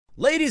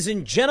Ladies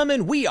and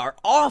gentlemen, we are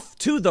off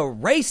to the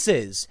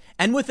races.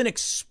 And with an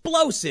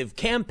explosive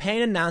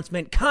campaign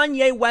announcement,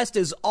 Kanye West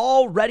is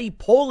already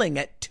polling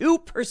at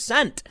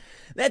 2%.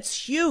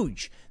 That's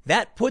huge.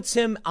 That puts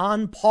him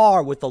on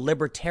par with the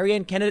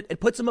Libertarian candidate. It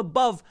puts him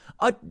above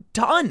a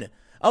ton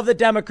of the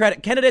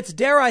Democratic candidates.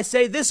 Dare I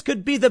say this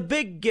could be the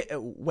big...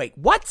 Wait,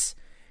 what?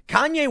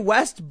 Kanye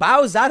West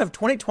bows out of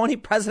 2020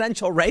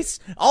 presidential race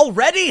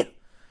already?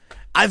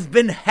 I've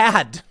been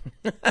had.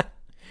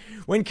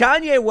 When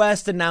Kanye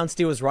West announced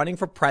he was running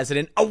for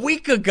president a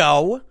week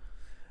ago,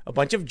 a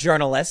bunch of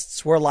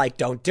journalists were like,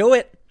 don't do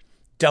it.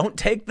 Don't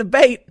take the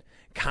bait.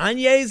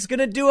 Kanye's going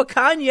to do a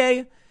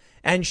Kanye.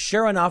 And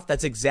sure enough,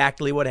 that's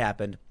exactly what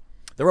happened.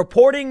 The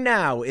reporting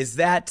now is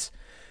that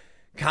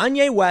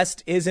Kanye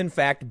West is in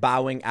fact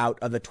bowing out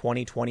of the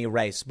 2020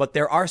 race. But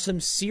there are some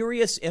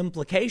serious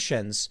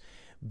implications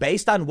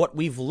based on what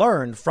we've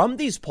learned from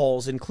these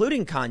polls,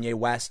 including Kanye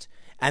West.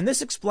 And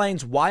this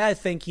explains why I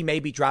think he may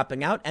be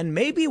dropping out and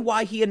maybe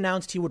why he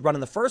announced he would run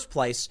in the first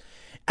place.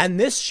 And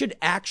this should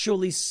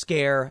actually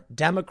scare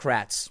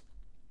Democrats.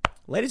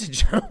 Ladies and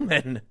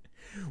gentlemen,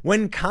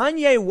 when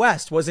Kanye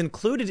West was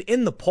included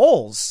in the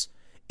polls,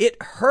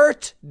 it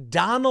hurt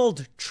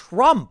Donald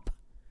Trump.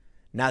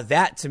 Now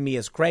that to me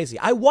is crazy.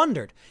 I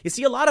wondered. You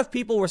see, a lot of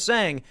people were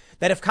saying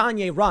that if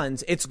Kanye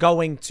runs, it's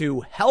going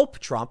to help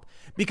Trump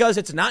because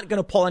it's not going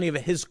to pull any of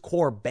his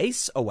core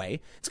base away.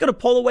 It's going to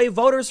pull away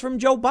voters from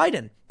Joe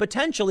Biden.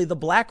 Potentially the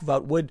black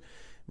vote would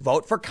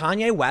vote for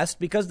Kanye West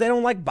because they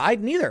don't like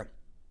Biden either.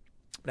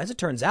 But as it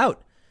turns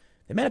out,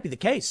 that may not be the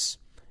case.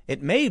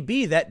 It may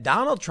be that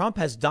Donald Trump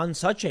has done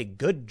such a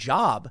good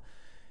job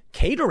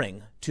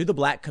catering to the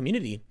black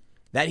community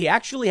that he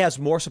actually has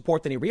more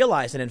support than he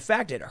realized. And in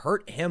fact, it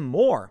hurt him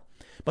more.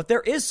 But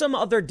there is some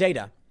other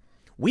data.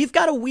 We've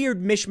got a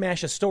weird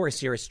mishmash of stories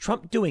here. Is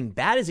Trump doing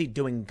bad? Is he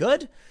doing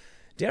good?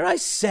 Dare I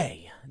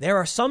say, there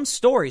are some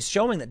stories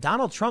showing that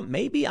Donald Trump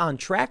may be on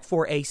track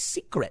for a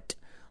secret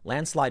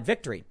landslide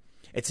victory.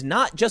 It's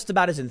not just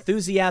about his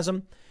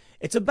enthusiasm.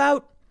 It's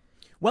about,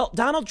 well,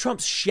 Donald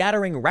Trump's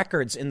shattering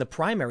records in the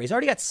primary. He's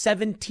already got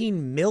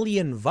 17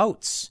 million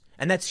votes,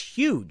 and that's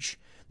huge.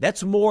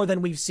 That's more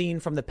than we've seen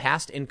from the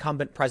past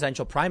incumbent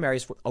presidential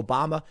primaries for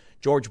Obama,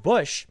 George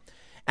Bush.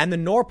 And the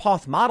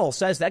Norpoth model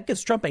says that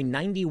gives Trump a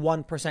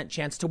 91%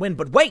 chance to win.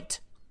 But wait,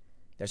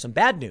 there's some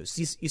bad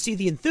news. You see,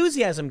 the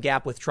enthusiasm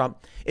gap with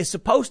Trump is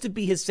supposed to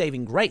be his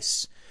saving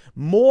grace.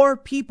 More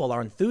people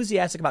are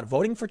enthusiastic about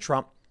voting for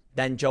Trump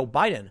than Joe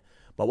Biden.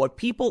 But what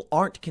people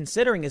aren't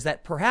considering is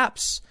that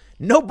perhaps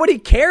nobody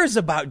cares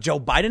about Joe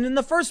Biden in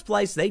the first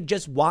place. They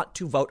just want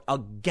to vote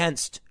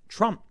against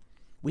Trump.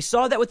 We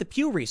saw that with the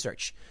Pew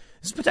research.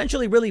 This is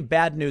potentially really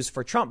bad news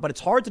for Trump, but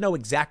it's hard to know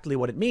exactly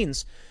what it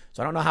means.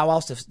 So I don't know how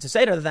else to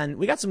say it other than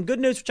we got some good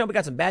news for Trump. We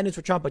got some bad news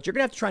for Trump, but you're going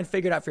to have to try and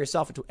figure it out for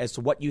yourself as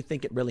to what you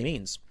think it really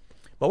means.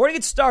 But we're going to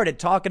get started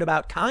talking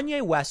about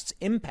Kanye West's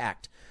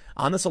impact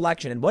on this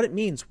election and what it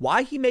means,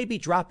 why he may be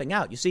dropping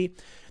out. You see,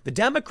 the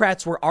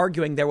Democrats were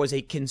arguing there was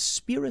a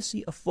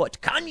conspiracy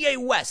afoot. Kanye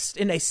West,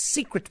 in a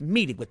secret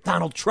meeting with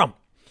Donald Trump,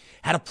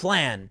 had a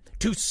plan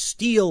to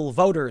steal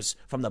voters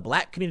from the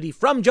black community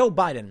from Joe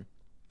Biden,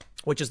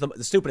 which is the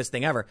stupidest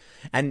thing ever.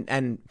 And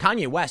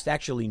Kanye West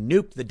actually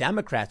nuked the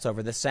Democrats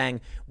over this,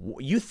 saying,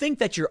 you think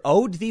that you're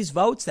owed these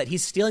votes, that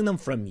he's stealing them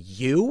from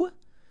you?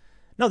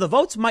 No, the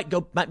votes might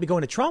be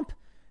going to Trump.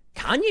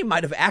 Kanye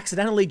might have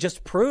accidentally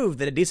just proved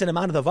that a decent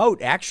amount of the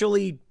vote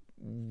actually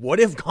would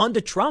have gone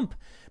to Trump,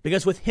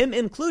 because with him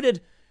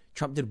included,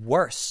 Trump did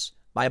worse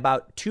by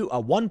about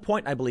 1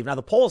 point, I believe. Now,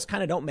 the polls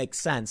kind of don't make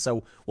sense.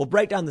 So we'll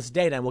break down this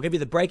data and we'll give you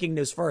the breaking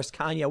news first.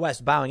 Kanye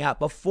West bowing out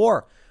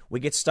before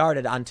we get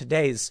started on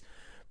today's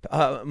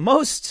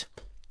most,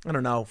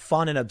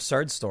 fun and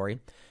absurd story.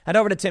 Head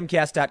over to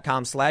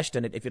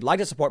timcast.com/donate. If you'd like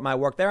to support my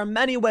work, there are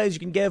many ways you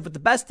can give, but the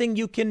best thing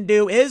you can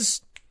do is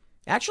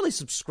actually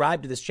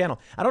subscribe to this channel.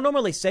 I don't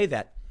normally say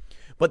that,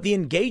 but the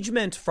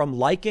engagement from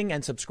liking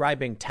and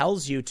subscribing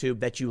tells YouTube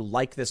that you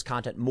like this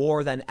content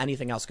more than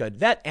anything else could.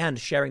 That and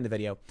sharing the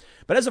video.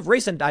 But as of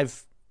recent,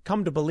 I've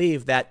come to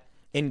believe that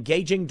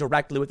engaging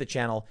directly with the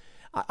channel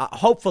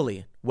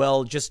hopefully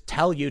will just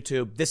tell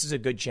YouTube this is a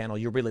good channel.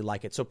 You really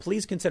like it. So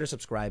please consider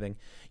subscribing.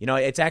 You know,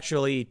 it's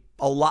actually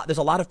a lot. There's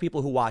a lot of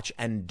people who watch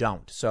and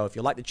don't. So if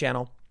you like the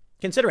channel,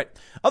 consider it.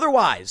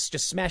 Otherwise,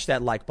 just smash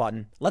that like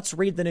button. Let's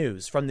read the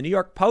news from the New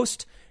York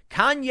Post.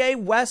 Kanye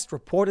West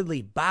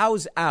reportedly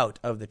bows out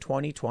of the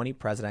 2020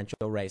 presidential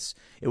race.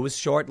 It was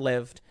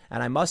short-lived,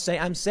 and I must say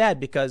I'm sad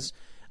because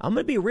I'm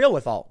going to be real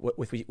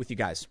with you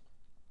guys.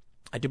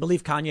 I do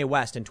believe Kanye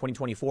West in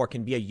 2024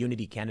 can be a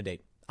unity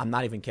candidate. I'm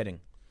not even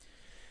kidding.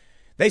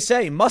 They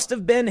say must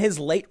have been his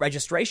late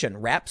registration.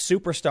 Rap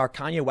superstar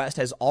Kanye West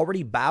has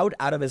already bowed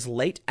out of his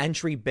late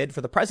entry bid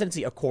for the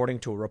presidency, according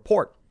to a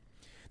report.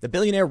 The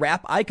billionaire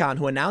rap icon,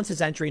 who announced his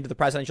entry into the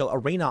presidential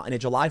arena in a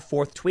July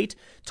 4th tweet,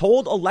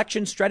 told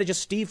election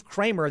strategist Steve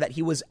Kramer that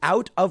he was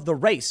out of the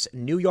race,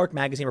 New York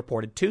Magazine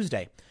reported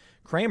Tuesday.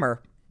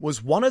 Kramer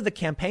was one of the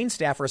campaign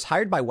staffers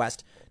hired by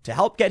West to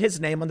help get his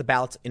name on the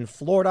ballots in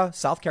Florida,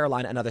 South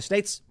Carolina, and other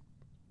states,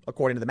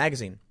 according to the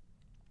magazine.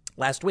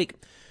 last week.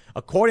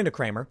 According to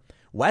Kramer,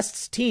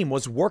 West's team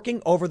was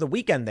working over the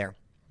weekend there,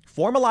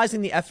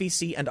 formalizing the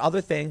FEC and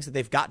other things that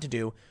they've got to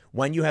do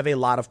when you have a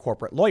lot of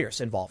corporate lawyers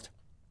involved.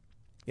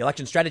 The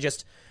election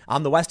strategist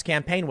on the West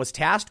campaign was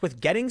tasked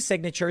with getting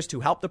signatures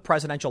to help the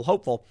presidential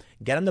hopeful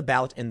get on the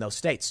ballot in those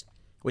states,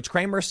 which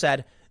Kramer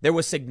said there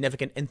was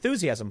significant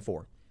enthusiasm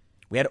for.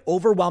 We had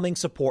overwhelming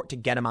support to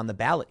get him on the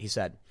ballot, he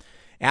said.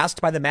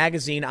 Asked by the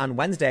magazine on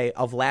Wednesday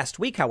of last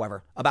week,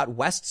 however, about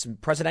West's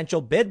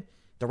presidential bid,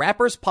 the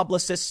rapper's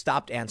publicist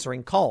stopped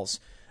answering calls.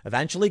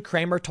 Eventually,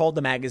 Kramer told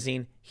the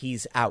magazine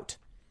he's out.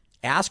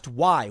 Asked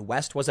why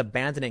West was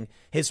abandoning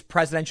his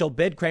presidential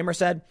bid, Kramer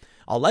said,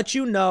 "I'll let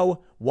you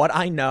know what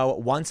I know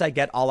once I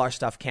get all our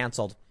stuff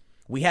canceled.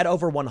 We had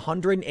over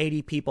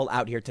 180 people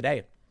out here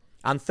today."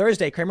 On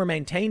Thursday, Kramer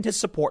maintained his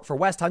support for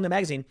West, telling the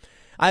magazine,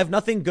 "I have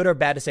nothing good or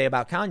bad to say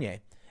about Kanye.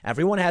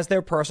 Everyone has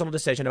their personal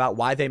decision about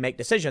why they make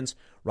decisions.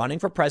 Running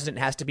for president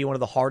has to be one of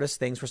the hardest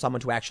things for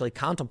someone to actually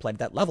contemplate at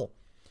that level."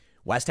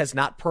 West has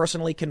not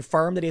personally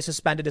confirmed that he has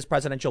suspended his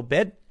presidential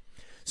bid.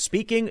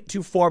 Speaking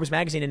to Forbes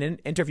magazine in an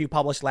interview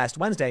published last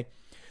Wednesday,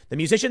 the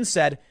musician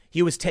said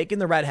he was taking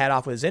the red hat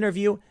off with his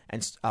interview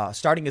and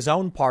starting his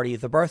own party,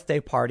 the birthday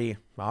party.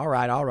 All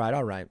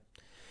right.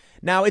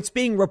 Now, it's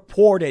being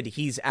reported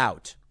he's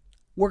out.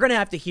 We're going to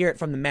have to hear it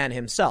from the man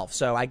himself.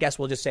 So I guess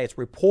we'll just say it's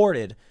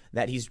reported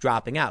that he's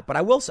dropping out. But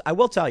I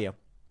will tell you,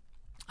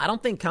 I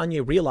don't think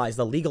Kanye realized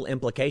the legal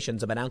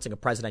implications of announcing a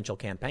presidential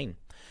campaign.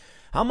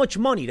 How much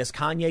money does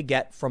Kanye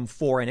get from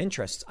foreign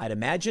interests? I'd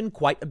imagine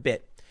quite a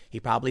bit. He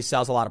probably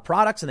sells a lot of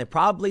products, and they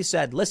probably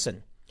said,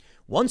 listen,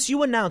 once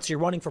you announce you're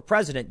running for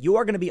president, you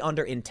are going to be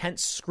under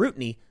intense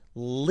scrutiny,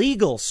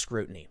 legal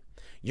scrutiny.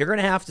 You're going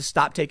to have to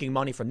stop taking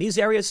money from these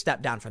areas,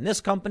 step down from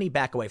this company,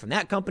 back away from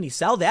that company,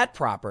 sell that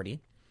property.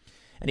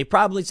 And he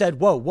probably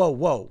said,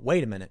 whoa,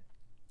 wait a minute.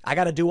 I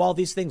got to do all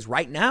these things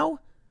right now?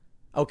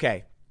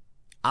 Okay,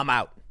 I'm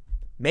out.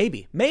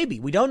 Maybe.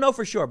 We don't know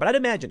for sure, but I'd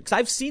imagine, because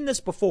I've seen this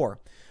before.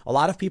 A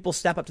lot of people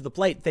step up to the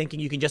plate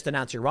thinking you can just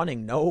announce you're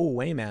running. No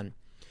way, man.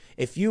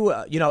 If you,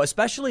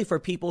 especially for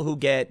people who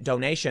get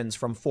donations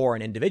from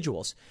foreign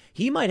individuals,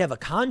 he might have a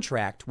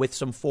contract with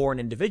some foreign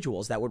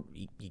individuals that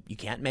you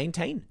can't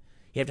maintain.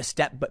 You have to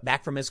step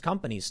back from his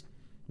companies.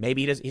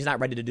 Maybe he's not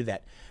ready to do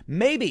that.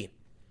 Maybe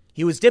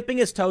he was dipping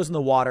his toes in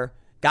the water,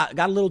 got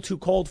a little too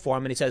cold for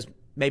him, and he says,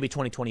 maybe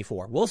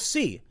 2024. We'll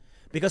see.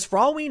 Because for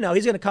all we know,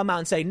 he's going to come out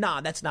and say,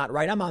 nah, that's not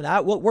right. I'm on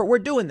that. We're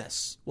doing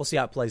this. We'll see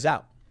how it plays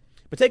out.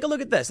 But take a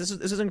look at this. This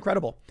is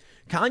incredible.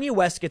 Kanye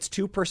West gets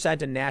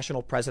 2% in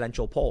national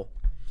presidential poll.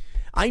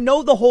 I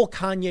know the whole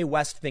Kanye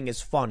West thing is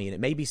funny, and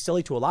it may be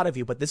silly to a lot of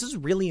you, but this is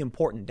really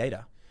important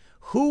data.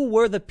 Who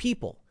were the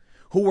people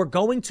who were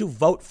going to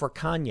vote for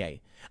Kanye?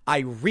 I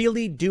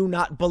really do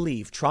not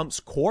believe Trump's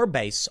core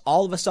base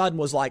all of a sudden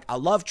was like, I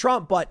love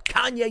Trump, but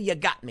Kanye, you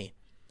got me.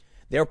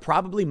 They're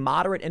probably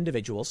moderate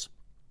individuals.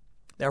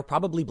 They're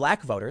probably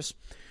black voters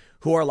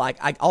who are like,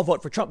 I'll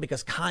vote for Trump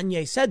because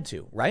Kanye said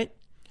to, right?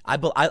 I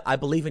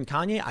believe in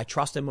Kanye. I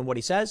trust him in what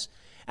he says.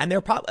 And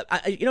they're probably,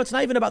 it's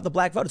not even about the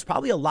black vote. It's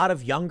probably a lot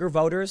of younger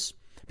voters,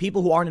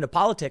 people who aren't into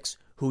politics,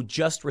 who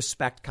just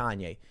respect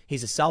Kanye.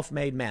 He's a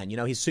self-made man.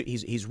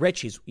 He's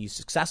rich. He's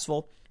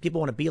successful. People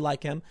want to be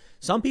like him.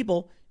 Some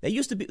people, they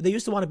used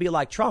to want to be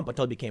like Trump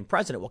until he became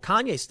president. Well,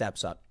 Kanye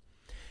steps up.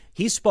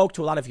 He spoke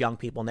to a lot of young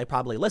people and they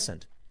probably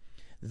listened.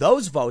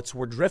 Those votes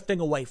were drifting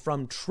away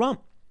from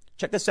Trump.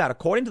 Check this out.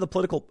 According to the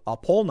political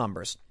poll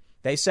numbers,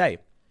 they say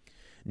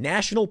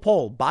national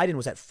poll, Biden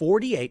was at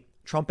 48,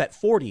 Trump at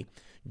 40,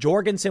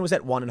 Jorgensen was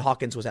at 1, and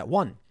Hawkins was at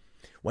 1.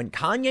 When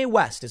Kanye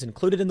West is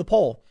included in the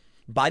poll,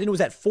 Biden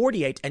was at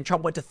 48 and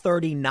Trump went to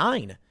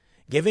 39,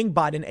 giving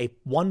Biden a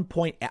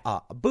 1-point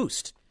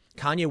boost.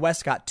 Kanye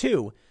West got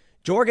 2,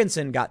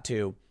 Jorgensen got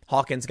 2,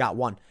 Hawkins got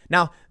 1.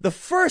 Now, the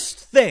first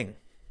thing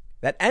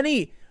that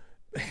any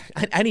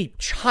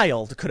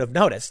child could have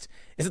noticed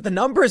is that the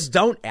numbers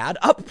don't add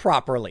up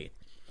properly.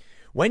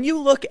 When you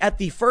look at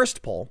the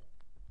first poll,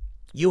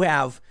 you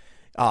have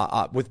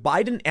with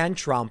Biden and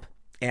Trump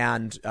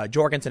and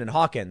Jorgensen and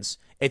Hawkins,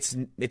 it's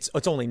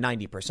only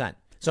 90%.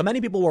 So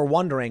many people were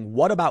wondering,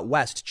 what about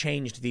West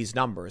changed these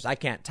numbers? I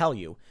can't tell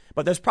you,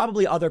 but there's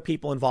probably other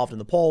people involved in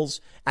the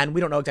polls, and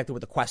we don't know exactly what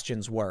the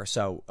questions were.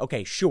 So,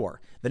 okay, sure,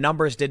 the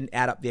numbers didn't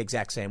add up the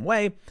exact same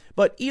way,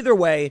 but either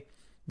way,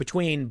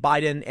 between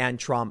Biden and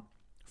Trump,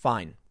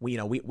 fine. We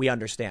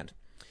understand.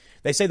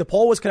 They say the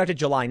poll was conducted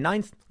July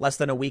 9th, less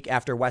than a week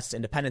after West's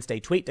Independence Day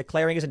tweet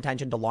declaring his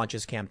intention to launch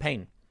his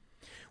campaign.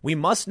 We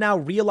must now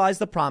realize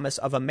the promise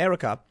of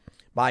America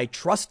by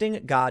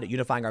trusting God,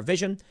 unifying our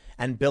vision,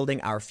 and building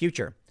our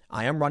future.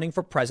 I am running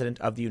for president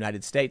of the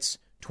United States.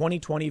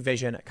 2020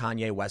 vision,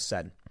 Kanye West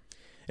said.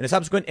 In a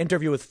subsequent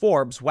interview with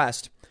Forbes,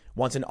 West,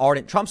 once an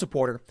ardent Trump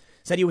supporter,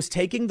 said he was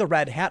taking the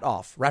red hat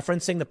off,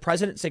 referencing the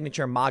president's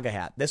signature MAGA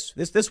hat.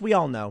 This we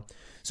all know.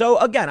 So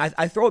again,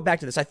 I throw it back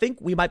to this. I think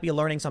we might be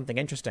learning something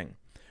interesting.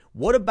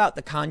 What about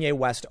the Kanye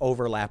West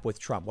overlap with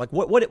Trump? Like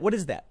what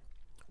is that?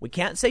 We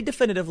can't say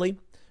definitively.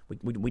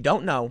 We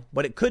don't know,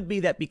 but it could be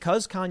that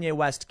because Kanye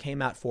West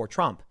came out for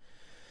Trump,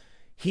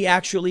 he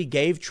actually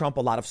gave Trump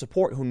a lot of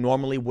support who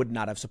normally would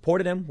not have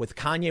supported him. With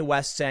Kanye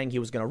West saying he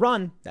was going to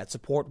run, that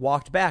support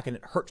walked back and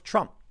it hurt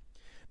Trump.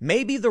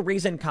 Maybe the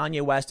reason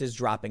Kanye West is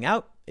dropping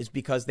out is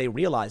because they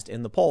realized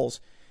in the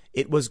polls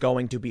it was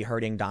going to be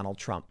hurting Donald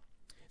Trump.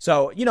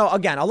 So,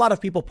 again, a lot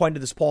of people pointed to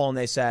this poll and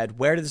they said,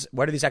 where do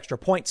these extra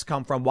points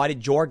come from? Why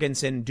did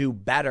Jorgensen do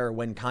better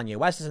when Kanye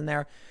West is in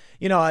there?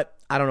 You know what?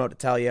 I don't know what to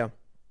tell you.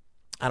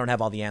 I don't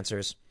have all the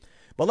answers.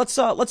 But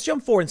let's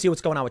jump forward and see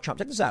what's going on with Trump.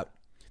 Check this out.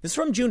 This is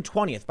from June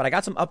 20th, but I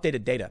got some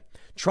updated data.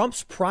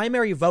 Trump's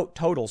primary vote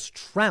totals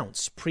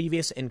trounce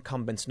previous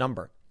incumbent's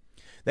number.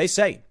 They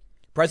say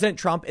President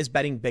Trump is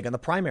betting big on the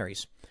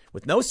primaries.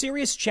 With no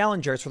serious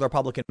challengers for the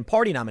Republican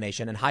Party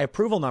nomination and high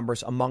approval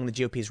numbers among the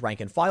GOP's rank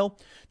and file,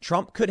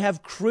 Trump could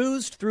have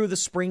cruised through the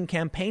spring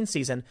campaign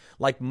season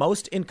like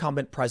most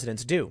incumbent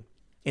presidents do.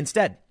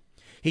 Instead,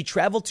 he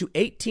traveled to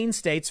 18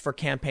 states for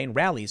campaign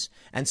rallies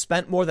and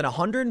spent more than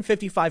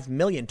 $155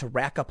 million to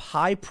rack up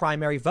high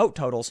primary vote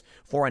totals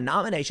for a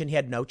nomination he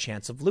had no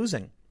chance of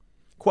losing.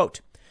 Quote,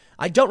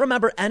 I don't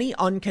remember any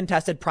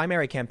uncontested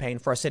primary campaign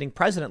for a sitting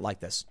president like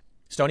this.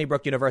 Stony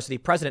Brook University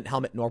President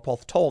Helmut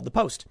Norpoth told the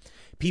Post,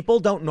 people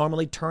don't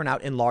normally turn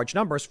out in large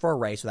numbers for a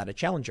race without a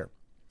challenger.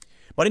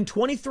 But in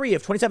 23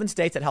 of 27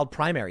 states that held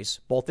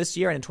primaries, both this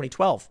year and in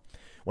 2012,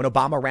 when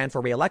Obama ran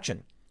for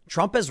re-election,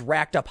 Trump has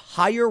racked up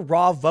higher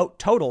raw vote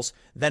totals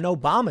than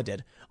Obama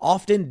did,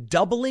 often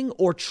doubling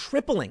or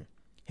tripling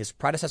his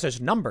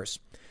predecessor's numbers.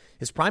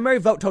 His primary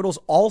vote totals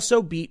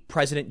also beat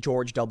President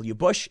George W.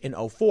 Bush in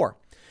 2004.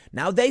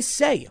 Now they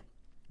say,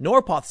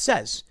 Norpoth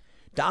says,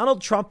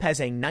 Donald Trump has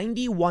a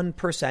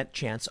 91%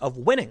 chance of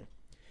winning.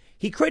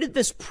 He created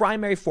this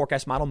primary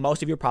forecast model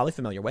most of you are probably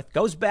familiar with.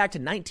 Goes back to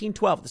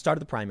 1912 at the start of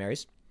the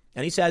primaries.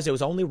 And he says it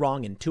was only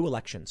wrong in 2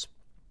 elections.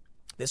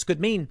 This could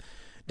mean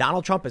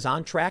Donald Trump is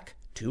on track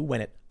to win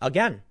it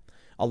again.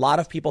 A lot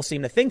of people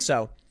seem to think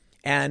so.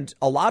 And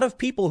a lot of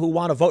people who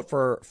want to vote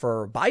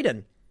for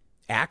Biden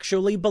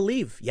actually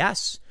believe,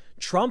 yes,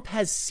 Trump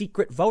has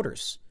secret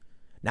voters.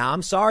 Now,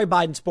 I'm sorry,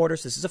 Biden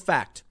supporters. This is a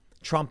fact.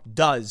 Trump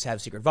does have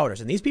secret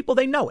voters. And these people,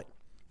 they know it.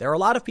 There are a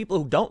lot of people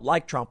who don't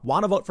like Trump,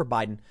 want to vote for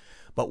Biden.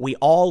 But we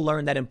all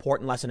learned that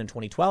important lesson in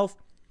 2012.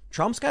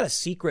 Trump's got a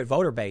secret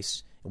voter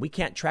base, and we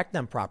can't track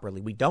them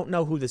properly. We don't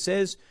know who this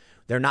is.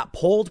 They're not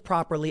polled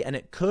properly, and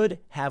it could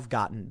have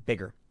gotten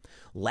bigger.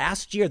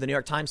 Last year, the New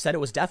York Times said it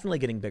was definitely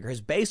getting bigger.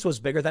 His base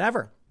was bigger than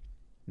ever.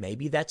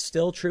 Maybe that's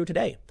still true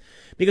today.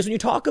 Because when you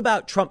talk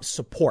about Trump's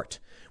support,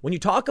 when you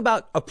talk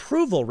about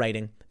approval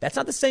rating, that's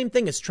not the same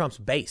thing as Trump's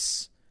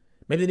base.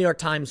 Maybe the New York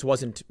Times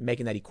wasn't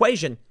making that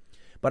equation,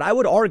 but I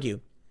would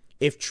argue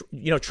if,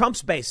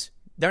 Trump's base,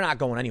 they're not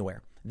going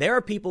anywhere. There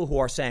are people who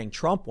are saying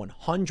Trump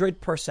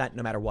 100%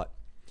 no matter what.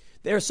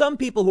 There are some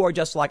people who are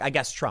just like, I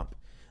guess Trump.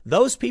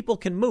 Those people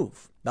can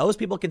move. Those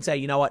people can say,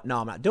 you know what? No,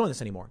 I'm not doing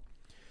this anymore.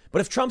 But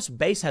if Trump's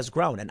base has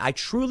grown, and I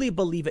truly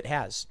believe it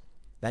has,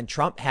 then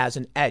Trump has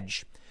an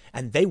edge.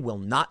 And they will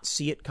not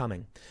see it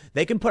coming.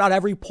 They can put out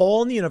every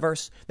poll in the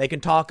universe. They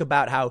can talk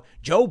about how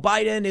Joe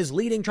Biden is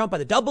leading Trump by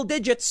the double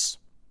digits.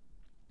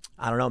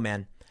 I don't know,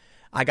 man.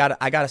 I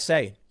gotta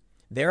say,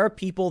 there are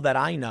people that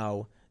I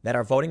know that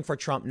are voting for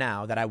Trump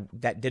now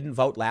that didn't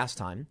vote last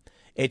time.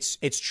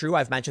 It's true.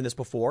 I've mentioned this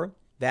before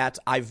that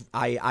I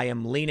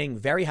am leaning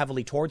very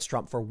heavily towards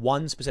Trump for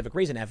one specific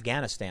reason: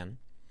 Afghanistan.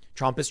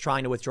 Trump is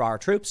trying to withdraw our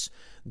troops.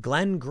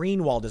 Glenn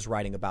Greenwald is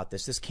writing about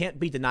this. This can't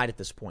be denied at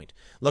this point.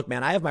 Look,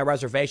 man, I have my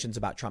reservations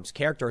about Trump's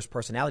character, his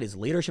personality, his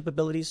leadership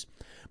abilities.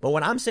 But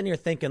when I'm sitting here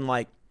thinking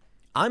like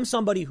I'm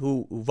somebody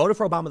who voted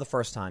for Obama the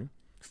first time,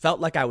 felt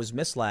like I was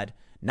misled,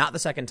 not the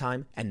second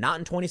time, and not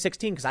in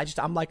 2016, because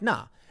I'm like,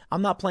 nah,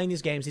 I'm not playing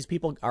these games. These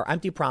people are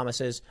empty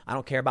promises. I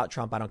don't care about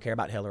Trump. I don't care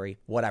about Hillary,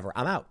 whatever.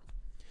 I'm out.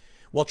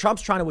 Well,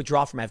 Trump's trying to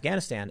withdraw from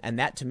Afghanistan, and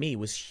that to me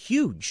was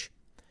huge.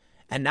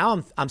 And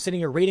now I'm sitting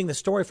here reading the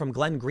story from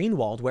Glenn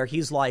Greenwald, where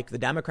he's like, the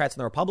Democrats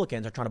and the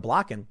Republicans are trying to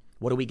block him.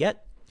 What do we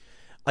get?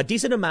 A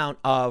decent amount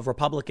of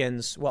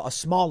Republicans, well, a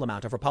small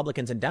amount of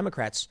Republicans and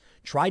Democrats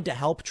tried to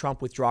help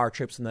Trump withdraw our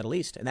troops from the Middle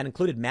East. And that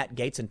included Matt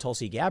Gaetz and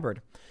Tulsi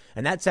Gabbard.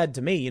 And that said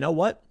to me, you know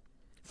what?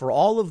 For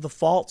all of the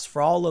faults,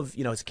 for all of,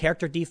 his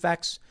character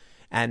defects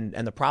and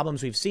the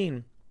problems we've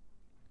seen,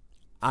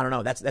 I don't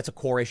know. That's a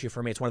core issue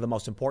for me. It's one of the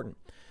most important.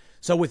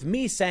 So with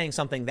me saying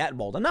something that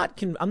bold, I'm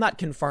not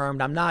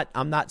confirmed. I'm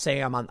not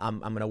saying I'm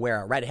going to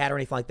wear a red hat or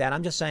anything like that.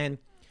 I'm just saying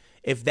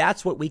if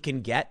that's what we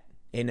can get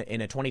in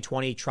a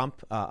 2020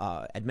 Trump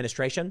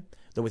administration,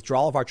 the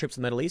withdrawal of our troops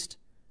in the Middle East,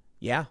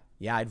 yeah,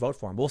 I'd vote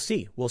for him. We'll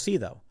see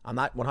though. I'm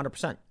not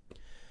 100%.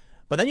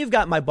 But then you've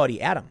got my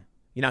buddy Adam.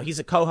 He's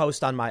a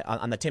co-host on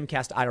the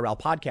Timcast IRL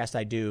podcast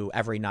I do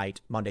every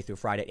night, Monday through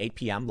Friday at 8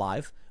 p.m.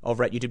 live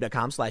over at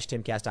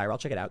youtube.com/TimcastIRL.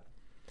 Check it out.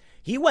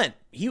 He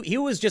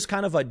was just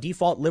kind of a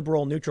default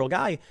liberal neutral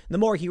guy. The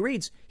more he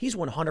reads, he's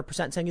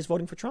 100% saying he's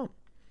voting for Trump.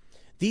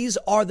 These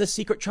are the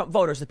secret Trump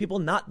voters, the people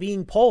not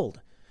being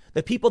polled,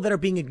 the people that are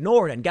being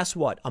ignored. And guess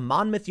what? A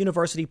Monmouth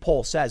University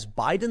poll says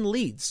Biden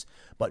leads,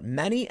 but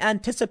many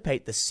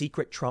anticipate the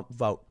secret Trump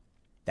vote.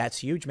 That's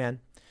huge, man.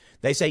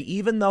 They say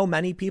even though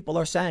many people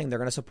are saying they're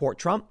going to support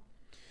Trump,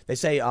 They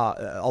say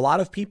a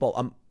lot of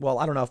people, well,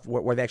 I don't know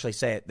where they actually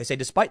say it. They say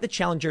despite the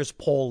challengers'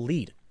 poll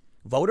lead,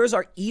 voters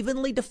are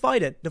evenly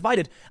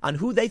divided on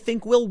who they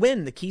think will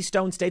win the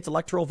Keystone State's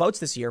electoral votes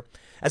this year,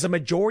 as a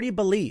majority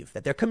believe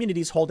that their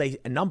communities hold a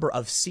number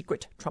of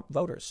secret Trump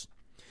voters.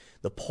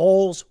 The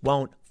polls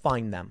won't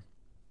find them.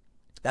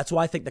 That's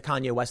why I think the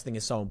Kanye West thing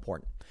is so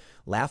important.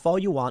 Laugh all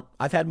you want.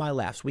 I've had my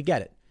laughs. We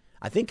get it.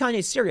 I think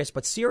Kanye's serious,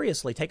 but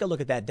seriously, take a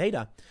look at that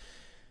data.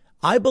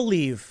 I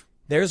believe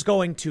there's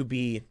going to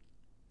be,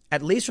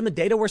 at least from the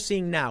data we're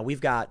seeing now,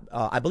 we've got,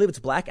 I believe it's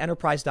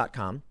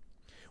blackenterprise.com.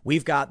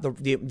 We've got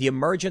the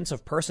emergence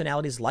of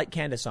personalities like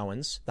Candace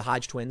Owens, the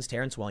Hodge twins,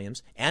 Terrence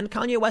Williams, and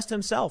Kanye West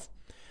himself.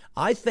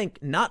 I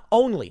think not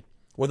only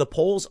were the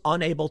polls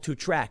unable to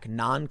track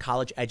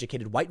non-college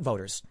educated white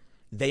voters,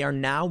 they are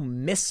now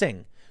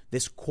missing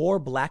this core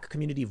black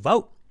community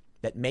vote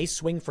that may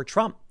swing for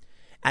Trump,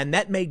 and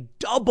that may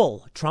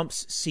double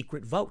Trump's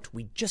secret vote.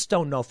 We just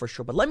don't know for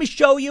sure. But let me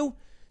show you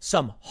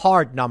some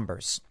hard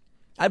numbers.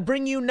 I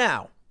bring you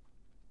now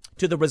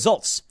to the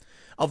results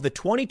of the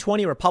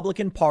 2020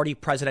 Republican Party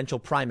presidential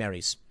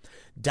primaries.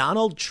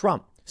 Donald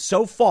Trump,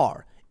 so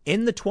far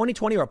in the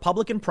 2020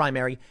 Republican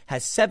primary,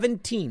 has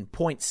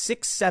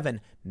 17.67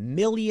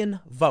 million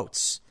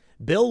votes.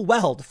 Bill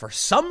Weld, for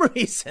some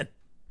reason,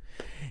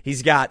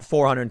 he's got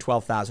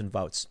 412,000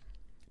 votes.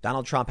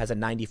 Donald Trump has a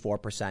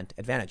 94%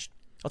 advantage.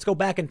 Let's go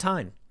back in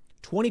time.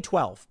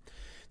 2012.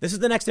 This is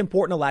the next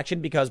important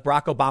election because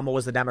Barack Obama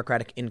was the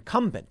Democratic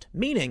incumbent,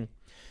 meaning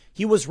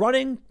he was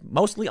running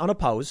mostly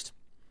unopposed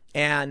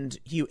and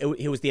he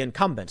was the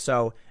incumbent.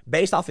 So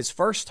based off his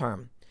first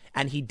term,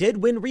 and he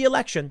did win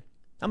re-election.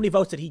 How many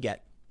votes did he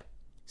get?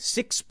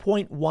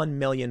 6.1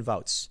 million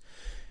votes.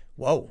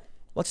 Whoa.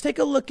 Let's take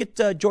a look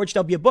at George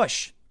W.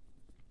 Bush.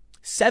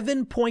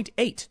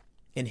 7.8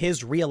 in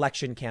his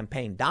re-election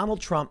campaign.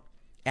 Donald Trump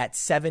at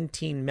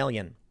 17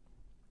 million.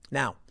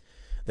 Now,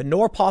 the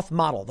Norpoth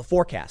model, the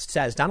forecast,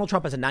 says Donald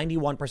Trump has a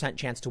 91%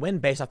 chance to win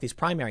based off these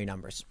primary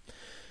numbers.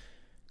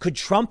 Could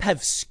Trump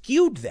have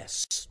skewed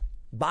this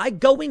by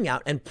going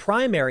out and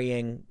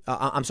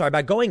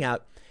by going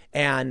out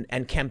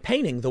and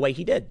campaigning the way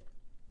he did?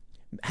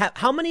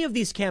 How many of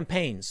these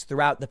campaigns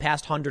throughout the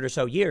past 100 or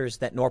so years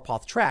that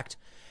Norpoth tracked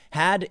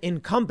had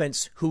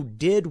incumbents who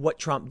did what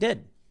Trump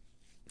did?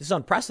 This is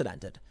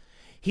unprecedented.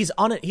 He's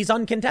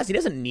uncontested. He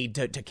doesn't need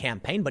to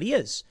campaign, but he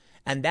is.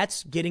 And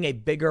that's getting a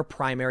bigger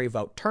primary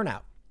vote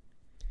turnout.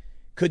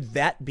 Could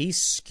that be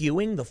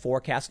skewing the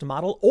forecast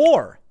model?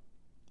 Or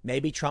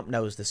maybe Trump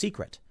knows the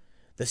secret.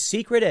 The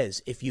secret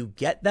is if you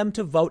get them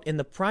to vote in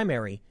the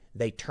primary,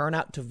 they turn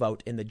out to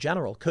vote in the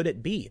general. Could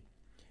it be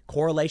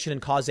correlation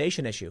and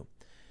causation issue?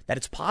 That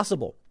it's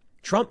possible.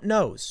 Trump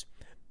knows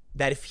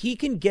that if he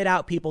can get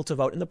out people to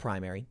vote in the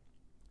primary,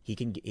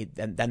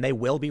 then they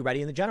will be ready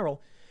in the general.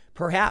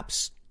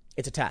 Perhaps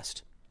it's a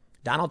test.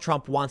 Donald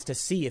Trump wants to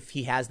see if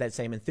he has that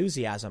same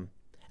enthusiasm,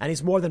 and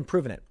he's more than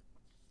proven it.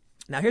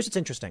 Now, here's what's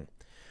interesting.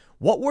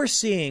 What we're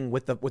seeing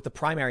with the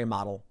primary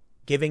model,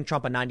 giving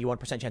Trump a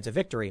 91% chance of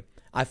victory,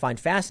 I find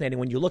fascinating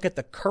when you look at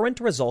the current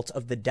results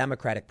of the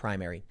Democratic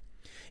primary.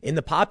 In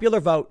the popular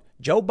vote,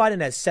 Joe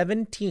Biden has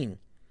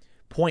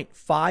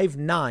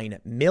 17.59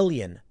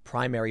 million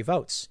primary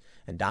votes,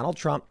 and Donald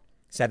Trump,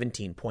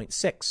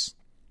 17.6.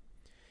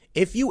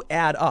 If you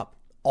add up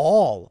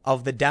all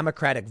of the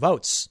Democratic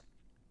votes,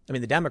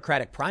 the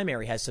Democratic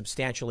primary has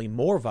substantially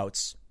more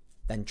votes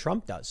than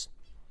Trump does.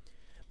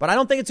 But I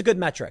don't think it's a good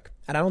metric,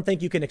 and I don't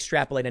think you can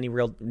extrapolate any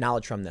real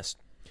knowledge from this.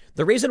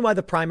 The reason why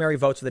the primary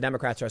votes for the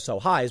Democrats are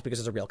so high is because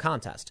it's a real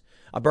contest.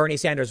 A Bernie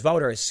Sanders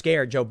voter is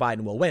scared Joe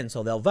Biden will win,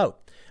 so they'll vote.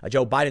 A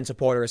Joe Biden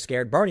supporter is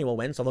scared Bernie will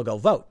win, so they'll go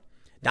vote.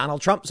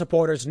 Donald Trump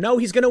supporters know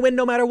he's going to win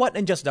no matter what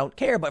and just don't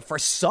care, but for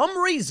some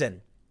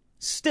reason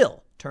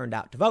still turned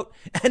out to vote,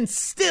 and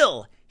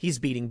still he's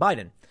beating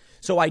Biden.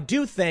 So I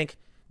do think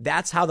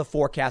that's how the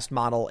forecast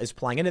model is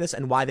playing into this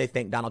and why they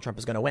think Donald Trump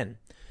is going to win.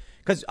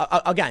 Because,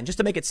 again, just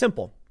to make it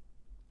simple,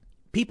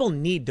 people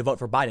need to vote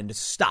for Biden to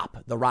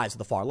stop the rise of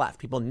the far left.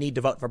 People need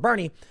to vote for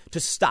Bernie to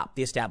stop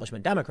the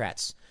establishment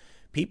Democrats.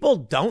 People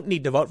don't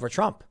need to vote for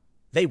Trump.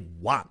 They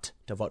want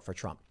to vote for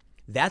Trump.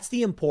 That's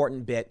the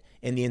important bit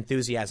in the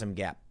enthusiasm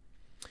gap.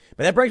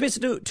 But that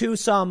brings me to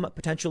some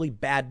potentially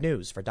bad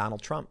news for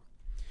Donald Trump.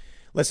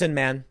 Listen,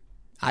 man,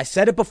 I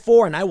said it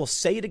before and I will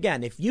say it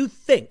again. If you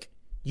think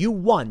you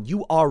won,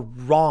 you are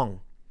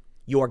wrong.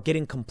 You are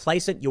getting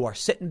complacent. You are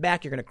sitting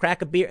back. You're going to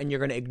crack a beer and you're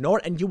going to ignore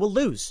it and you will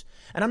lose.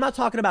 And I'm not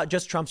talking about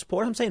just Trump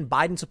supporters. I'm saying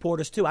Biden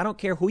supporters too. I don't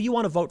care who you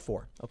want to vote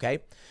for. OK,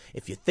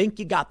 if you think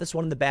you got this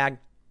one in the bag,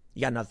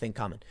 you got another thing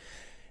coming.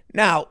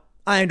 Now,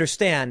 I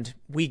understand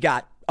we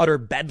got utter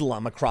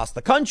bedlam across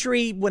the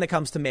country when it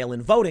comes to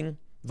mail-in voting.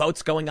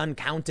 Votes going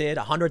uncounted,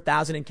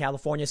 100,000 in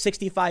California,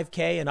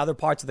 65K in other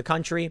parts of the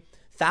country,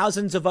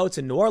 thousands of votes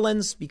in New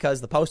Orleans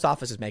because the post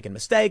office is making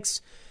mistakes.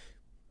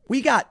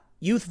 We got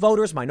youth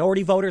voters,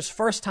 minority voters,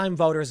 first-time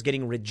voters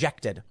getting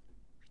rejected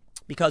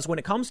because when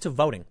it comes to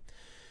voting,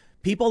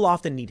 people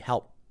often need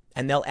help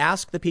and they'll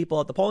ask the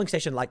people at the polling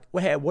station like,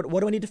 well, hey, what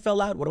do I need to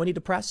fill out? What do I need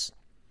to press?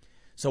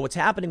 So what's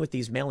happening with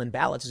these mail-in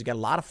ballots is you get a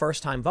lot of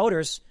first-time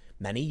voters,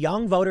 many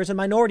young voters and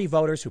minority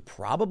voters who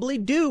probably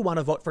do want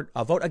to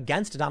vote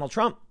against Donald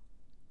Trump.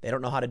 They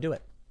don't know how to do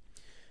it.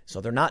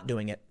 So they're not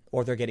doing it,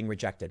 or they're getting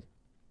rejected.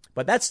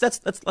 But that's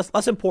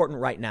less important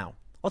right now.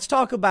 Let's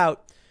talk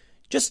about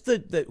just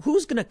the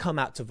who's going to come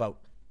out to vote.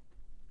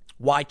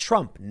 Why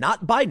Trump,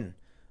 not Biden,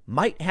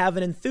 might have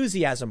an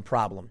enthusiasm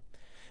problem.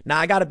 Now,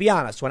 I got to be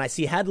honest, when I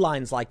see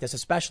headlines like this,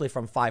 especially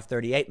from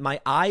 538, my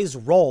eyes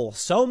roll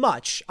so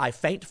much I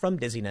faint from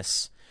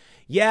dizziness.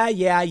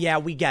 Yeah,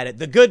 we get it.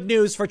 The good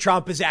news for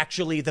Trump is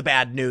actually the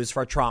bad news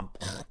for Trump.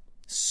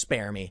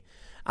 Spare me.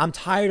 I'm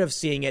tired of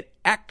seeing it.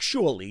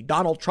 Actually,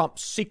 Donald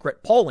Trump's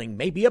secret polling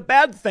may be a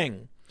bad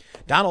thing.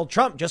 Donald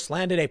Trump just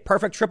landed a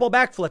perfect triple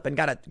backflip and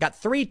got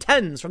 3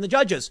 10s from the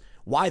judges.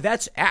 Why,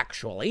 that's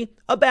actually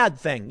a bad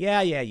thing.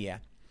 Yeah.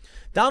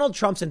 Donald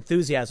Trump's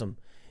enthusiasm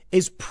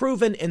is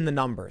proven in the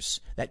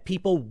numbers that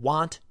people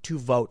want to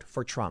vote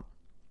for Trump.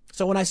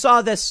 So when I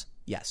saw this,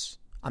 yes,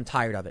 I'm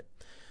tired of it.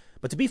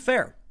 But to be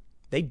fair,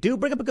 they do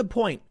bring up a good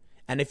point.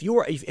 And if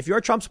you're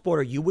a Trump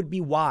supporter, you would be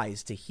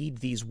wise to heed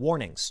these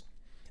warnings.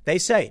 They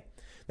say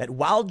that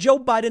while Joe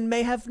Biden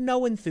may have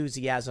no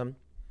enthusiasm,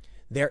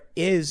 there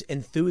is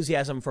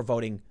enthusiasm for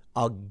voting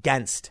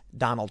against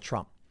Donald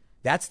Trump.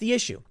 That's the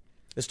issue.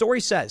 The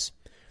story says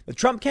the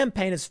Trump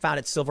campaign has found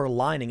its silver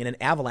lining in an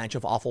avalanche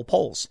of awful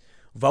polls.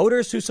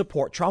 Voters who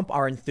support Trump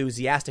are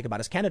enthusiastic about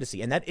his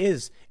candidacy, and that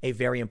is a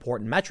very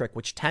important metric,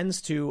 which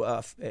tends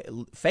to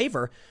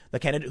favor the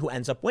candidate who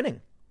ends up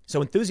winning.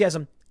 So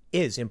enthusiasm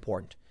is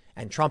important,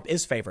 and Trump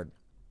is favored.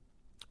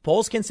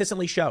 Polls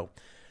consistently show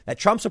that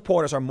Trump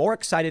supporters are more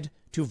excited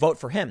to vote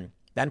for him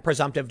than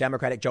presumptive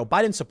Democratic Joe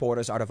Biden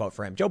supporters are to vote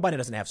for him. Joe Biden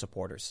doesn't have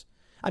supporters.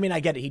 I mean, I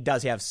get it.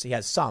 He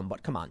has some,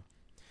 but come on.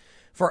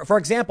 For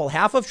example,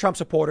 half of Trump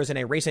supporters in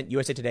a recent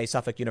USA Today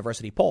Suffolk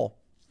University poll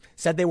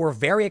said they were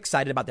very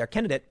excited about their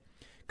candidate,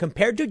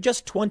 compared to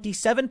just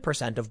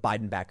 27% of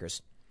Biden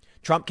backers.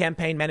 Trump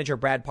campaign manager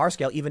Brad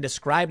Parscale even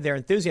described their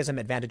enthusiasm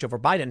advantage over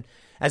Biden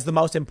as the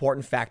most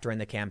important factor in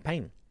the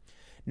campaign.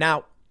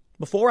 Now,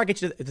 before I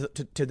get you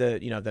to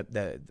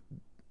the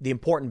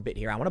important bit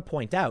here, I want to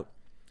point out,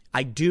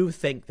 I do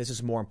think this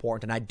is more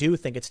important, and I do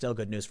think it's still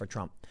good news for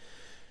Trump.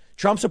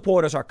 Trump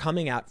supporters are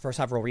coming out for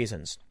several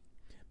reasons.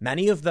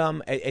 Many of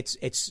them,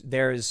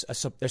 there's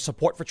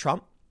support for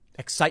Trump,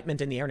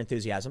 excitement in the air and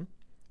enthusiasm.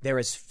 There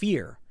is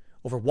fear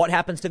over what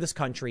happens to this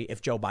country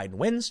if Joe Biden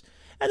wins.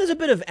 And there's a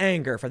bit of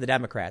anger for the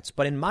Democrats.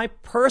 But in my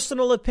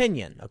personal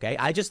opinion,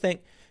 I just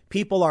think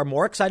people are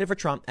more excited for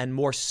Trump and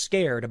more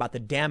scared about the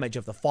damage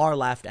of the far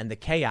left and the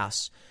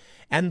chaos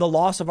and the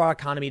loss of our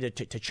economy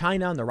to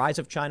China and the rise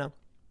of China.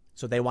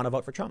 So they want to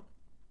vote for Trump.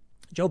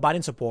 Joe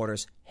Biden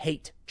supporters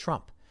hate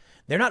Trump.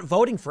 They're not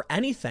voting for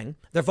anything.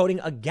 They're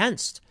voting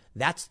against.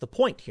 That's the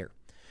point here.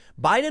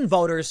 Biden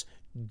voters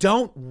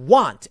don't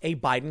want a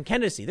Biden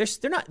candidacy.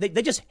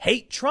 They just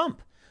hate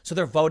Trump. So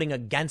they're voting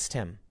against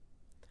him.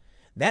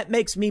 That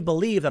makes me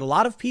believe that a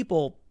lot of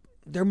people,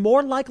 they're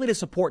more likely to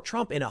support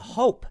Trump in a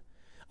hope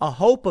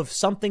of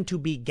something to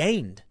be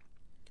gained.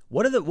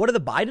 What are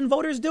the Biden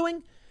voters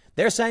doing?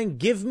 They're saying,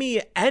 give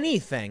me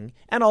anything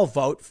and I'll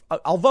vote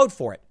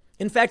for it.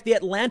 In fact, The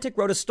Atlantic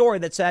wrote a story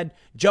that said,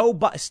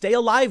 stay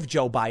alive,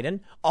 Joe Biden.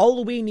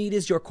 All we need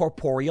is your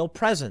corporeal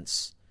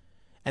presence.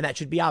 And that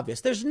should be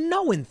obvious. There's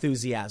no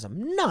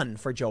enthusiasm, none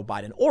for Joe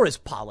Biden or his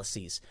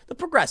policies. The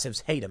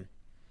progressives hate him.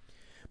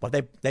 But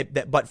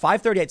but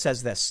 538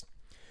 says this.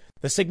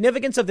 The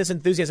significance of this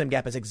enthusiasm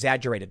gap is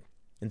exaggerated.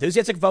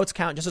 Enthusiastic votes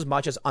count just as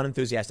much as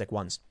unenthusiastic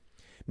ones.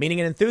 Meaning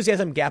an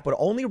enthusiasm gap would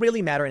only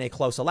really matter in a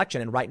close election.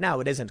 And right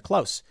now it isn't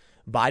close.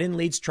 Biden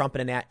leads Trump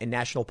in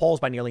national polls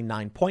by nearly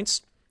 9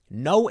 points.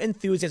 No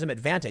enthusiasm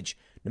advantage,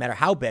 no matter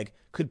how big,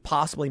 could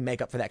possibly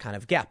make up for that kind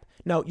of gap.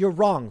 No, you're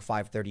wrong,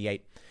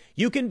 538.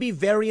 You can be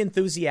very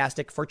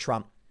enthusiastic for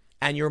Trump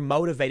and you're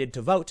motivated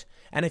to vote.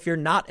 And if you're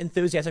not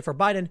enthusiastic for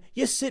Biden,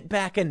 you sit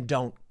back and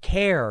don't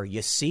care.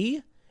 You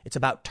see, it's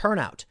about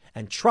turnout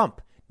and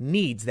Trump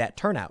needs that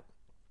turnout.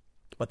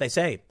 But they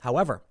say,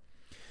 however,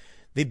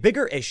 the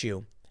bigger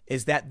issue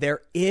is that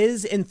there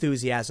is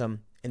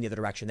enthusiasm in the other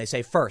direction. They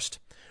say, first,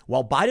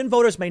 while Biden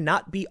voters may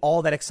not be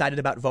all that excited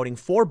about voting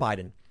for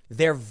Biden,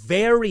 they're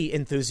very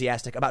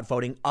enthusiastic about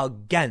voting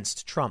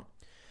against Trump.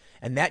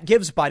 And that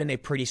gives Biden a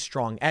pretty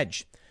strong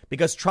edge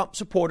because Trump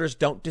supporters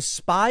don't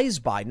despise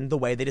Biden the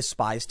way they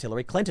despised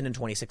Hillary Clinton in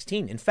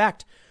 2016. In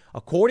fact,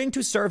 according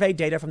to survey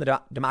data from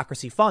the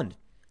Democracy Fund,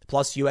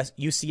 plus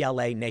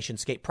UCLA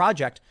Nationscape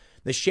Project,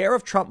 the share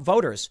of Trump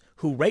voters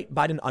who rate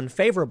Biden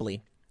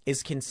unfavorably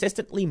is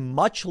consistently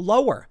much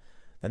lower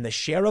than the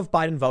share of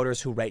Biden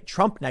voters who rate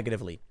Trump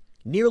negatively,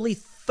 nearly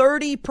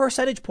 30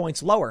 percentage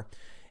points lower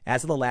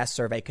as of the last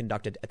survey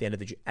conducted at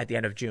the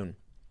end of June.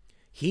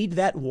 Heed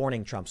that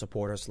warning, Trump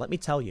supporters. Let me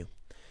tell you,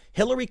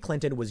 Hillary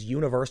Clinton was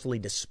universally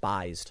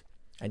despised,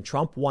 and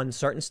Trump won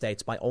certain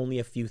states by only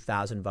a few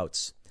thousand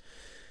votes.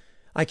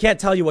 I can't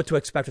tell you what to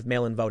expect with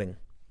mail-in voting,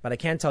 but I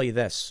can tell you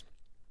this.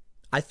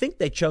 I think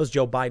they chose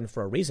Joe Biden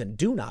for a reason.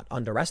 Do not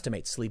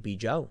underestimate Sleepy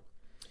Joe.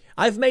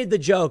 I've made the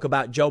joke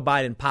about Joe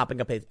Biden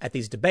popping up at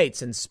these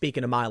debates and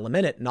speaking a mile a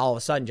minute and all of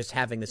a sudden just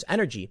having this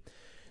energy,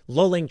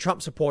 lulling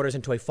Trump supporters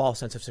into a false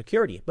sense of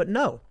security. But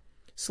no,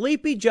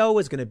 Sleepy Joe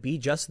is going to be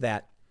just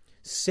that.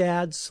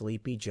 Sad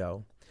Sleepy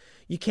Joe.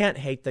 You can't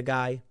hate the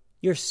guy.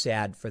 You're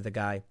sad for the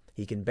guy.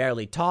 He can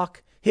barely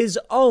talk. His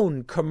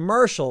own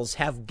commercials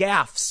have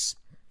gaffes.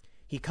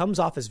 He comes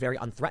off as very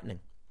unthreatening.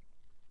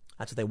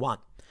 That's what they want.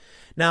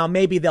 Now,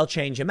 maybe they'll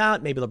change him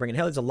out. Maybe they'll bring in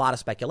Hillary. There's a lot of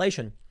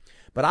speculation.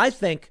 But I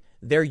think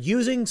they're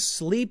using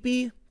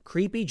Sleepy,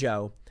 Creepy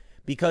Joe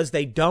because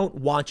they don't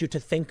want you to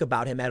think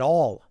about him at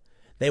all.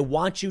 They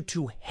want you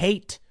to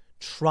hate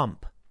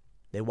Trump.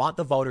 They want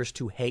the voters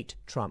to hate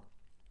Trump.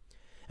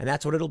 And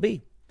that's what it'll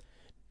be.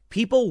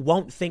 People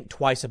won't think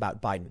twice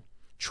about Biden.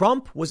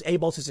 Trump was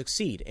able to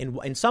succeed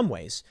in some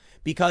ways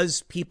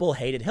because people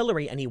hated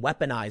Hillary and he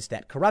weaponized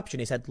that corruption.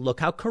 He said,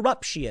 look how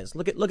corrupt she is.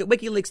 Look at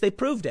WikiLeaks. They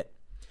proved it.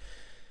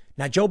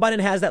 Now, Joe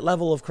Biden has that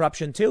level of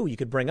corruption, too. You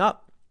could bring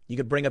up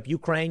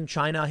Ukraine,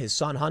 China, his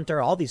son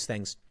Hunter, all these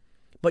things.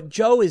 But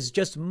Joe is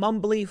just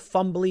mumbly,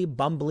 fumbly,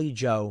 bumbly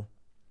Joe.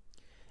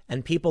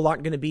 And people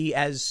aren't going to be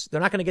they're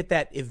not going to get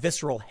that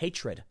visceral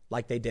hatred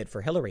like they did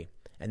for Hillary.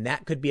 And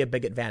that could be a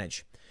big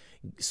advantage.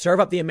 Serve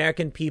up the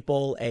American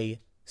people a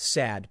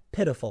sad,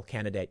 pitiful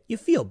candidate. You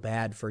feel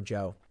bad for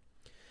Joe.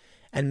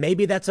 And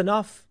maybe that's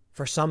enough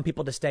for some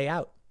people to stay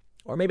out.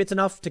 Or maybe it's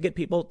enough to get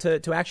people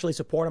to actually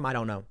support him. I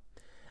don't know.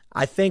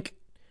 I think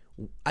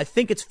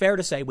it's fair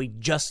to say we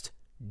just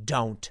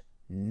don't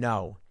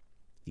know.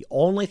 The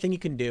only thing you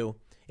can do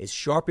is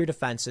shore up your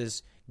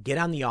defenses, get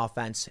on the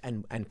offense,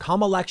 and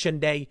come election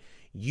day,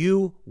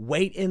 you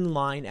wait in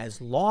line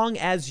as long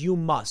as you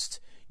must.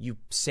 You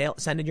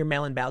send in your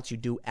mail-in ballots. You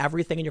do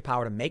everything in your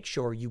power to make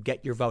sure you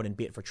get your vote, and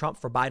be it for Trump,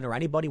 for Biden, or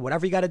anybody,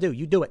 whatever you got to do,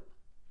 you do it.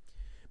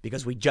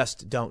 Because we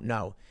just don't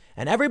know.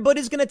 And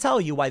everybody's going to tell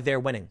you why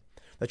they're winning.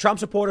 The Trump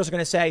supporters are going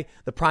to say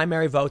the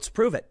primary votes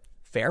prove it.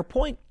 Fair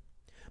point.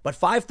 But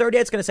 538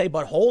 is going to say,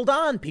 but hold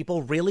on,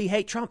 people really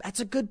hate Trump. That's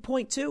a good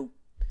point, too.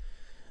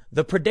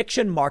 The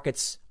prediction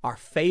markets are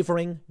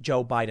favoring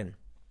Joe Biden.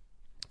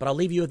 But I'll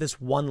leave you with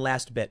this one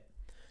last bit.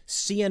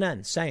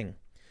 CNN saying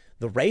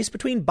the race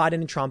between Biden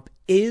and Trump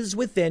is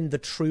within the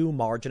true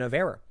margin of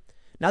error.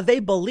 Now, they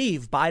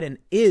believe Biden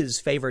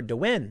is favored to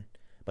win,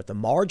 but the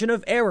margin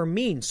of error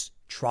means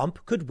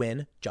Trump could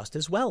win just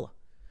as well.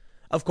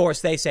 Of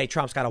course, they say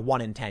Trump's got a 1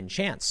 in 10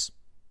 chance,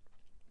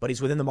 but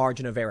he's within the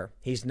margin of error.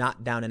 He's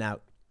not down and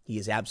out. He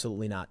is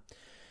absolutely not.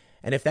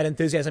 And if that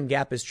enthusiasm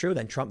gap is true,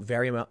 then Trump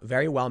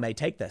very well may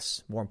take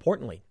this. More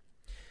importantly,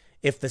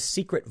 if the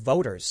secret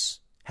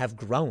voters have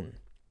grown,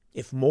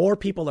 if more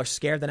people are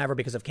scared than ever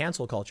because of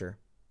cancel culture,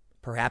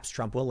 perhaps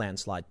Trump will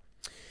landslide.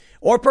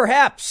 Or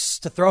perhaps,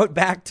 to throw it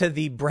back to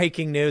the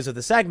breaking news of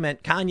the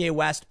segment, Kanye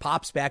West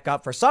pops back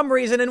up for some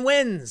reason and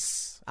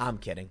wins. I'm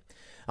kidding.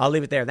 I'll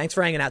leave it there. Thanks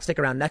for hanging out. Stick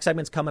around. Next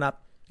segment's coming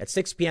up at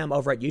 6 p.m.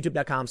 over at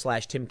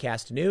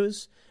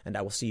youtube.com/TimCastNews, and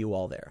I will see you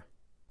all there.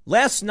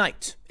 Last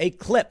night, a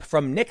clip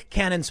from Nick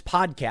Cannon's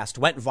podcast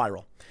went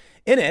viral.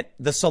 In it,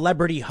 the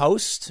celebrity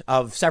host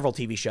of several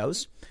TV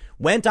shows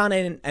went on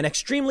an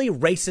extremely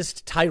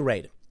racist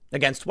tirade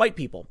against white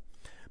people.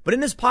 But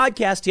in his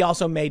podcast, he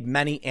also made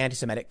many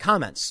anti-Semitic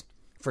comments.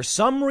 For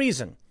some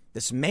reason,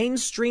 this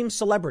mainstream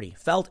celebrity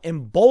felt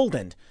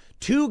emboldened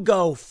to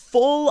go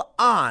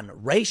full-on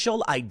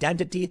racial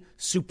identity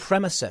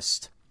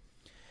supremacist.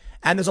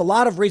 And there's a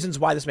lot of reasons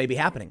why this may be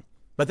happening.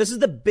 But this is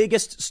the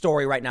biggest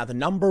story right now. The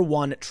number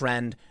one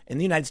trend in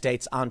the United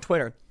States on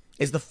Twitter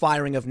is the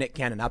firing of Nick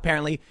Cannon. Now,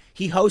 apparently,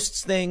 he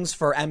hosts things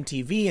for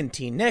MTV and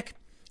Teen Nick,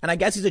 and I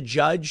guess he's a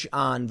judge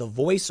on The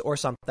Voice or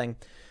something.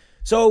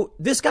 So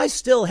this guy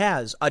still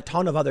has a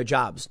ton of other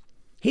jobs.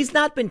 He's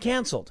not been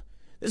canceled.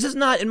 This is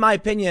not, in my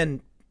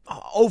opinion,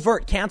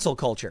 overt cancel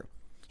culture.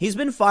 He's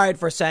been fired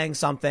for saying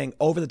something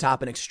over the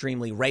top and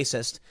extremely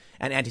racist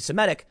and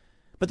anti-Semitic,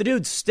 but the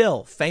dude's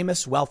still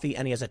famous, wealthy,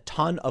 and he has a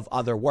ton of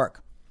other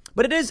work.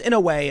 But it is, in a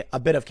way,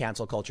 a bit of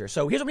cancel culture.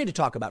 So here's what we need to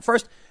talk about.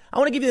 First, I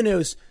want to give you the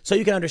news so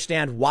you can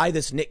understand why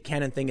this Nick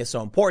Cannon thing is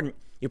so important.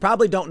 You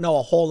probably don't know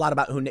a whole lot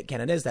about who Nick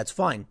Cannon is. That's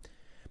fine.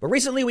 But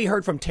recently we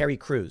heard from Terry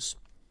Crews.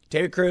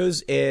 Terry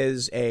Crews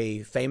is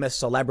a famous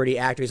celebrity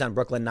actor. He's on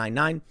Brooklyn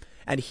Nine-Nine.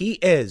 And he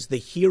is the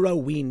hero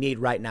we need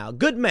right now.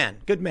 Good man.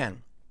 Good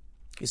man.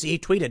 You see, he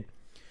tweeted,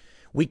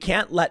 "We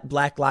can't let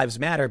Black Lives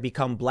Matter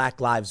become Black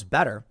Lives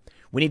Better.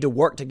 We need to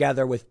work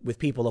together with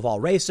people of all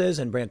races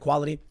and bring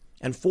equality."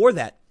 And for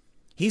that,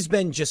 he's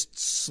been just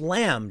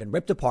slammed and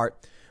ripped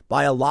apart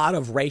by a lot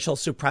of racial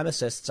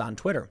supremacists on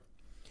Twitter.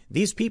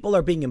 These people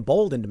are being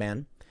emboldened,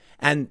 man.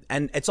 And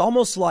it's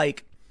almost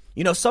like,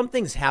 you know,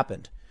 something's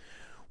happened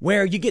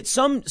where you get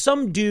some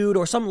dude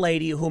or some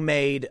lady who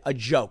made a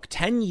joke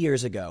 10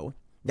 years ago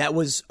that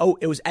was,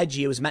 it was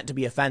edgy. It was meant to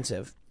be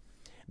offensive.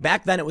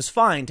 Back then it was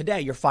fine.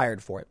 Today you're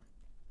fired for it.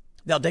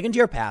 They'll dig into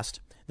your past.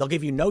 They'll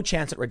give you no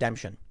chance at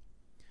redemption.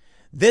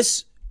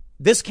 This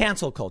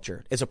cancel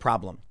culture is a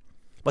problem.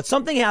 But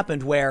something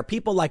happened where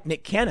people like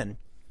Nick Cannon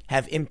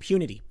have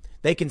impunity.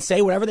 They can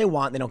say whatever they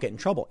want. They don't get in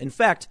trouble. In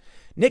fact,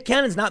 Nick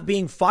Cannon's not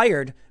being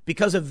fired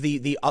because of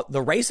the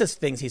racist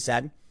things he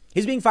said.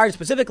 He's being fired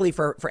specifically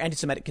for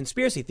anti-Semitic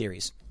conspiracy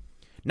theories.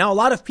 Now, a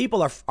lot of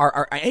people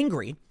are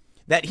angry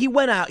that he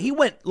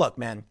went, look,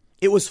 man,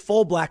 it was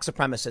full black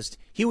supremacist.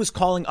 He was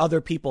calling other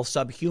people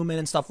subhuman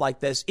and stuff like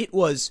this.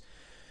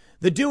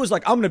 The dude was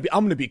like, I'm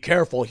going to be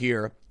careful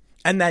here.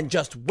 And then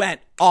just went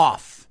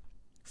off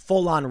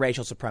full on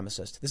racial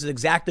supremacist. This is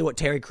exactly what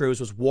Terry Crews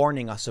was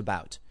warning us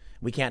about.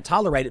 We can't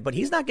tolerate it, but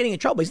he's not getting in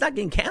trouble. He's not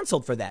getting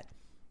canceled for that.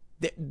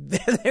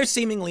 They're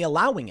seemingly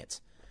allowing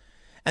it.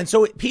 And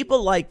so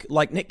people like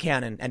Nick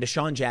Cannon and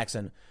Deshaun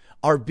Jackson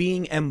are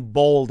being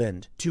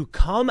emboldened to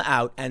come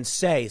out and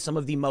say some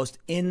of the most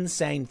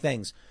insane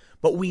things.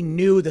 But we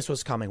knew this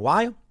was coming.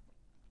 Why?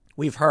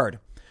 We've heard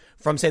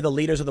from, say, the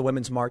leaders of the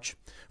Women's March,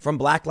 from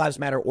Black Lives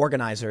Matter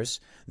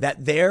organizers,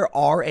 that there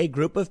are a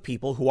group of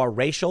people who are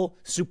racial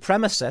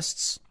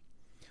supremacists,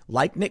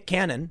 like Nick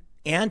Cannon,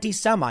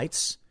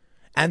 anti-Semites,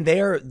 and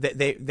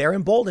they're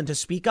emboldened to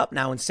speak up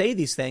now and say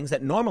these things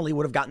that normally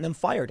would have gotten them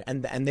fired,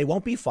 and they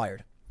won't be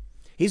fired.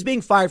 He's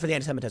being fired for the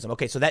anti-Semitism.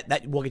 Okay, so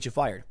that will get you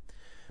fired.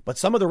 But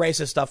some of the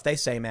racist stuff they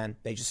say, man,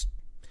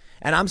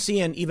 and I'm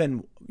seeing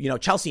even,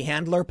 Chelsea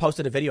Handler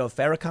posted a video of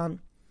Farrakhan.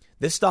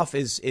 This stuff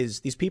is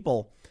these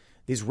people,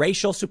 these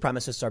racial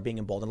supremacists are being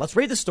emboldened. Let's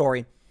read the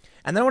story.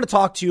 And then I want to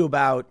talk to you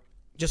about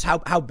just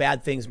how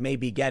bad things may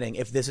be getting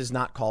if this is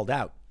not called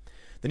out.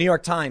 The New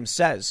York Times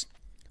says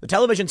the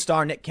television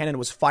star Nick Cannon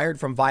was fired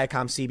from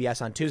Viacom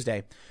CBS on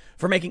Tuesday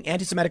for making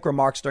anti-Semitic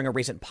remarks during a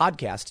recent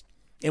podcast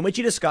in which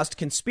he discussed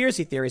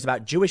conspiracy theories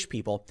about Jewish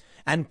people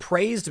and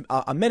praised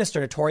a minister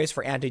notorious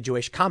for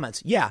anti-Jewish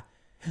comments. Yeah,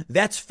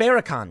 that's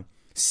Farrakhan.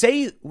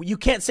 You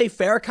can't say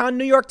Farrakhan,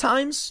 New York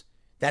Times?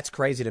 That's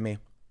crazy to me.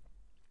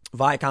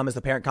 Viacom is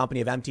the parent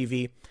company of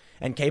MTV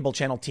and cable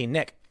channel Teen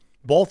Nick,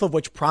 both of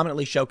which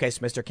prominently showcased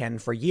Mr. Cannon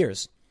for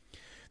years.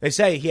 They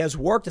say he has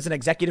worked as an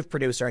executive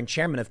producer and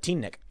chairman of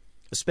Teen Nick,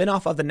 a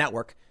spinoff of the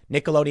network,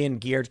 Nickelodeon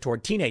geared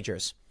toward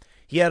teenagers.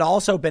 He had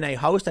also been a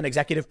host and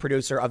executive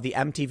producer of the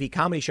MTV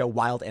comedy show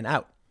Wild and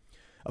Out.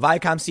 A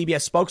Viacom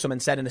CBS spokeswoman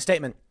said in a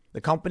statement,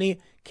 the company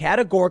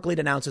categorically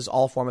denounces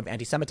all form of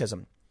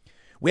anti-Semitism.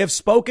 We have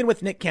spoken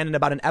with Nick Cannon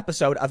about an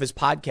episode of his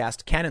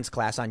podcast, Cannon's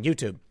Class, on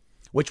YouTube,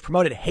 which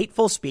promoted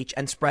hateful speech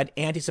and spread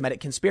anti-Semitic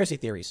conspiracy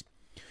theories.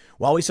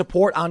 While we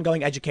support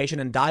ongoing education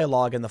and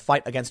dialogue in the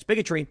fight against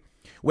bigotry,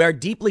 we are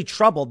deeply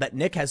troubled that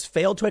Nick has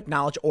failed to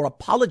acknowledge or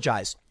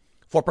apologize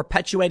for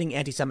perpetuating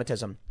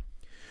anti-Semitism.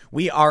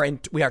 We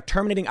are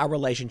terminating our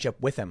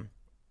relationship with him.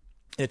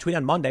 In a tweet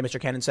on Monday, Mr.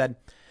 Cannon said,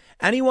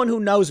 anyone who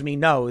knows me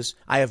knows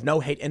I have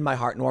no hate in my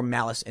heart nor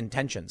malice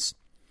intentions.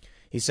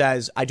 He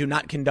says, I do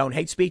not condone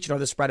hate speech nor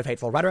the spread of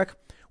hateful rhetoric.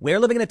 We're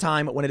living in a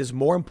time when it is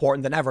more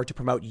important than ever to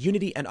promote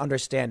unity and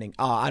understanding.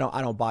 I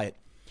don't buy it.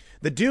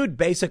 The dude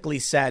basically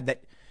said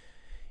that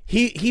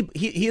he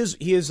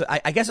is,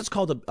 I guess it's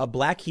called a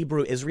black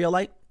Hebrew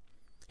Israelite.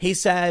 He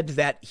said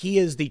that he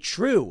is the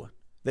true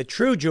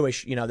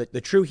Jewish,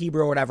 the true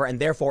Hebrew or whatever, and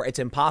therefore it's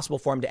impossible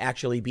for him to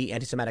actually be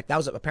anti-Semitic. That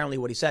was apparently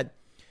what he said.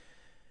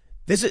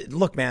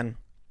 Look, man,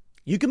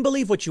 you can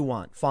believe what you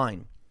want,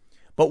 fine.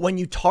 But when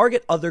you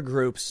target other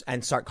groups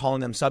and start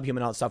calling them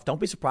subhuman and all that stuff, don't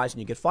be surprised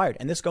when you get fired.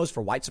 And this goes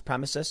for white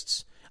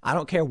supremacists. I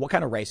don't care what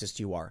kind of racist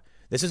you are.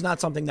 This is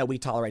not something that we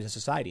tolerate as a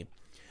society.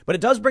 But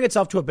it does bring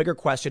itself to a bigger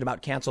question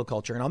about cancel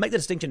culture. And I'll make the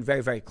distinction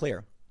very, very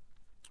clear.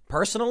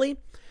 Personally,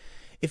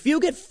 if you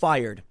get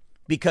fired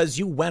because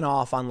you went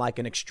off on like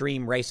an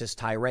extreme racist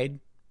tirade,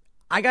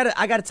 I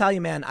gotta tell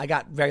you, man, I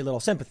got very little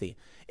sympathy.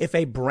 If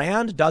a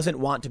brand doesn't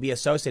want to be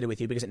associated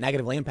with you because it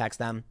negatively impacts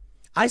them,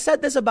 I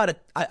said this about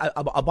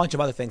a bunch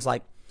of other things,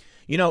 like,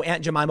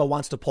 Aunt Jemima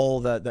wants to pull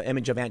the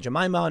image of Aunt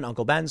Jemima and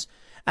Uncle Ben's.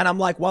 And I'm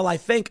like, well, I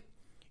think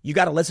you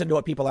got to listen to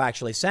what people are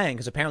actually saying,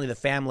 because apparently the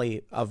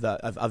family of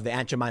the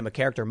Aunt Jemima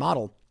character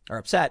model are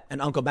upset,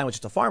 and Uncle Ben was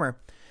just a farmer.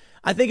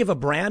 I think if a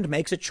brand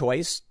makes a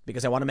choice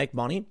because they want to make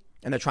money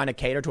and they're trying to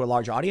cater to a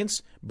large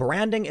audience,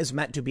 branding is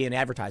meant to be an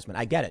advertisement.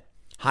 I get it.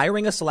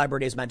 Hiring a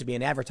celebrity is meant to be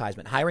an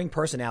advertisement. Hiring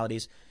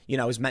personalities,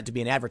 is meant to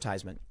be an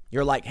advertisement.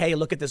 You're like, hey,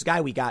 look at this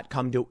guy we got.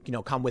 Come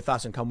with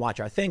us and come watch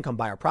our thing. Come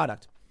buy our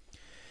product.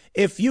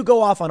 If you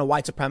go off on a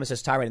white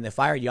supremacist tirade and they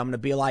fire you, I'm going to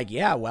be like,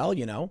 yeah, well,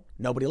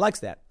 nobody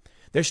likes that.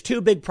 There's two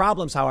big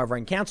problems, however,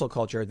 in cancel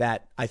culture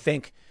that I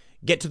think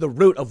get to the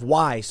root of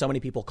why so many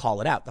people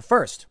call it out. The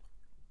first,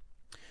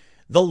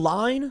 the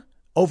line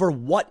over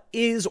what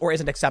is or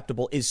isn't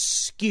acceptable is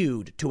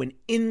skewed to an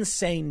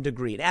insane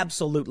degree, an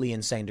absolutely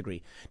insane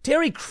degree.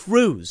 Terry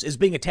Crews is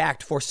being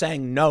attacked for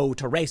saying no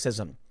to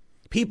racism.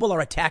 People are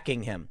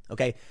attacking him.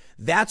 OK,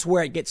 that's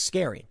where it gets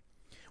scary.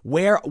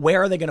 Where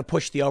are they going to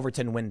push the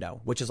Overton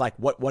window, which is like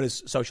what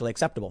is socially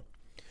acceptable?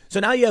 So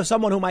now you have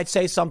someone who might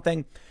say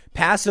something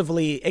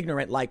passively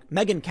ignorant, like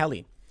Megyn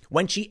Kelly,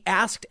 when she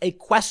asked a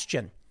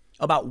question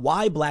about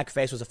why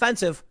blackface was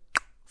offensive,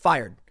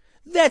 fired.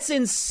 That's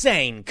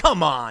insane.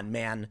 Come on,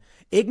 man.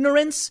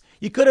 Ignorance?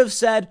 You could have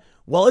said,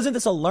 well, isn't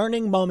this a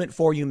learning moment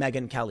for you,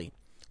 Megyn Kelly?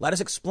 Let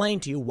us explain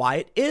to you why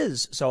it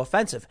is so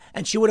offensive.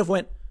 And she would have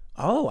went,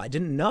 oh, I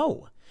didn't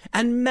know.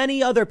 And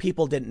many other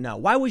people didn't know.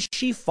 Why was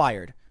she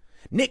fired?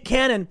 Nick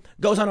Cannon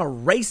goes on a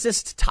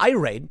racist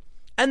tirade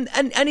and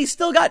he's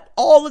still got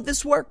all of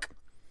this work.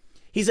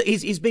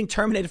 He's being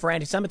terminated for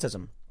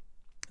anti-Semitism.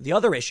 The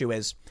other issue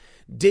is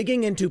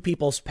digging into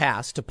people's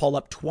past to pull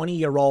up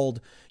 20-year-old,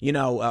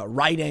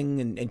 writing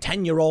and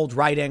 10-year-old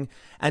writing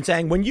and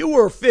saying, when you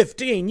were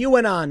 15, you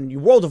went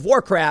on World of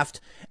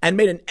Warcraft and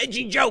made an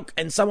edgy joke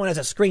and someone has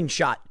a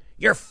screenshot.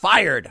 You're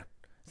fired.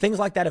 Things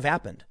like that have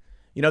happened.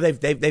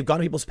 They've gone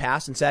to people's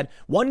past and said,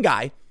 one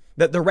guy,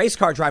 the race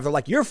car driver,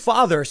 like, your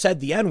father said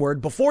the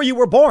N-word before you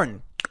were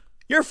born.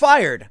 You're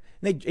fired.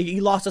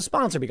 He lost a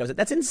sponsor because of it.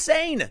 That's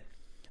insane.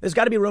 There's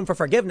got to be room for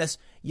forgiveness.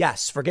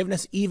 Yes,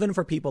 forgiveness even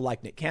for people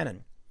like Nick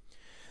Cannon.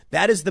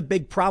 That is the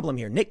big problem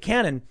here. Nick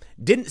Cannon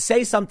didn't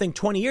say something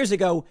 20 years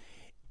ago.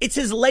 It's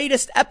his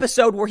latest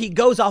episode where he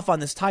goes off on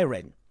this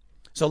tirade.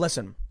 So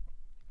listen,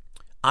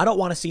 I don't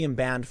want to see him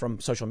banned from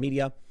social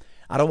media.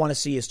 I don't want to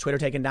see his Twitter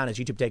taken down, his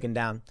YouTube taken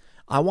down.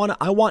 I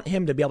want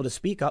him to be able to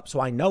speak up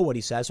so I know what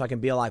he says, so I can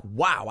be like,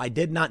 wow, I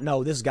did not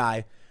know this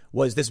guy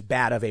was this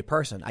bad of a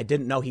person. I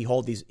didn't know he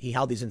held these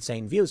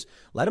insane views.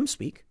 Let him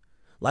speak.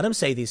 Let him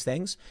say these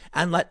things,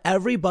 and let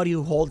everybody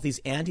who holds these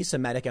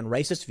anti-Semitic and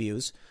racist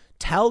views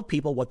tell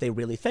people what they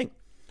really think.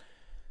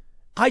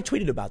 I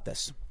tweeted about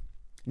this.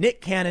 Nick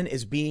Cannon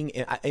is being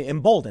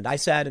emboldened. I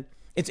said,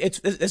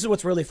 this is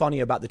what's really funny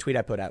about the tweet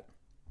I put out.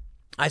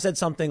 I said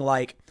something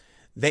like,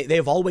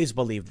 they've always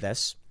believed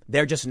this.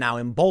 They're just now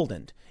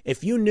emboldened.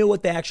 If you knew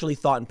what they actually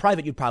thought in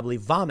private, you'd probably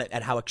vomit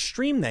at how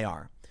extreme they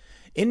are.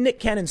 In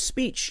Nick Cannon's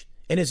speech,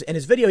 in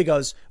his video, he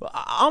goes,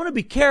 I'm going to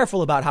be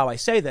careful about how I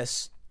say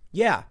this.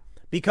 Yeah.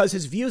 Because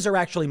his views are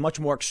actually much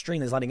more extreme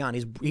than he's letting on.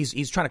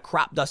 He's trying to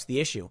crop dust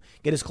the issue,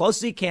 get as close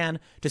as he can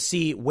to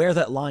see where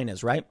that line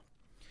is, right?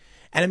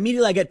 And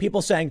immediately I get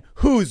people saying,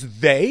 who's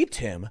they,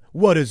 Tim?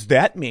 What does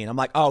that mean? I'm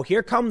like, oh,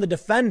 here come the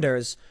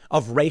defenders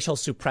of racial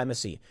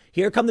supremacy.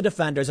 Here come the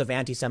defenders of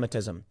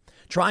anti-Semitism,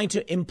 trying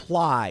to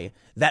imply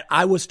that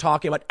I was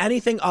talking about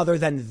anything other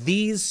than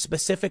these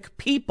specific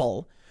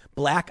people,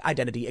 black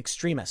identity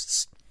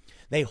extremists.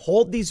 They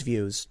hold these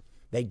views.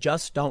 They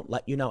just don't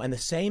let you know. And the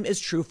same is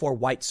true for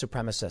white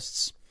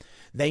supremacists.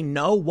 They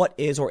know what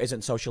is or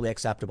isn't socially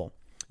acceptable.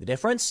 The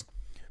difference,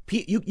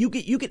 you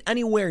get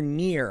anywhere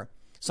near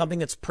something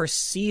that's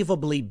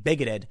perceivably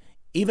bigoted,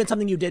 even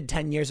something you did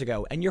 10 years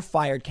ago, and you're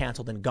fired,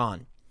 canceled, and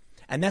gone.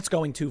 And that's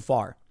going too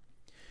far.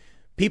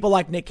 People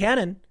like Nick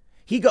Cannon,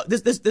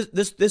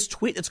 this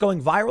tweet that's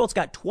going viral, it's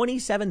got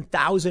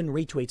 27,000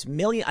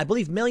 retweets, I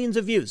believe millions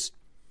of views.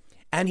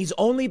 And he's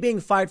only being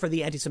fired for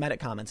the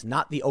anti-Semitic comments,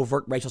 not the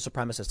overt racial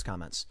supremacist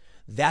comments.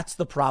 That's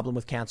the problem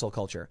with cancel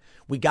culture.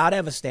 We got to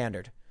have a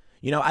standard.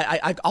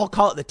 I'll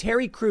call it the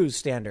Terry Crews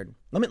standard.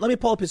 Let me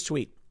pull up his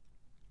tweet.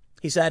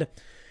 He said,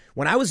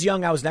 when I was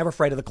young, I was never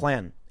afraid of the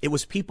Klan. It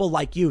was people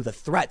like you, the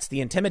threats,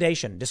 the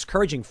intimidation,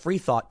 discouraging free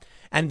thought,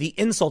 and the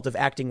insult of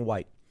acting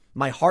white.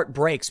 My heart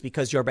breaks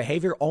because your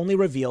behavior only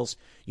reveals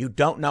you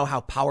don't know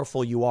how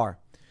powerful you are.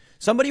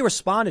 Somebody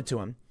responded to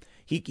him.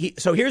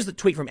 So here's the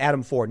tweet from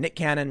Adam Ford. Nick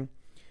Cannon.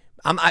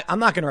 I'm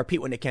not going to repeat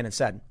what Nick Cannon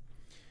said.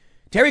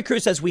 Terry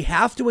Crews says we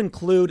have to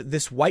include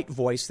this white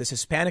voice, this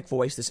Hispanic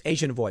voice, this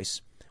Asian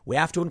voice. We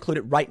have to include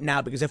it right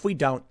now, because if we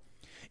don't,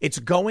 it's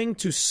going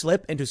to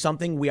slip into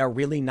something we are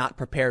really not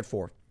prepared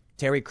for.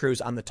 Terry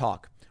Crews on The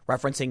Talk,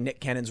 referencing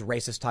Nick Cannon's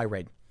racist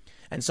tirade.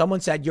 And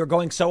someone said, you're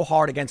going so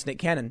hard against Nick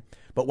Cannon,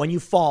 but when you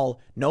fall,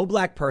 no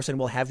black person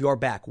will have your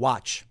back.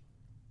 Watch.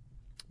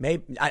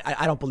 Maybe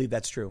I don't believe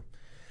that's true.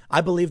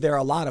 I believe there are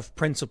a lot of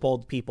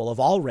principled people of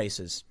all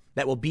races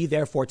that will be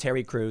there for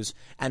Terry Crews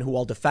and who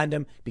will defend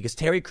him, because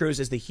Terry Crews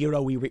is the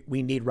hero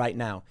we need right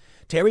now.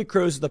 Terry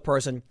Crews is the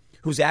person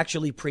who's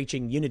actually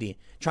preaching unity,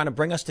 trying to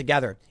bring us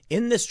together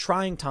in this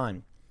trying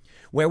time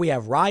where we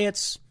have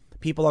riots,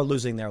 people are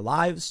losing their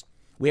lives.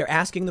 We are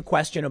asking the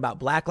question about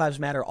Black Lives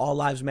Matter, All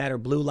Lives Matter,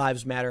 Blue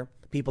Lives Matter.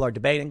 People are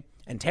debating.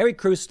 And Terry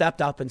Crews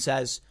stepped up and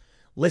says,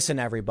 listen,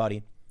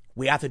 everybody,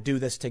 we have to do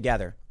this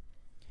together.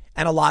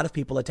 And a lot of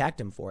people attacked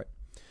him for it,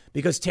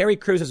 because Terry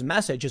Crews'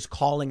 message is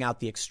calling out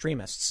the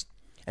extremists.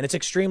 And it's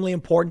extremely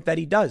important that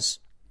he does.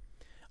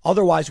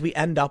 Otherwise, we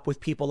end up with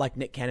people like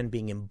Nick Cannon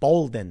being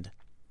emboldened.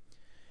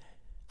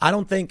 I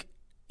don't think,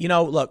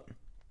 look,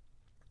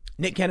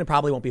 Nick Cannon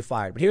probably won't be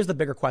fired. But here's the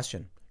bigger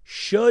question.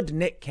 Should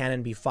Nick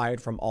Cannon be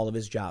fired from all of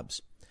his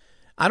jobs?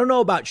 I don't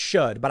know about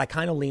should, but I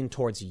kind of lean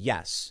towards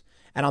yes.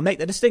 And I'll make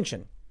the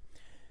distinction.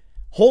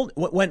 When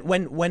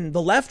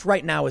the left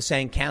right now is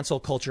saying cancel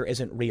culture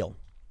isn't real,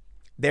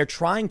 they're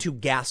trying to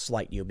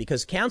gaslight you,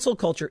 because cancel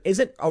culture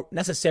isn't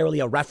necessarily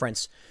a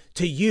reference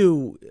to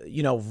you,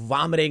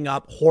 vomiting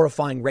up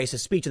horrifying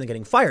racist speech and then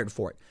getting fired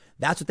for it.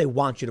 That's what they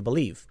want you to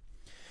believe.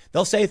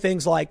 They'll say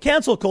things like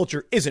cancel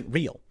culture isn't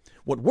real.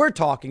 What we're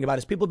talking about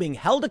is people being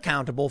held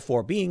accountable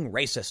for being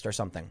racist or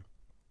something.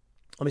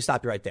 Let me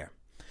stop you right there.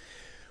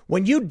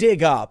 When you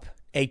dig up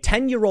a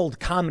 10-year-old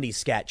comedy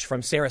sketch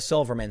from Sarah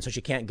Silverman so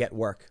she can't get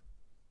work,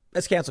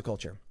 that's cancel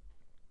culture.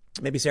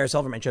 Maybe Sarah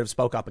Silverman should have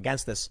spoke up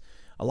against this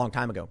a long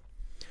time ago.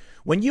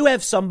 When you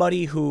have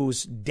somebody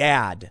whose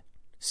dad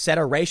said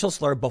a racial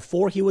slur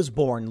before he was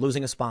born,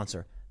 losing a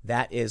sponsor.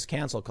 That is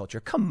cancel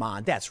culture. Come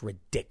on, that's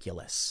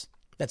ridiculous.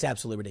 That's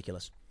absolutely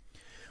ridiculous.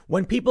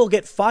 When people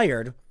get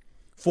fired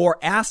for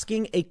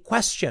asking a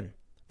question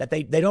that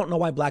they don't know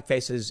why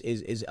blackface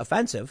is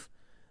offensive,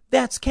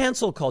 that's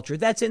cancel culture.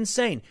 That's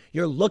insane.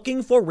 You're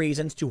looking for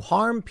reasons to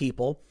harm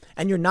people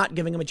and you're not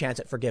giving them a chance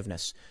at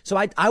forgiveness. So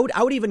I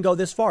would even go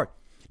this far.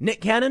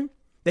 Nick Cannon,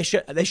 they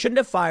shouldn't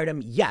have fired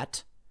him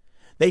yet.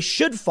 They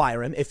should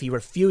fire him if he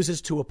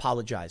refuses to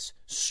apologize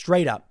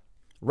straight up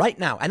right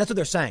now. And that's what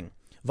they're saying.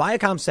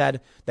 Viacom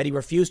said that he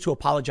refused to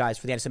apologize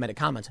for the anti-Semitic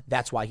comments.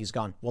 That's why he's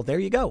gone. Well, there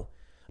you go.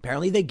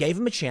 Apparently they gave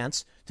him a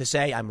chance to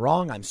say, I'm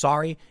wrong. I'm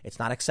sorry. It's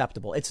not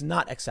acceptable. It's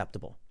not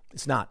acceptable.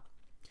 It's not.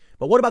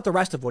 But what about the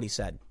rest of what he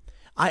said?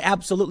 I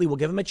absolutely will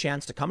give him a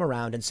chance to come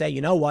around and say,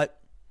 you know what?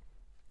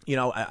 You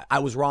know, I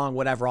was wrong,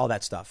 whatever, all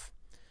that stuff.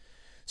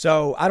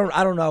 So I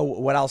don't know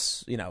what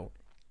else, you know.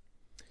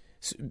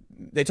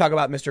 They talk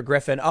about Mr.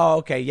 Griffin. Oh,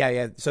 okay.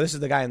 Yeah. So this is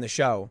the guy in the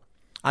show.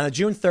 On the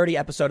June 30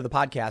 episode of the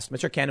podcast,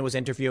 Mr. Cannon was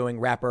interviewing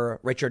rapper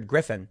Richard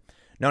Griffin,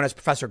 known as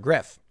Professor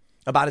Griff,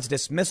 about his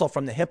dismissal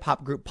from the hip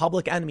hop group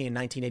Public Enemy in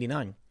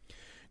 1989.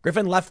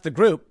 Griffin left the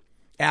group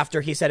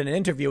after he said in an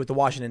interview with the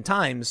Washington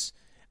Times,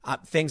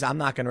 things I'm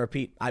not going to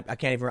repeat. I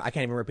can't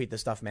even repeat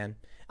this stuff, man.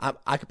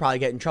 I could probably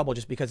get in trouble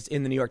just because it's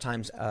in the New York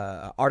Times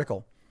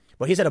article.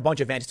 But he said a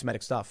bunch of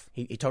anti-Semitic stuff.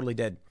 He totally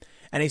did.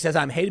 And he says,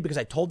 I'm hated because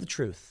I told the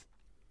truth.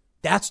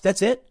 That's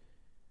it.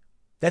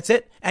 That's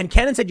it. And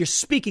Cannon said, you're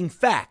speaking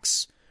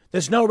facts.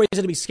 There's no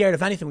reason to be scared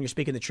of anything when you're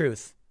speaking the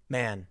truth.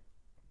 Man.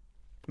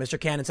 Mr.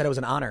 Cannon said it was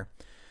an honor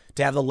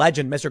to have the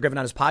legend Mr. Griffin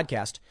on his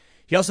podcast.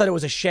 He also said it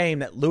was a shame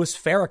that Louis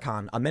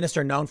Farrakhan, a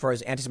minister known for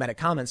his anti-Semitic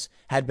comments,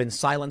 had been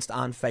silenced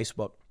on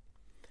Facebook.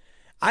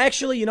 I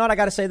actually, you know what, I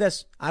got to say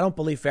this. I don't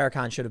believe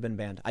Farrakhan should have been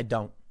banned. I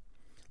don't.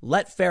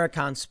 Let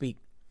Farrakhan speak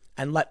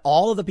and let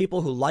all of the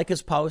people who like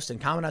his posts and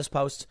comment on his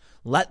posts,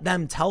 let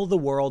them tell the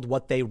world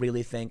what they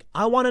really think.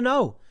 I want to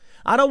know.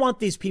 I don't want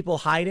these people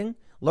hiding,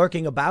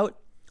 lurking about,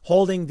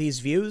 holding these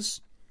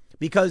views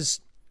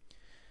because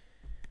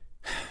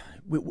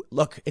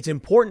look, it's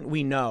important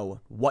we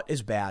know what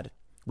is bad.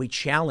 We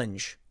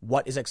challenge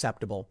what is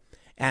acceptable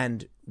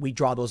and we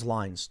draw those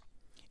lines.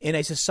 In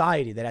a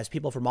society that has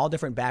people from all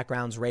different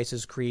backgrounds,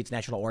 races, creeds,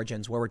 national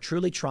origins, where we're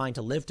truly trying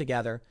to live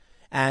together.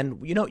 And,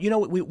 you know,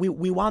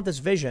 we want this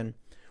vision.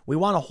 We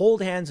want to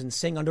hold hands and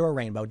sing under a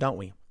rainbow, don't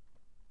we?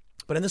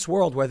 But in this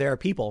world where there are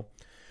people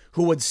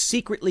who would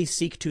secretly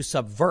seek to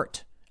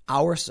subvert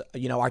our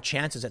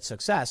chances at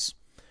success,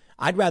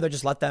 I'd rather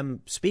just let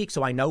them speak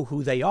so I know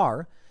who they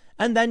are.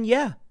 And then,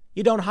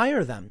 you don't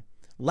hire them.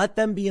 Let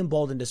them be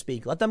emboldened to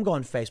speak. Let them go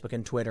on Facebook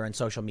and Twitter and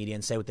social media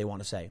and say what they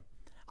want to say.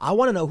 I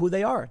want to know who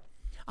they are.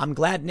 I'm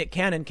glad Nick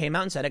Cannon came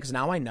out and said it because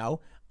now I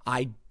know.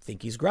 I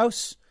think he's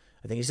gross.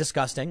 I think he's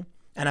disgusting.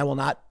 And I will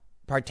not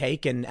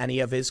partake in any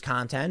of his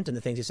content and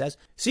the things he says.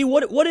 See,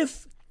 what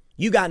if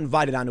you got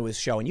invited onto his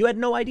show and you had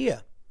no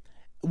idea?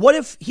 What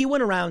if he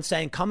went around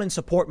saying, come and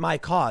support my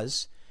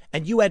cause,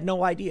 and you had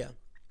no idea?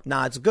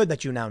 Nah, it's good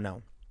that you now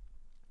know.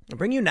 I'll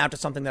bring you now to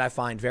something that I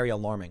find very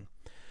alarming.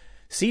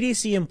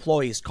 CDC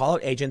employees call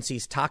out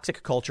agency's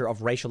toxic culture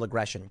of racial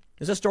aggression.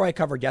 There's a story I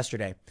covered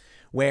yesterday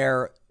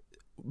where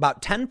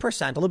about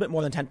 10%, a little bit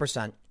more than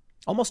 10%,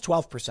 almost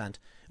 12%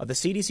 of the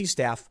CDC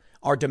staff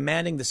are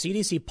demanding the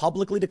CDC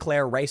publicly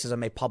declare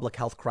racism a public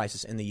health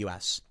crisis in the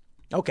U.S.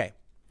 Okay,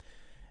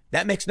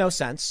 that makes no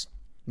sense.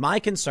 My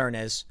concern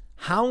is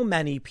how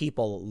many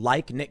people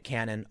like Nick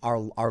Cannon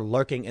are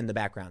lurking in the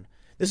background.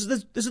 This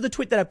is the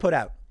tweet that I put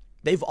out.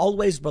 They've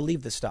always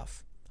believed this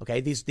stuff. Okay,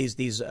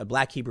 these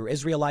black Hebrew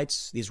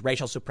Israelites, these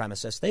racial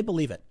supremacists, they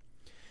believe it.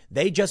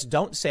 They just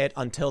don't say it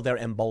until they're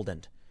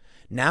emboldened.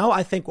 Now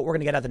I think what we're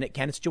going to get out of the Nick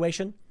Cannon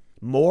situation,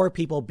 more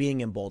people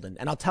being emboldened.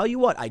 And I'll tell you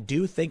what, I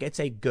do think it's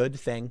a good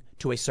thing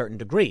to a certain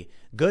degree.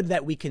 Good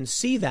that we can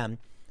see them.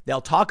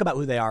 They'll talk about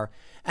who they are.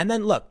 And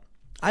then look,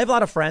 I have a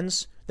lot of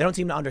friends. They don't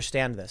seem to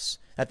understand this,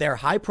 that they're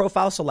high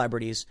profile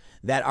celebrities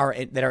that are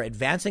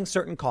advancing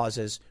certain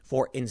causes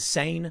for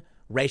insane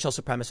racial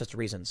supremacist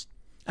reasons.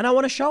 And I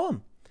want to show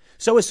them.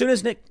 So as soon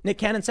as Nick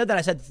Cannon said that,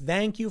 I said,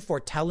 thank you for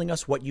telling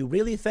us what you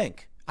really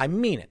think. I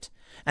mean it.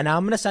 And now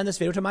I'm going to send this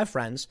video to my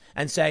friends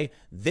and say,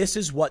 this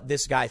is what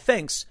this guy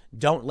thinks.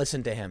 Don't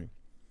listen to him.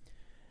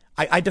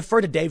 I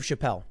defer to Dave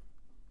Chappelle.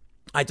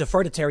 I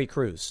defer to Terry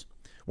Crews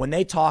when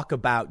they talk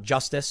about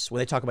justice, when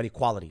they talk about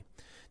equality.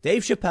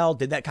 Dave Chappelle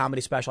did that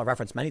comedy special I've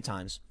referenced many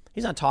times.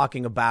 He's not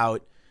talking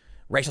about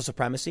racial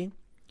supremacy.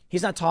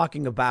 He's not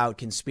talking about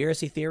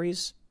conspiracy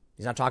theories.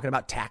 He's not talking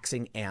about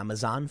taxing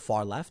Amazon,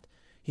 far left.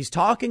 He's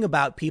talking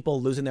about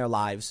people losing their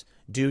lives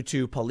due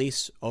to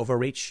police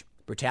overreach,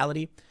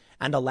 brutality,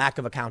 and a lack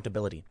of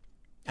accountability.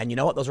 And you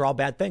know what? Those are all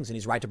bad things, and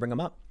he's right to bring them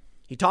up.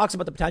 He talks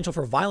about the potential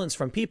for violence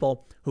from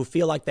people who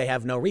feel like they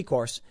have no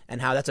recourse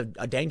and how that's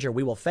a danger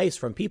we will face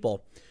from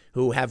people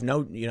who have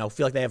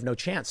feel like they have no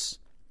chance.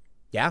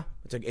 Yeah,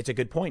 it's a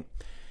good point.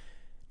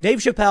 Dave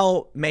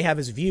Chappelle may have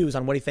his views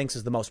on what he thinks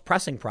is the most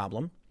pressing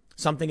problem.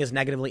 Something is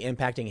negatively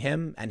impacting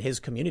him and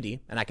his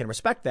community, and I can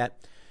respect that.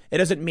 It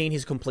doesn't mean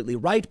he's completely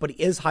right, but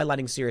he is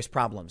highlighting serious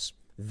problems.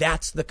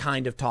 That's the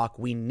kind of talk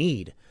we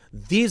need.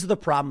 These are the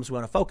problems we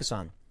want to focus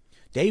on.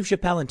 Dave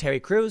Chappelle and Terry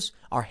Crews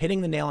are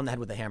hitting the nail on the head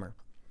with a hammer,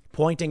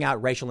 pointing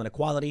out racial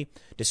inequality,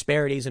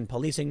 disparities in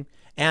policing,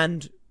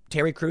 and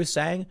Terry Crews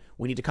saying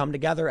we need to come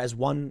together as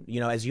one,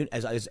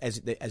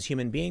 as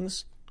human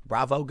beings.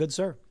 Bravo, good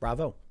sir.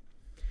 Bravo.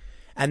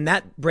 And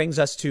that brings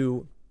us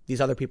to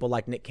these other people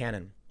like Nick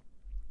Cannon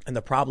and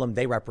the problem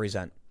they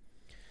represent.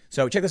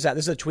 So check this out.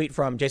 This is a tweet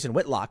from Jason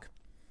Whitlock.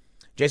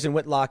 Jason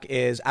Whitlock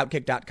is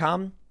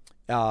Outkick.com.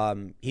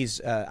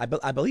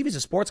 I believe he's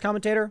a sports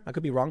commentator. I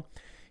could be wrong.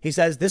 He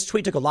says, this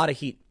tweet took a lot of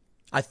heat.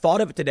 I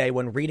thought of it today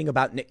when reading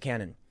about Nick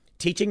Cannon.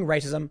 Teaching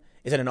racism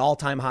is at an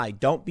all-time high.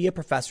 Don't be a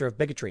professor of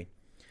bigotry.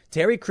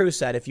 Terry Crews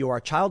said, if you are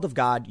a child of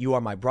God, you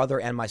are my brother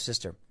and my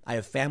sister. I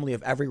have family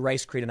of every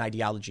race, creed, and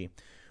ideology.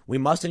 We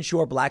must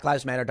ensure Black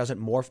Lives Matter doesn't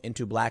morph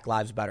into Black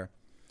Lives Better.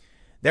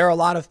 There are a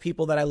lot of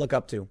people that I look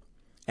up to.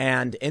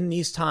 And in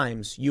these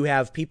times, you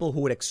have people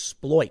who would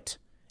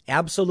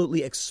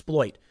absolutely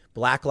exploit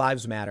Black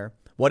Lives Matter,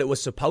 what it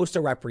was supposed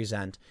to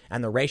represent,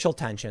 and the racial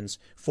tensions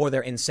for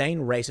their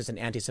insane racist and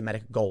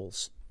anti-Semitic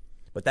goals.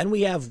 But then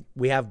we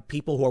have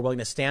people who are willing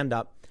to stand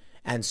up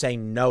and say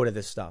no to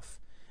this stuff.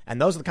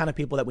 And those are the kind of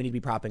people that we need to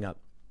be propping up.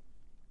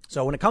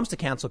 So when it comes to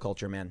cancel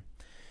culture, man,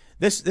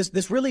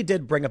 this really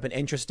did bring up an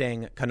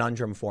interesting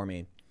conundrum for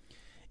me.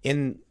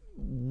 In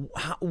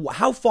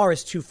how far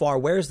is too far?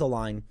 Where's the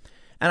line?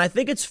 And I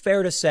think it's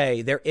fair to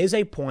say there is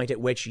a point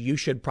at which you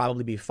should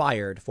probably be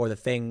fired for the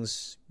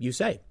things you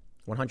say,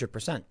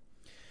 100%.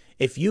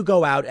 If you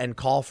go out and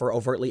call for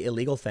overtly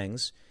illegal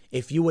things,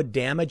 if you would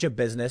damage a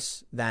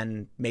business,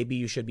 then maybe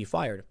you should be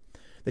fired.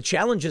 The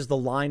challenge is the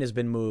line has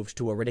been moved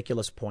to a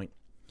ridiculous point.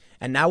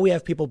 And now we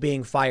have people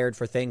being fired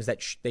for things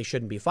that they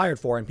shouldn't be fired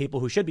for, and people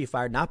who should be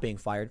fired not being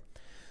fired.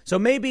 So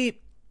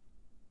maybe,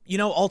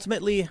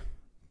 ultimately,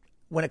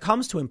 when it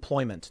comes to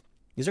employment,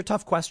 these are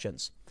tough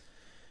questions.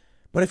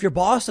 But if your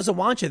boss doesn't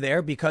want you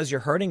there because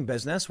you're hurting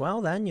business,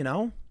 well,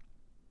 then,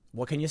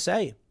 what can you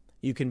say?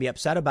 You can be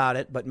upset about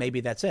it, but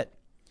maybe that's it.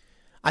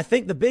 I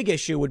think the big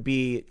issue would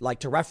be like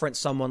to reference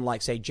someone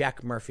like, say,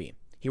 Jack Murphy.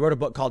 He wrote a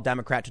book called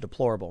Democrat to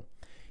Deplorable.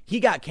 He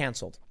got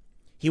canceled.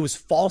 He was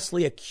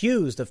falsely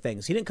accused of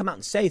things. He didn't come out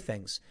and say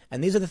things.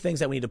 And these are the things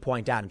that we need to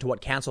point out into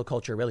what cancel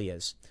culture really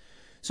is.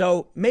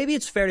 So maybe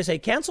it's fair to say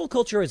cancel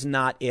culture is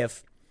not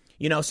if,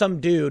 some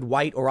dude,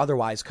 white or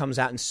otherwise, comes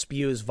out and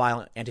spews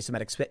violent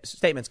anti-Semitic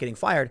statements getting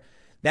fired.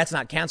 That's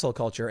not cancel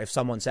culture if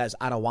someone says,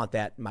 I don't want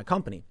that in my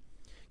company.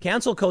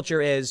 Cancel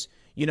culture is,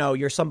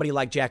 you're somebody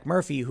like Jack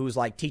Murphy who's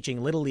like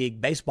teaching Little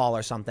League baseball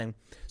or something.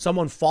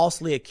 Someone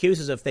falsely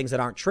accuses of things that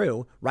aren't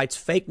true, writes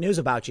fake news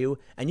about you,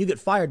 and you get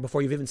fired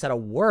before you've even said a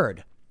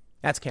word.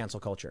 That's cancel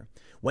culture.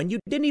 When you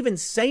didn't even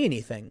say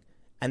anything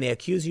and they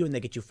accuse you and they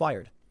get you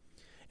fired.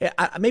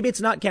 Maybe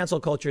it's not cancel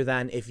culture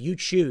then if you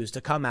choose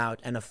to come out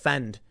and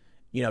offend,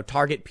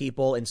 target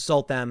people,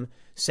 insult them,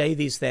 say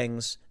these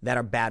things that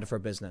are bad for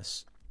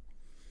business.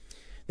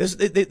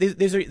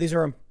 These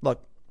are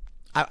look,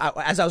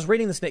 as I was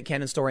reading this Nick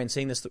Cannon story and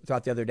seeing this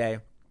throughout the other day,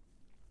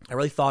 I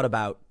really thought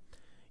about,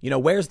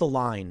 where's the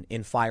line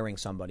in firing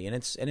somebody? And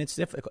it's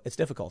difficult. It's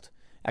difficult.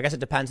 I guess it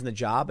depends on the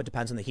job. It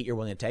depends on the heat you're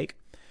willing to take.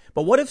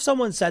 But what if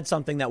someone said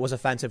something that was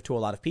offensive to a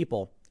lot of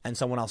people and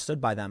someone else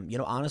stood by them?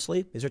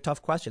 Honestly, these are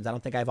tough questions. I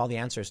don't think I have all the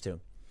answers to.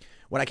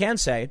 What I can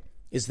say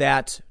is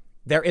that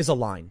there is a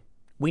line.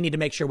 We need to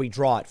make sure we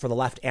draw it for the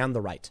left and the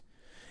right.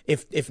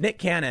 If Nick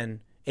Cannon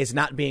is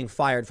not being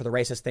fired for the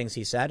racist things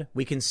he said,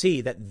 we can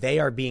see that they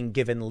are being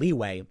given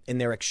leeway in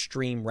their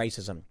extreme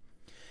racism.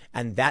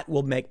 And that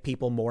will make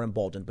people more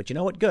emboldened. But you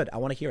know what? Good. I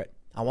want to hear it.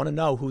 I want to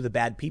know who the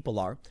bad people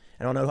are.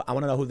 And I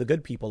want to know who the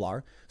good people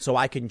are so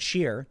I can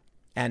cheer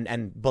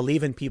and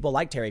believe in people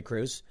like Terry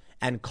Crews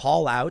and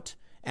call out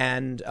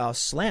and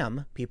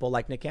slam people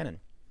like Nick Cannon.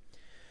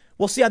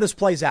 We'll see how this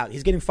plays out.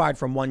 He's getting fired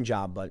from one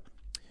job, but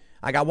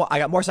I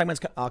got more segments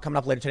coming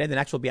up later today. The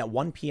next will be at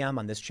 1 p.m.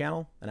 on this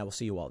channel, and I will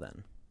see you all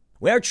then.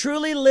 We are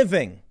truly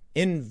living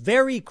in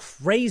very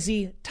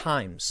crazy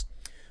times.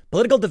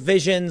 Political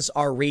divisions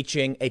are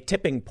reaching a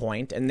tipping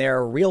point, and there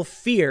are real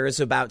fears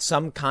about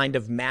some kind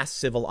of mass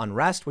civil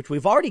unrest, which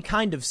we've already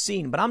kind of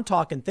seen, but I'm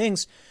talking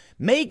things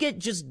may get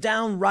just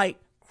downright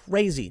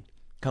crazy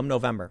come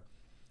November.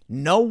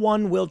 No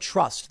one will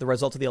trust the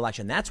results of the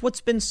election. That's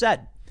what's been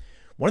said.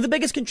 One of the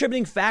biggest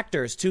contributing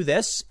factors to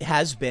this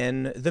has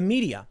been the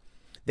media.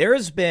 There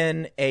has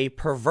been a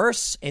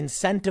perverse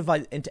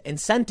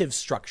incentive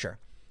structure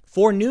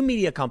for new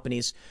media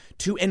companies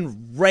to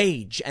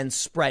enrage and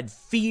spread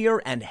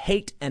fear and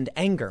hate and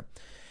anger.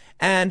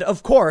 And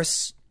of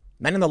course,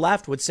 men on the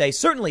left would say,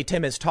 certainly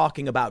Tim is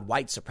talking about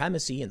white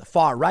supremacy and the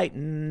far right.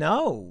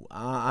 No,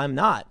 I'm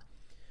not.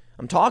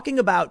 I'm talking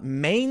about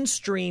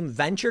mainstream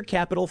venture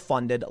capital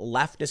funded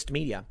leftist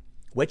media,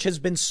 which has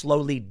been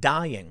slowly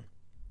dying.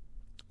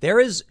 There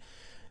is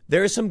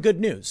some good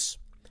news.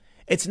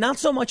 It's not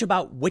so much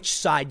about which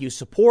side you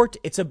support.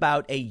 It's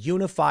about a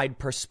unified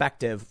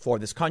perspective for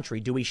this country.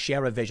 Do we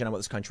share a vision of what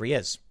this country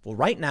is? Well,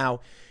 right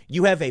now,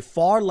 you have a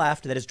far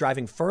left that is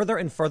driving further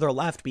and further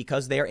left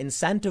because they are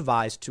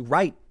incentivized to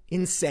write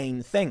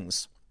insane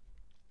things.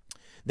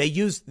 They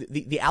use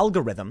the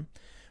algorithm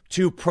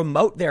to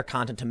promote their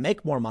content to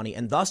make more money,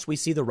 and thus we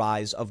see the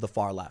rise of the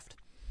far left.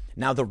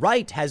 Now, the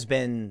right has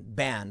been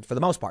banned for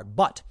the most part,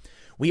 but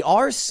we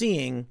are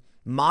seeing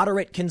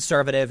moderate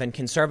conservative and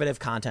conservative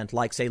content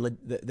like, say,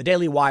 the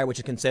Daily Wire, which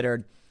is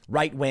considered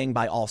right-wing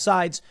by all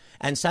sides,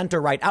 and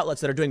center-right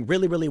outlets that are doing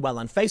really, really well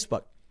on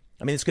Facebook.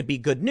 I mean, this could be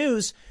good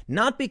news,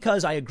 not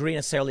because I agree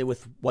necessarily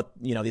with what,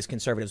 these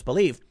conservatives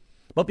believe,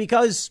 but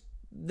because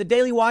the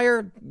Daily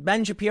Wire,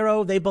 Ben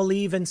Shapiro, they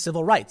believe in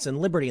civil rights and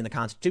liberty in the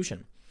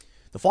Constitution.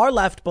 The far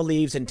left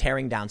believes in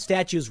tearing down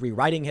statues,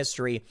 rewriting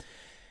history,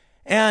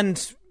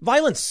 and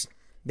violence.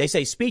 They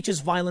say speech is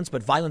violence,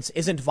 but violence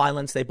isn't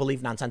violence. They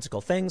believe nonsensical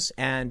things,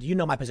 and you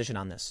know my position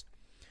on this.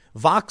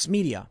 Vox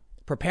Media,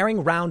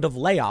 preparing round of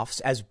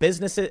layoffs as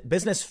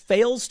business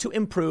fails to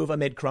improve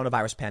amid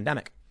coronavirus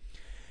pandemic.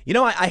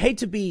 I hate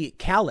to be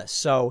callous,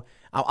 so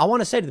I want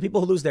to say to the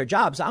people who lose their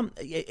jobs,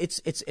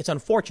 it's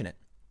unfortunate.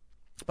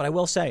 But I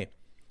will say,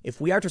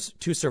 if we are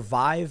to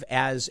survive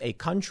as a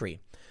country,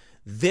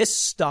 this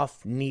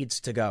stuff needs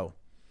to go.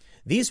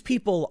 These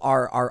people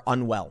are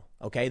unwell.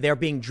 OK, they're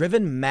being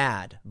driven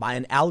mad by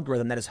an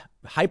algorithm that is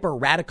hyper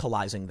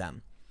radicalizing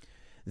them.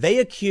 They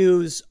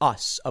accuse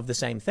us of the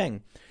same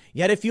thing.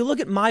 Yet if you look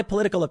at my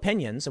political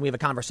opinions and we have a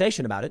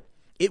conversation about it,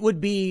 it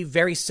would be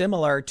very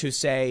similar to,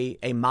 say,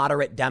 a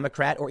moderate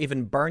Democrat or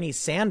even Bernie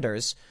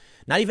Sanders,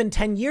 not even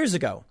 10 years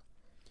ago.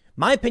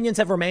 My opinions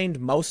have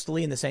remained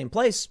mostly in the same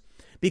place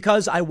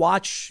because I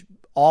watch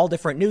all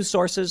different news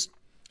sources.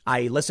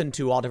 I listen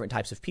to all different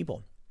types of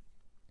people.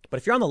 But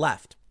if you're on the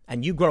left,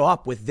 and you grow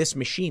up with this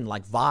machine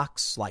like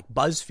Vox, like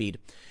BuzzFeed,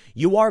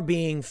 you are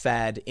being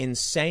fed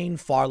insane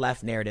far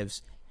left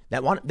narratives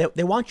that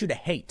they want you to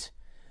hate.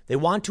 They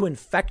want to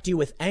infect you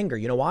with anger.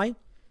 You know why?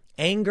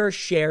 Anger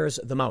shares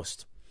the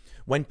most.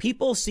 When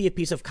people see a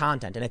piece of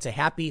content and it's a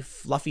happy,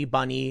 fluffy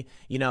bunny,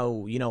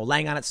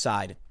 laying on its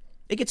side,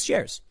 it gets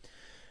shares.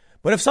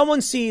 But if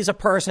someone sees a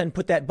person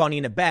put that bunny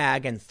in a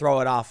bag and throw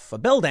it off a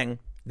building,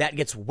 that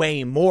gets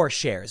way more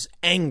shares.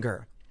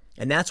 Anger.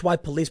 And that's why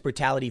police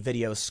brutality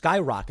videos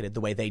skyrocketed the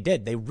way they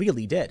did. They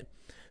really did.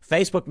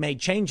 Facebook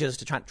made changes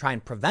to try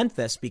and prevent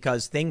this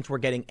because things were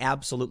getting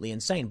absolutely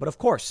insane. But of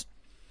course,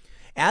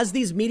 as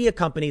these media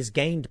companies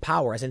gained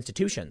power as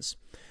institutions,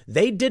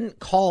 they didn't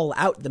call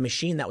out the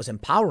machine that was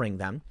empowering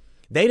them.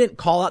 They didn't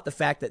call out the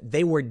fact that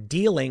they were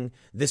dealing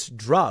this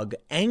drug,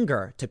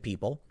 anger, to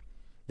people.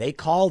 They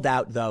called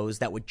out those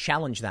that would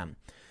challenge them.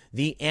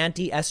 The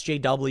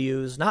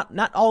anti-SJWs,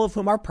 not all of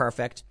whom are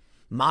perfect,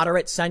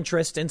 moderate,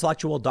 centrist,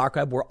 intellectual dark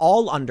web were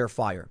all under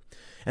fire.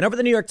 And over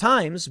the New York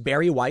Times,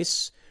 Bari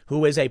Weiss,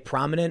 who is a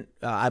prominent,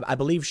 I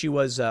believe she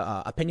was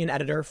opinion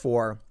editor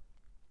for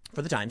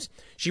the Times,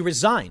 she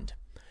resigned,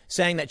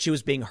 saying that she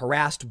was being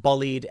harassed,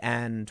 bullied.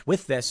 And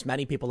with this,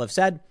 many people have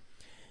said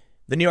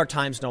the New York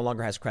Times no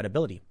longer has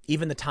credibility.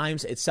 Even the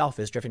Times itself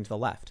is drifting to the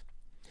left.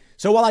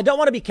 So while I don't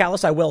want to be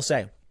callous, I will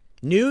say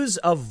news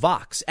of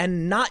Vox,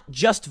 and not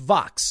just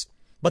Vox,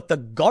 but The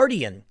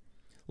Guardian,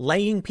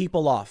 laying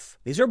people off.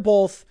 These are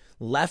both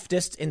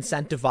leftist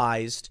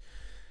incentivized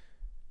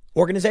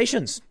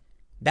organizations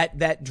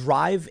that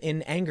drive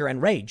in anger and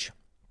rage.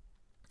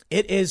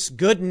 It is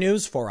good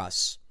news for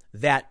us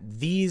that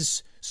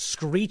these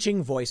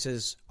screeching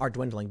voices are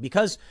dwindling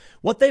because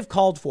what they've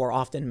called for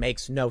often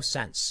makes no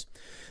sense.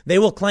 They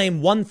will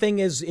claim one thing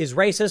is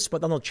racist,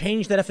 but then they'll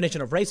change the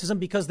definition of racism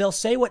because they'll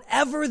say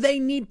whatever they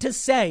need to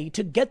say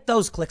to get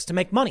those clicks to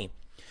make money.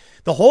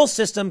 The whole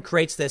system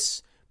creates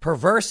this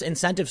perverse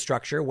incentive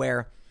structure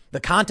where the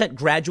content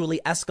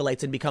gradually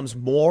escalates and becomes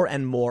more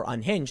and more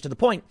unhinged to the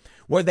point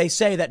where they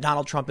say that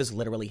Donald Trump is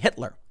literally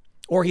Hitler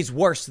or he's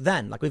worse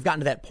than. Like, we've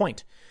gotten to that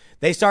point.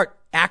 They start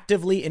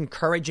actively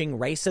encouraging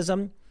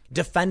racism,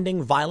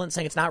 defending violence,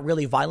 saying it's not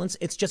really violence.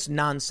 It's just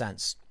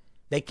nonsense.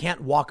 They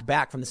can't walk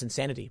back from this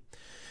insanity.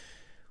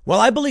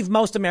 Well, I believe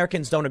most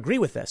Americans don't agree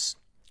with this.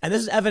 And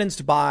this is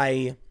evidenced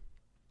by,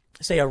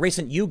 say, a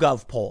recent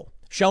YouGov poll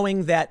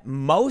showing that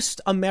most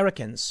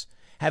Americans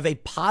have a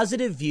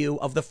positive view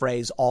of the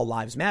phrase all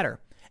lives matter,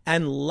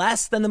 and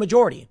less than the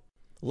majority,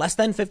 less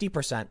than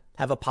 50%,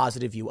 have a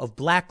positive view of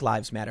Black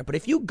Lives Matter. But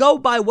if you go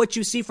by what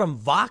you see from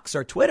Vox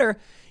or Twitter,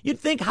 you'd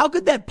think, how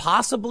could that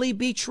possibly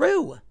be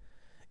true?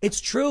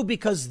 It's true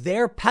because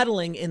they're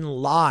peddling in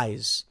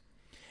lies,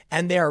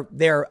 and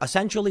they're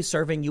essentially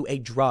serving you a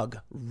drug,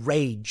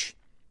 rage.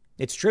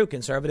 It's true.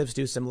 Conservatives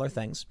do similar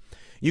things.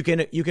 You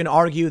can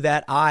argue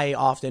that I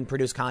often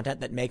produce content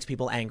that makes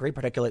people angry,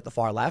 particularly at the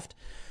far left.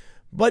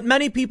 But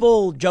many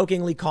people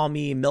jokingly call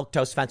me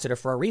milquetoast fence-sitter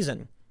for a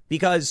reason,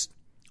 because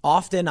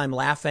often I'm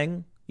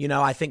laughing.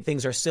 I think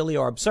things are silly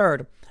or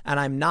absurd, and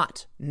I'm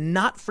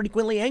not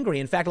frequently angry.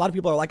 In fact, a lot of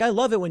people are like, I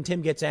love it when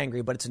Tim gets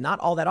angry, but it's not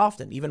all that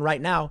often. Even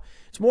right now,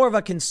 it's more of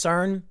a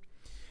concern.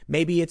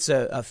 Maybe it's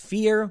a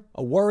fear,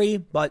 a worry,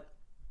 but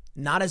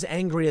not as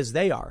angry as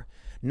they are,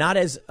 not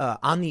as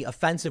on the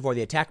offensive or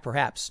the attack,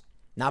 perhaps.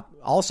 Not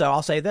also,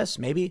 I'll say this,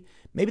 maybe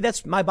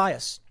that's my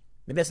bias.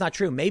 Maybe that's not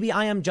true. Maybe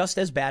I am just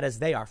as bad as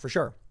they are, for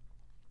sure.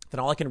 Then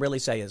all I can really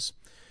say is,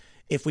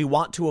 if we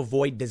want to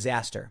avoid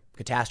disaster,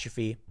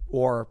 catastrophe,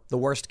 or the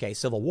worst case,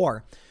 civil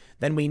war,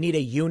 then we need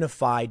a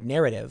unified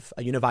narrative,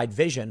 a unified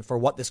vision for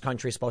what this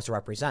country is supposed to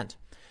represent.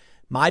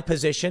 My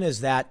position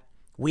is that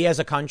we as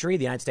a country,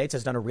 the United States,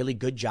 has done a really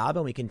good job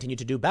and we continue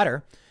to do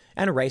better.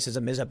 And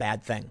racism is a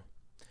bad thing.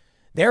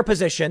 Their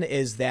position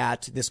is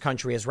that this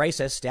country is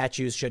racist.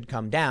 Statues should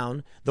come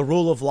down. The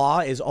rule of law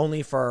is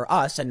only for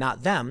us and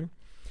not them.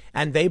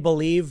 And they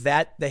believe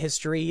that the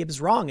history is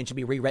wrong and should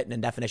be rewritten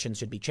and definitions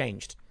should be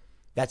changed.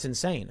 That's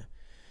insane.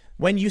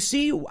 When you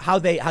see how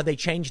they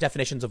change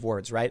definitions of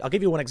words, right? I'll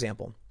give you one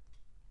example.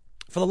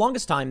 For the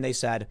longest time, they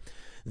said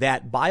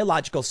that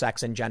biological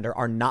sex and gender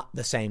are not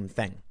the same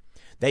thing.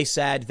 They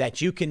said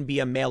that you can be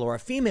a male or a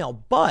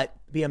female, but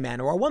be a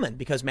man or a woman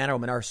because man or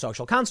woman are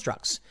social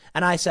constructs.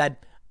 And I said,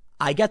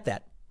 I get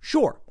that.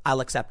 Sure,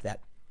 I'll accept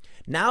that.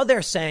 Now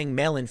they're saying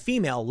male and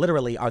female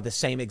literally are the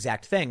same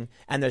exact thing,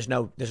 and there's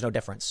no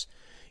difference.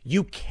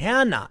 You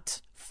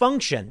cannot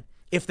function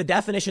if the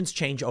definitions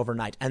change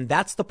overnight. And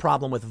that's the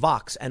problem with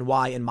Vox and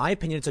why, in my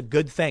opinion, it's a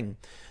good thing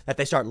that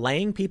they start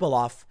laying people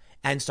off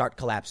and start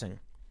collapsing.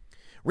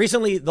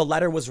 Recently, the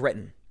letter was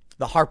written,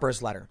 the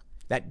Harper's letter,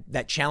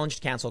 that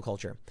challenged cancel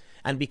culture.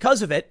 And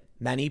because of it,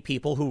 many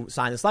people who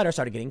signed this letter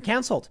started getting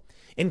canceled,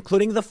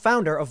 including the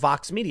founder of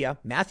Vox Media,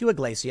 Matthew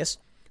Iglesias,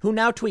 who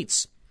now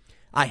tweets,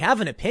 I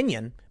have an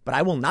opinion, but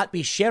I will not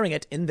be sharing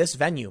it in this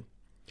venue.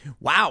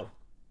 Wow.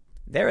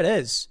 There it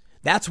is.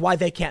 That's why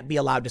they can't be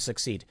allowed to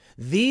succeed.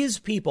 These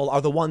people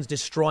are the ones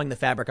destroying the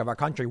fabric of our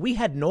country. We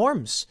had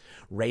norms.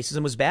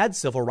 Racism was bad.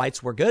 Civil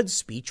rights were good.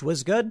 Speech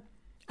was good.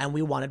 And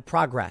we wanted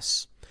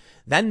progress.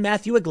 Then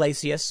Matthew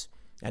Iglesias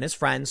and his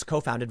friends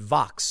co-founded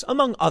Vox,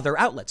 among other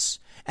outlets.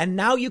 And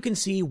now you can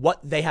see what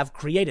they have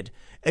created.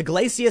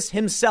 Iglesias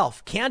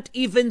himself can't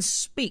even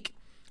speak.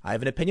 I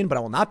have an opinion, but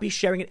I will not be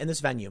sharing it in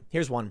this venue.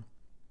 Here's one.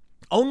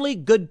 Only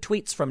good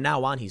tweets from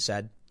now on, he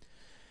said.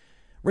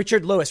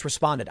 Richard Lewis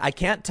responded, I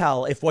can't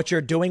tell if what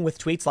you're doing with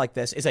tweets like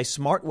this is a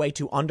smart way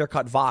to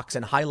undercut Vox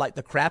and highlight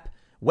the crap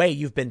way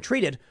you've been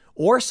treated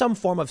or some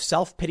form of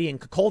self-pitying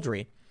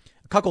cuckoldry.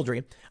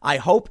 I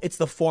hope it's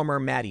the former,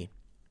 Maddie.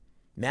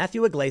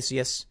 Matthew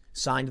Iglesias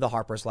signed the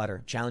Harper's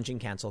letter challenging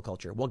cancel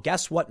culture. Well,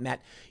 guess what,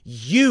 Matt?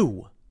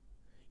 Your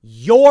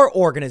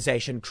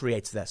organization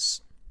creates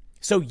this.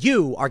 So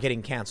you are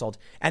getting canceled,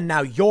 and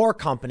now your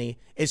company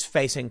is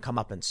facing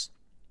comeuppance.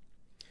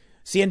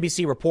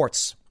 CNBC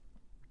reports,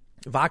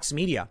 Vox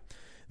Media,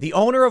 the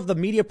owner of the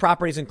media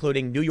properties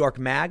including New York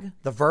Mag,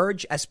 The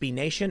Verge, SB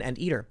Nation, and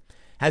Eater,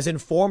 has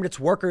informed its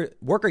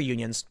worker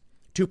unions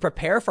to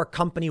prepare for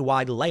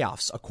company-wide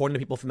layoffs, according to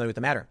people familiar with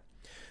the matter.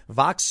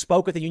 Vox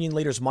spoke with the union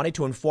leaders Monday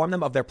to inform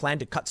them of their plan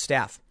to cut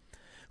staff,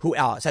 who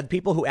said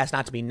people who asked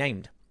not to be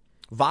named.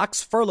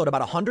 Vox furloughed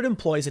about 100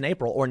 employees in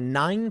April, or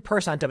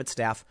 9% of its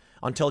staff,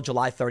 until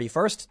July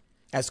 31st,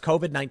 as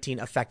COVID-19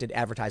 affected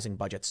advertising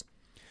budgets.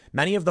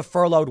 Many of the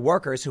furloughed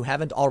workers who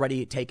haven't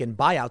already taken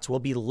buyouts will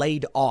be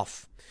laid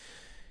off.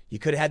 You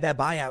could have had that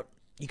buyout.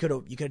 You could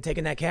have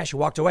taken that cash and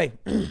walked away,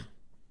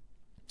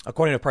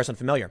 according to a person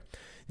familiar.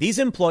 These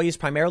employees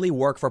primarily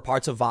work for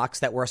parts of Vox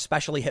that were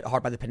especially hit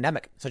hard by the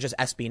pandemic, such as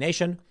SB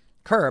Nation,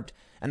 Curbed,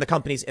 and the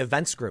company's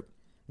events group.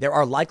 There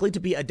are likely to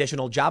be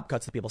additional job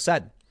cuts, the people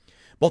said.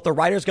 Both the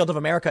Writers Guild of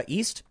America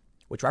East,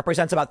 which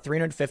represents about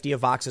 350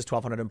 of Vox's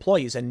 1,200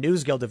 employees, and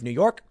News Guild of New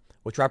York,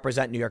 which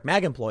represent New York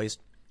Mag employees,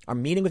 are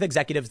meeting with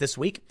executives this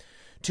week.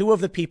 Two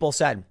of the people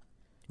said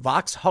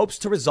Vox hopes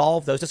to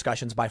resolve those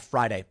discussions by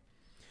Friday.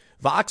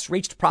 Vox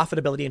reached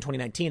profitability in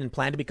 2019 and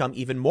planned to become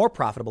even more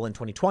profitable in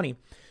 2020,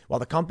 while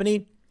the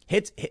company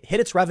hit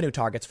its revenue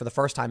targets for the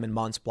first time in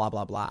months, blah,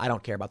 blah, blah. I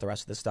don't care about the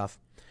rest of this stuff.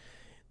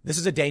 This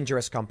is a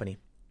dangerous company,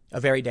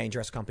 a very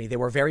dangerous company. They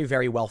were very,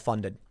 very well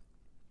funded.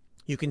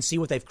 You can see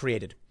what they've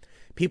created.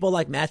 People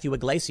like Matthew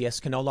Iglesias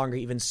can no longer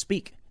even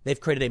speak. They've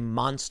created a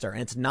monster,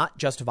 and it's not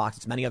just Vox,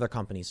 it's many other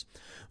companies.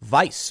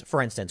 Vice,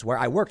 for instance, where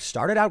I worked,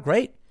 started out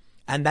great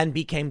and then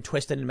became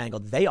twisted and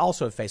mangled. They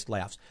also have faced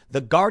layoffs.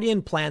 The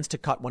Guardian plans to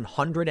cut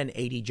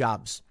 180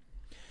 jobs.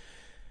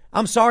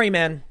 I'm sorry,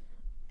 man.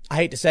 I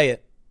hate to say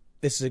it.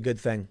 This is a good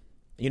thing.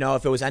 You know,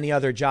 if it was any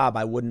other job,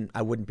 I wouldn't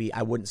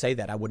say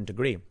that. I wouldn't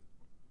agree.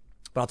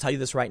 But I'll tell you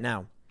this right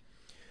now.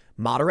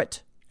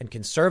 Moderate and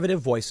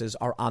conservative voices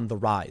are on the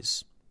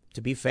rise.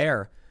 To be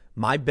fair,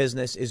 my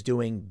business is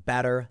doing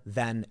better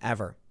than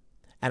ever.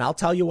 And I'll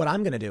tell you what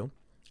I'm going to do.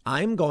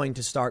 I'm going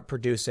to start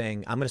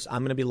producing, I'm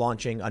going to be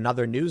launching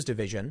another news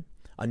division,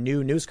 a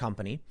new news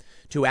company,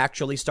 to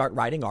actually start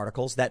writing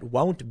articles that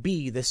won't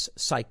be this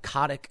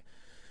psychotic,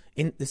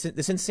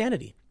 this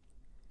insanity.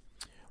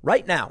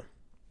 Right now,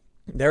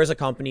 there is a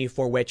company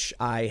for which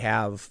I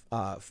have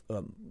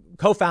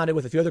co-founded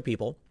with a few other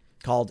people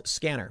called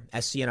Scanner,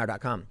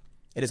 SCNR.com.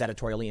 It is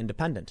editorially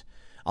independent.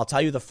 I'll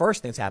tell you the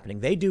first thing that's happening.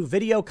 They do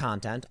video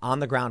content, on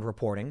the ground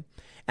reporting,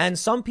 and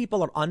some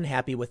people are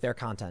unhappy with their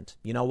content.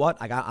 You know what?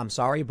 I'm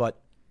sorry, but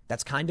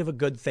that's kind of a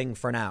good thing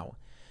for now.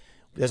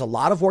 There's a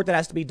lot of work that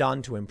has to be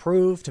done to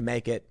improve, to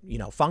make it,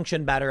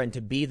 function better and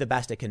to be the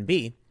best it can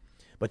be.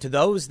 But to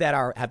those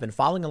that have been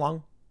following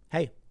along,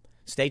 hey,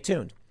 stay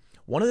tuned.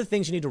 One of the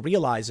things you need to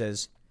realize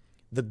is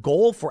the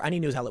goal for any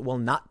news outlet will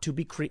not to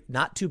be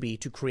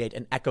to create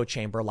an echo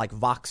chamber like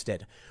Vox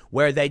did,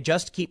 where they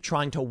just keep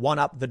trying to one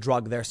up the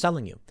drug they're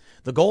selling you.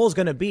 The goal is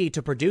going to be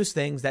to produce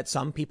things that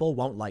some people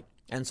won't like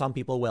and some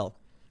people will.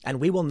 And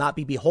we will not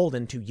be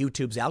beholden to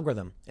YouTube's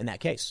algorithm in that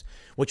case,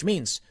 which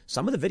means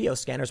some of the video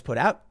scanners put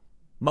out,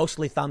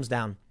 mostly thumbs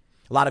down.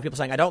 A lot of people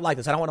saying, I don't like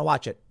this, I don't want to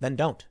watch it. Then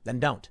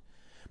don't.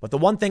 But the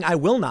one thing I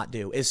will not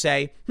do is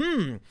say,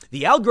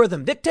 the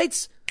algorithm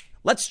dictates,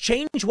 let's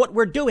change what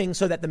we're doing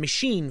so that the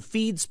machine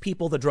feeds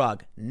people the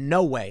drug.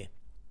 No way.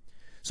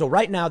 So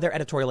right now, they're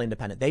editorially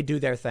independent. They do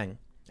their thing.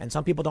 And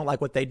some people don't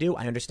like what they do.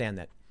 I understand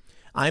that.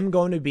 I'm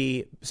going to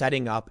be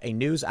setting up a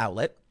news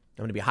outlet.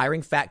 I'm going to be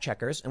hiring fact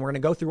checkers, and we're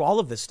going to go through all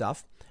of this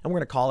stuff, and we're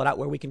going to call it out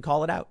where we can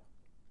call it out.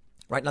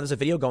 Right now, there's a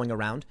video going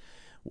around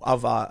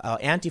of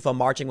Antifa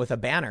marching with a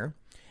banner,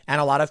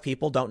 and a lot of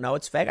people don't know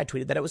it's fake. I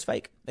tweeted that it was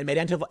fake. It made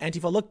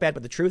Antifa look bad,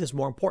 but the truth is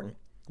more important.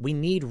 We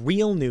need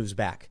real news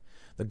back.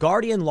 The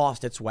Guardian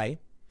lost its way.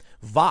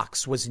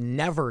 Vox was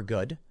never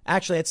good.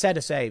 Actually, it's sad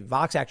to say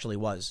Vox actually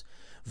was.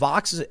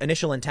 Vox's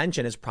initial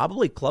intention is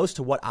probably close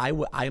to what I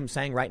am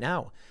saying right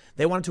now.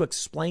 They wanted to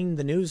explain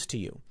the news to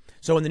you.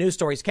 So when the news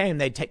stories came,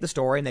 they'd take the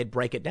story and they'd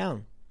break it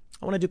down.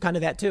 I want to do kind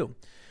of that too.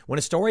 When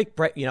a story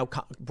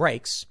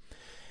breaks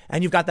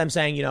and you've got them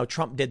saying,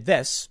 Trump did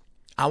this,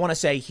 I want to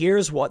say,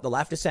 here's what the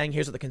left is saying.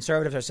 Here's what the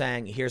conservatives are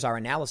saying. Here's our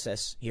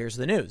analysis. Here's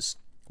the news.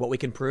 What we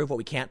can prove, what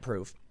we can't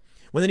prove.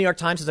 When the New York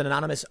Times says an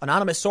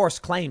anonymous source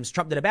claims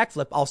Trump did a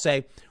backflip, I'll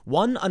say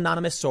one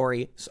anonymous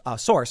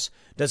source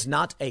does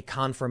not a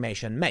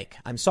confirmation make.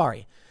 I'm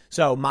sorry.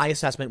 So my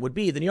assessment would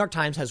be the New York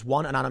Times has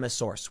one anonymous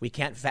source. We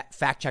can't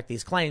fact check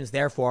these claims.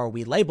 Therefore,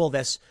 we label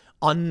this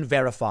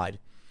unverified.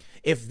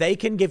 If they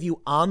can give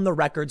you on the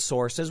record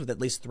sources with at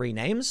least 3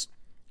 names,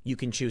 you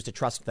can choose to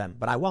trust them.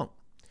 But I won't.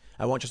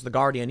 I won't trust The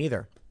Guardian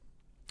either.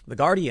 The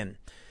Guardian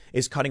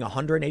is cutting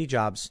 180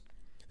 jobs.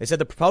 They said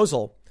the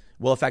proposal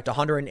will affect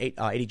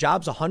 180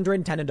 jobs,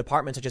 110 in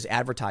departments such as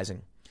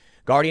advertising,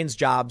 Guardian's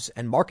jobs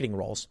and marketing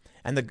roles,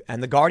 and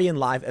the Guardian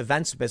Live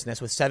events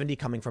business with 70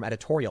 coming from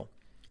editorial.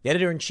 The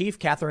editor-in-chief,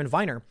 Catherine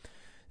Viner,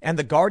 and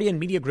the Guardian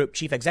Media Group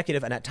chief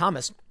executive, Annette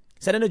Thomas,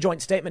 said in a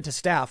joint statement to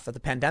staff that the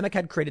pandemic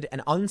had created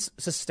an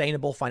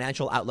unsustainable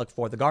financial outlook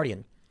for the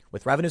Guardian,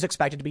 with revenues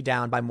expected to be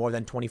down by more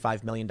than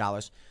 $25 million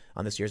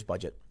on this year's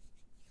budget.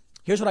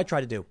 Here's what I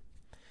try to do,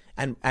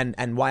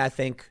 and why I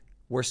think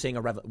we're seeing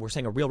a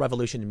real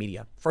revolution in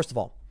media. First of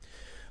all,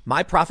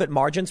 my profit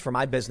margins for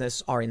my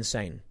business are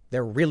insane.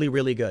 They're really,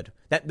 really good.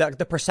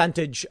 The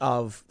percentage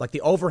of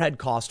the overhead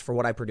cost for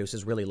what I produce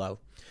is really low.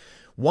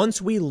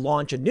 Once we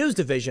launch a news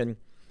division,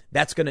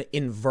 that's going to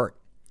invert.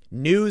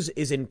 News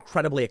is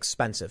incredibly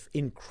expensive.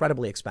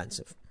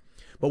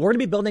 But we're going to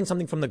be building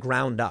something from the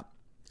ground up.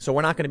 So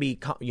we're not going to be,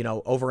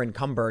 over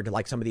encumbered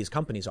like some of these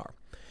companies are.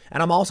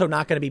 And I'm also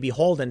not going to be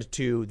beholden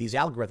to these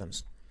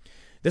algorithms.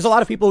 There's a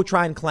lot of people who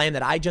try and claim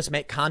that I just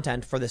make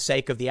content for the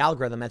sake of the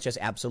algorithm. That's just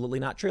absolutely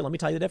not true. Let me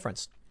tell you the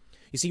difference.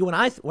 You see, when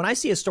I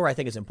see a story I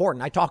think is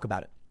important, I talk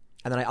about it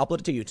and then I upload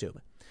it to YouTube.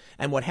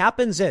 And what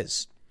happens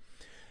is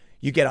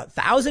you get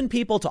 1,000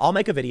 people to all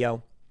make a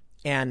video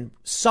and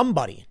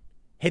somebody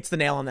hits the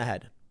nail on the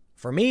head.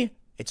 For me,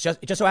 it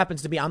just so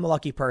happens to be I'm the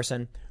lucky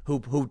person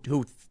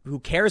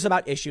who cares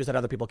about issues that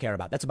other people care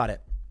about. That's about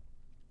it.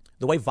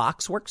 The way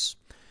Vox works,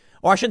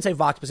 or I shouldn't say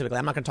Vox specifically.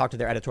 I'm not going to talk to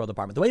their editorial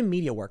department. The way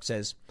media works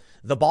is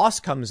the boss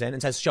comes in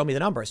and says, show me the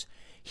numbers.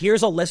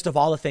 Here's a list of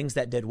all the things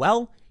that did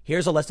well.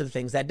 Here's a list of the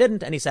things that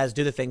didn't. And he says,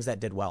 do the things that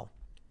did well.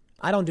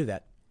 I don't do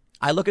that.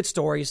 I look at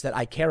stories that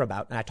I care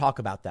about and I talk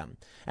about them.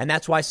 And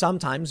that's why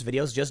sometimes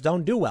videos just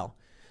don't do well.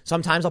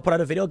 Sometimes I'll put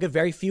out a video, get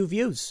very few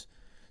views.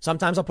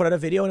 Sometimes I'll put out a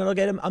video and it'll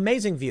get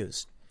amazing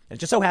views. And it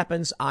just so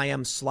happens I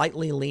am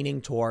slightly leaning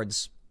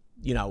towards,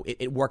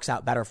 it works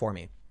out better for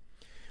me.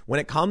 When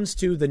it comes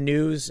to the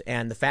news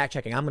and the fact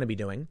checking I'm going to be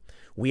doing,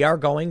 we are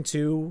going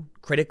to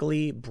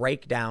critically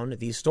break down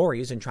these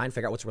stories and try and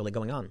figure out what's really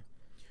going on.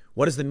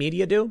 What does the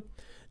media do?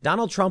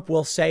 Donald Trump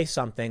will say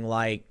something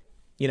like,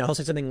 he'll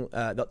say something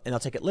and I'll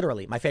take it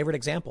literally. My favorite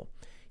example.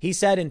 He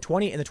said it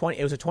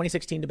was a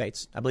 2016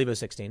 debates. I believe it was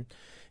 16.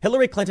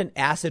 Hillary Clinton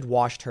acid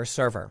washed her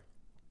server.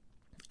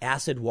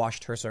 Acid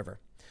washed her server.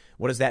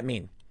 What does that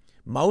mean?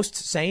 Most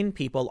sane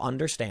people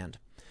understand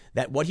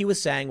that what he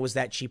was saying was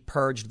that she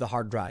purged the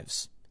hard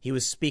drives. He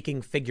was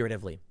speaking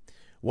figuratively.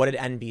 What did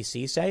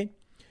NBC say?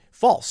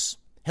 False.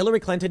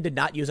 Hillary Clinton did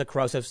not use a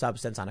corrosive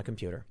substance on a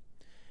computer.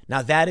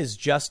 Now, that is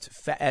just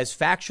as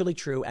factually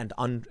true and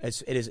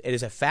it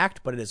is a fact,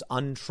 but it is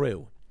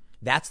untrue.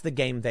 That's the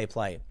game they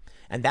play.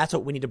 And that's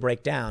what we need to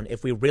break down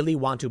if we really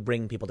want to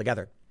bring people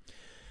together.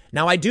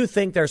 Now, I do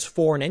think there's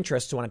foreign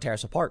interests who want to tear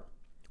us apart.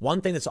 One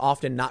thing that's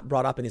often not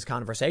brought up in these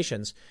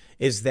conversations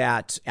is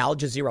that Al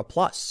Jazeera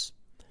Plus,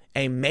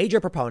 a major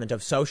proponent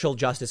of social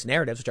justice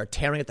narratives, which are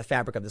tearing at the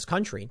fabric of this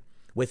country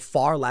with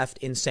far left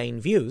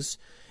insane views,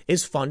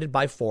 is funded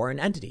by foreign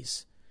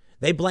entities.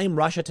 They blame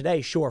Russia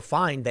Today. Sure,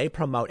 fine. They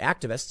promote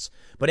activists.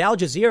 But Al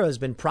Jazeera has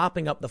been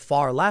propping up the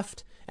far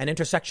left and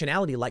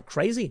intersectionality like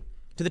crazy,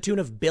 to the tune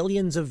of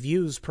billions of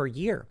views per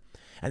year.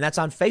 And that's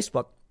on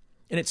Facebook.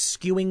 And it's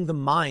skewing the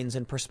minds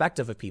and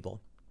perspective of people.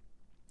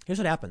 Here's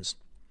what happens.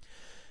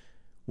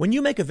 When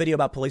you make a video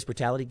about police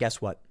brutality, guess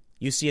what?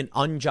 You see an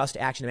unjust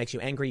action that makes you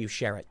angry, you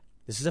share it.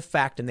 This is a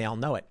fact, and they all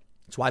know it.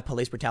 It's why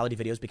police brutality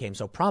videos became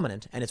so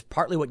prominent, and it's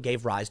partly what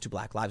gave rise to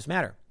Black Lives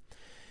Matter.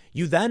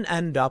 You then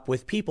end up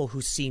with people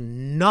who see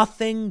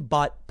nothing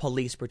but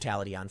police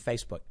brutality on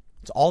Facebook.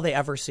 It's all they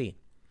ever see.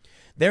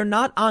 They're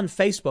not on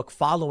Facebook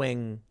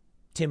following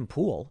Tim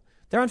Pool.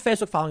 They're on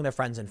Facebook following their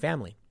friends and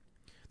family.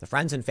 The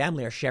friends and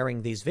family are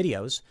sharing these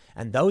videos,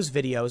 and those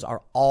videos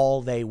are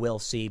all they will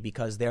see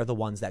because they're the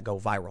ones that go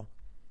viral.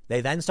 They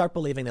then start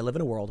believing they live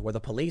in a world where the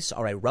police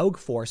are a rogue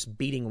force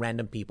beating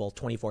random people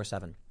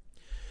 24/7.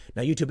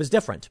 Now, YouTube is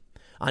different.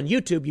 On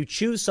YouTube, you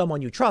choose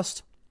someone you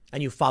trust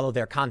and you follow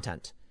their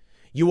content.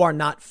 You are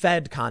not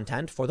fed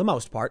content, for the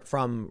most part,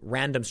 from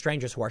random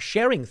strangers who are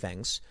sharing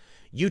things.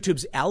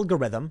 YouTube's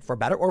algorithm, for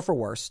better or for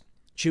worse,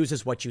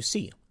 chooses what you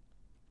see.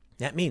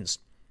 That means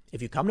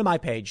if you come to my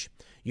page,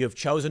 you have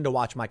chosen to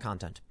watch my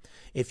content.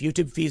 If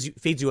YouTube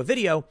feeds you a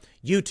video,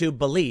 YouTube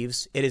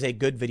believes it is a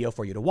good video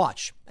for you to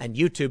watch. And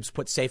YouTube's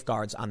put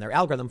safeguards on their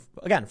algorithm,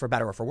 again, for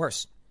better or for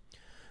worse.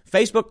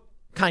 Facebook,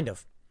 kind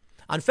of.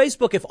 On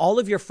Facebook, if all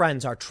of your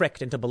friends are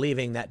tricked into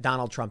believing that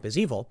Donald Trump is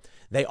evil,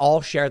 they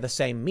all share the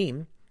same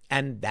meme,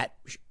 and that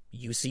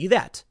you see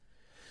that.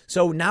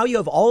 So now you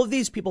have all of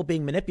these people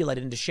being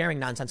manipulated into sharing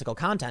nonsensical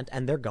content,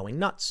 and they're going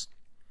nuts.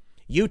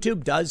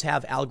 YouTube does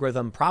have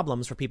algorithm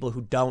problems for people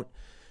who don't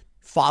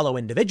follow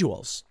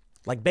individuals,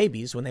 like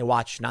babies when they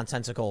watch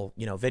nonsensical,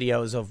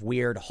 videos of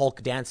weird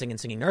Hulk dancing and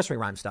singing nursery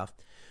rhyme stuff.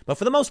 But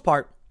for the most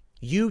part,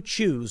 you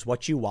choose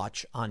what you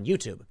watch on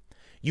YouTube.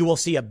 You will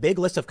see a big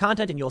list of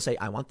content and you'll say,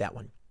 I want that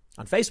one.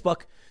 On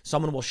Facebook,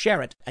 someone will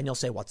share it and you'll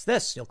say, what's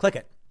this? You'll click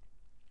it.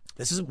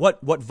 This is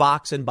what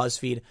Vox and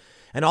BuzzFeed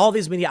and all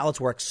these media outlets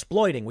were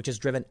exploiting, which has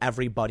driven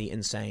everybody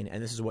insane.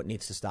 And this is what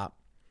needs to stop.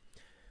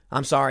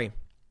 I'm sorry.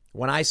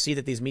 When I see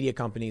that these media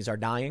companies are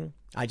dying,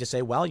 I just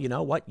say, well, you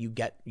know what? You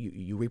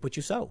reap what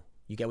you sow.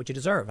 You get what you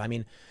deserve. I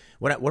mean,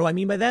 what do I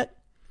mean by that?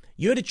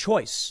 You had a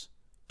choice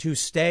to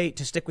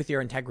stick with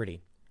your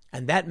integrity.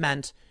 And that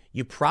meant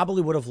you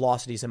probably would have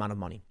lost a decent amount of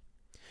money.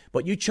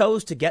 But you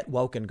chose to get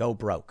woke and go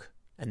broke.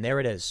 And there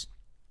it is.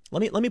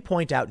 Let me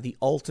point out the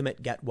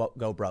ultimate get woke,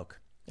 go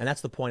broke. And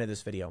that's the point of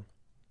this video.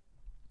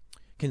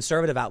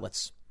 Conservative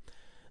outlets,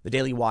 the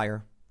Daily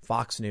Wire,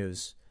 Fox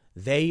News,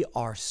 they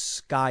are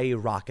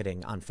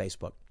skyrocketing on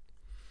Facebook.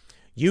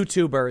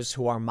 YouTubers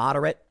who are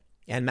moderate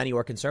and many who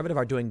are conservative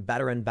are doing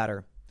better and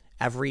better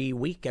every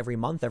week, every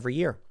month, every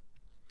year.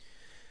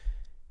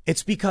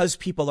 It's because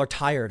people are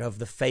tired of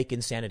the fake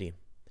insanity.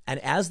 And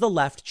as the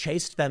left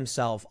chased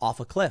themselves off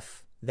a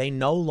cliff, they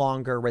no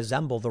longer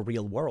resemble the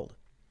real world.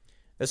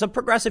 There's some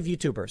progressive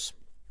YouTubers,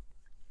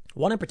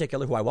 one in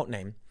particular who I won't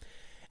name,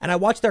 and I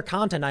watch their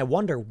content and I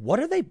wonder,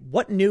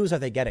 what news are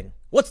they getting?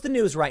 What's the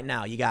news right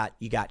now? You got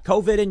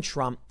COVID and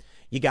Trump,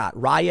 you got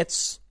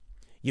riots,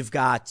 you've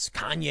got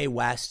Kanye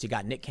West, you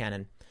got Nick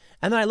Cannon.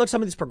 And then I look at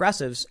some of these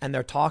progressives and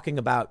they're talking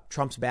about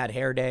Trump's bad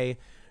hair day.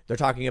 They're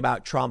talking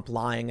about Trump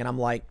lying. And I'm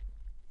like,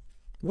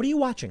 what are you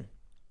watching?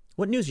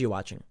 What news are you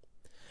watching?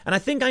 And I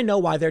think I know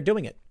why they're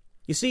doing it.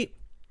 You see,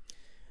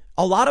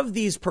 a lot of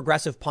these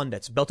progressive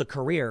pundits built a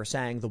career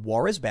saying the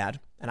war is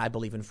bad and I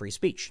believe in free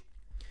speech,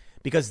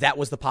 because that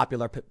was the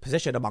popular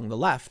position among the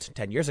left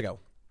 10 years ago.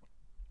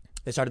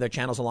 They started their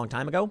channels a long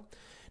time ago.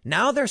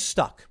 Now they're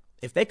stuck.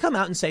 If they come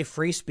out and say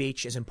free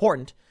speech is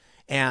important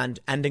and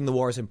ending the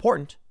war is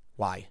important,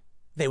 why?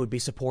 They would be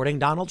supporting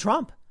Donald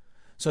Trump.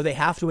 So they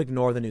have to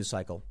ignore the news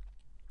cycle.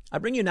 I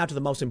bring you now to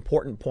the most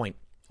important point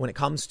when it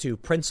comes to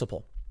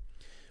principle.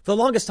 For the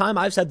longest time,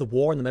 I've said the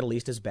war in the Middle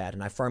East is bad,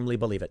 and I firmly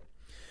believe it.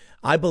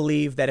 I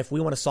believe that if we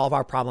want to solve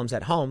our problems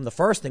at home, the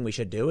first thing we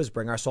should do is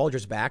bring our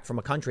soldiers back from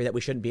a country that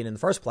we shouldn't be in the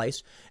first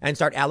place and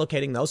start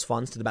allocating those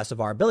funds to the best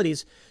of our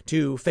abilities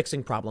to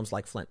fixing problems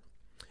like Flint.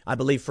 I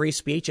believe free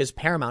speech is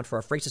paramount for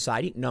a free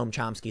society. Noam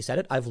Chomsky said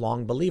it. I've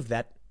long believed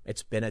that.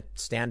 It's been a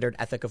standard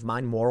ethic of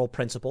mine, moral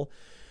principle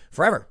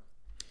forever.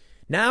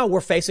 Now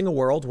we're facing a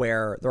world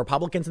where the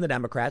Republicans and the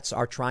Democrats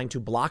are trying to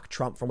block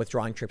Trump from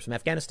withdrawing troops from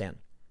Afghanistan.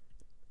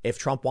 If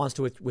Trump wants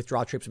to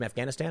withdraw troops from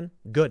Afghanistan,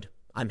 good.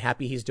 I'm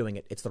happy he's doing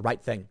it. It's the right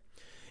thing.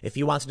 If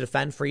he wants to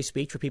defend free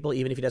speech for people,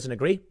 even if he doesn't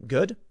agree,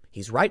 good.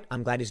 He's right.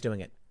 I'm glad he's doing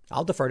it.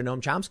 I'll defer to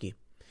Noam Chomsky.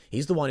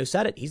 He's the one who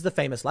said it. He's the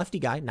famous lefty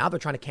guy. Now they're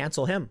trying to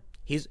cancel him.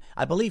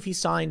 I believe he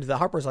signed the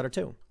Harper's letter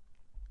too.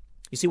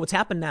 You see, what's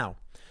happened now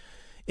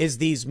is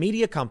these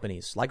media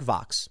companies like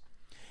Vox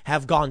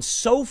have gone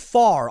so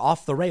far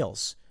off the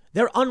rails.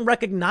 They're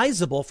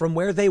unrecognizable from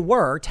where they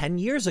were 10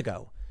 years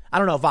ago. I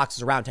don't know if Vox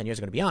is around 10 years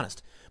ago, to be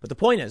honest. But the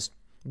point is,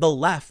 The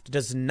left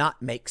does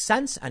not make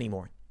sense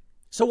anymore.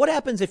 So what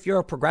happens if you're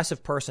a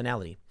progressive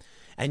personality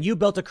and you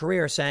built a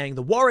career saying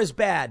the war is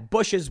bad,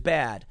 Bush is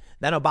bad,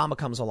 then Obama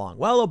comes along.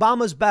 Well,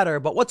 Obama's better,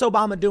 but what's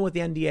Obama doing with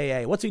the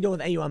NDAA? What's he doing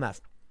with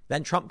AUMF?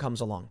 Then Trump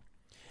comes along.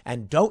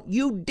 And don't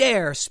you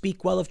dare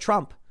speak well of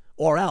Trump,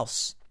 or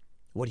else.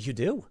 What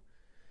do?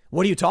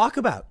 What do you talk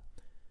about?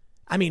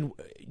 I mean,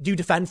 do you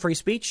defend free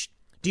speech?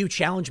 Do you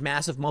challenge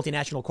massive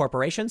multinational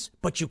corporations?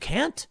 But you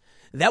can't.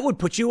 That would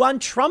put you on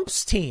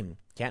Trump's team.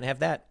 Can't have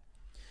that.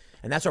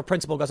 And that's where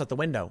principle goes out the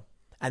window.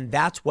 And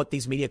that's what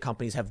these media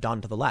companies have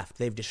done to the left.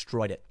 They've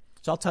destroyed it.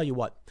 So I'll tell you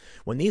what,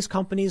 when these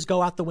companies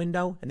go out the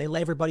window and they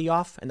lay everybody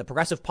off and the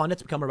progressive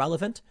pundits become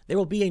irrelevant, there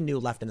will be a new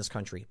left in this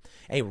country,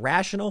 a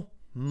rational,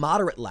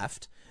 moderate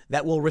left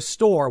that will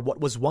restore what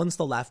was once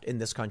the left in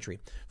this country.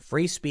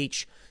 Free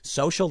speech,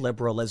 social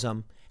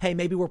liberalism. Hey,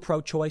 maybe we're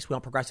pro-choice. We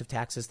want progressive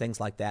taxes, things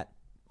like that.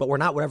 But we're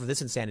not whatever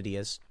this insanity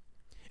is.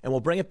 And we'll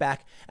bring it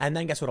back. And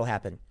then guess what will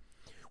happen?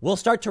 We'll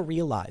start to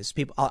realize,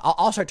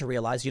 I'll start to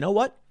realize, you know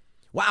what?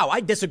 Wow,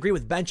 I disagree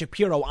with Ben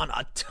Shapiro on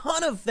a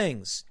ton of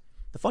things.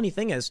 The funny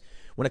thing is,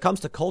 when it comes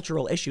to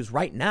cultural issues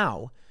right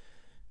now,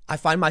 I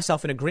find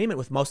myself in agreement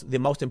with the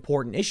most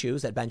important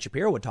issues that Ben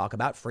Shapiro would talk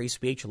about: free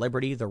speech,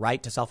 liberty, the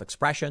right to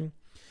self-expression,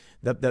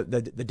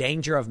 the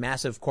danger of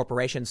massive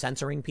corporations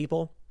censoring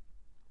people.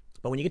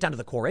 But when you get down to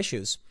the core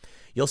issues,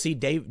 you'll see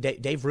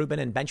Dave Rubin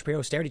and Ben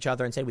Shapiro stare at each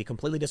other and say, we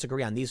completely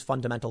disagree on these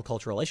fundamental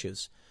cultural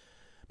issues.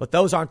 But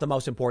those aren't the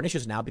most important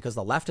issues now because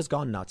the left has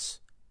gone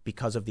nuts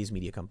because of these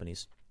media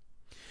companies.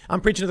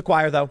 I'm preaching to the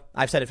choir, though.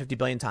 I've said it 50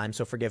 billion times,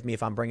 so forgive me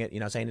if I'm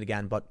saying it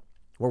again, but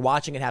we're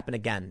watching it happen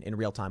again in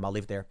real time. I'll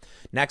leave it there.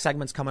 Next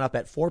segment's coming up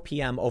at 4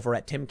 p.m. over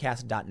at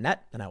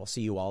timcast.net, and I will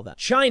see you all then.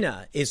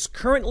 China is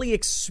currently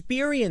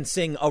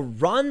experiencing a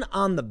run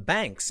on the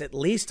banks, at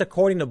least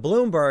according to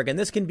Bloomberg, and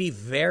this can be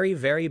very,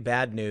 very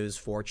bad news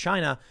for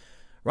China.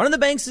 Run on the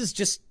banks is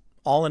just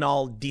all in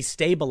all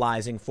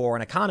destabilizing for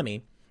an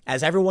economy.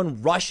 As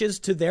everyone rushes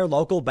to their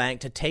local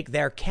bank to take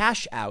their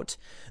cash out,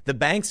 the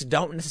banks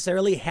don't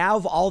necessarily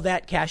have all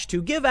that cash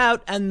to give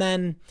out, and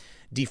then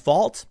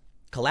default,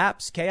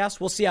 collapse, chaos.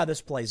 We'll see how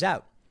this plays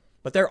out.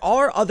 But there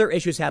are other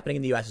issues happening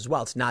in the U.S. as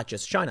well. It's not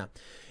just China.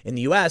 In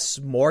the U.S.,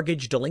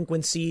 mortgage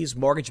delinquencies,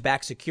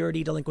 mortgage-backed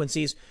security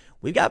delinquencies.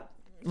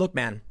 Look,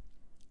 man,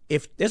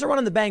 if there's a run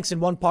on the banks in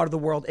one part of the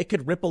world, it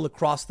could ripple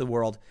across the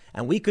world,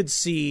 and we could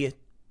see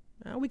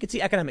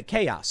economic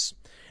chaos.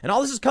 And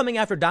all this is coming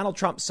after Donald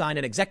Trump signed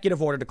an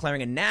executive order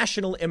declaring a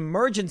national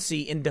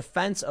emergency in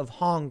defense of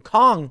Hong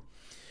Kong.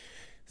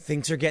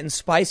 Things are getting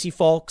spicy,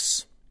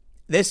 folks.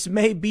 This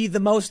may be the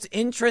most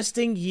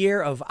interesting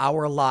year of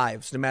our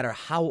lives, no matter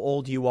how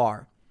old you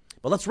are.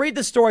 But let's read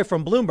this story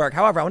from Bloomberg.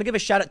 However, I want to give a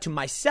shout out to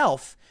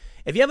myself.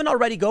 If you haven't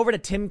already, go over to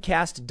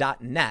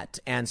timcast.net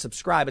and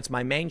subscribe. It's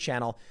my main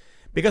channel.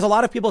 Because a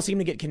lot of people seem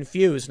to get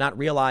confused, not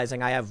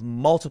realizing I have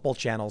multiple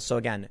channels. So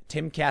again,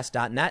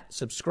 timcast.net,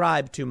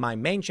 subscribe to my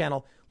main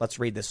channel. Let's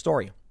read this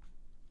story.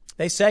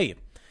 They say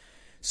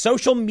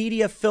social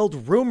media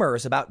filled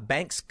rumors about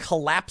banks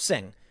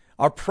collapsing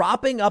are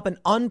propping up an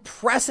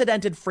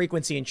unprecedented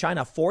frequency in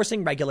China,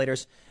 forcing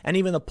regulators and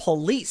even the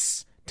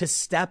police to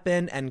step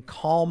in and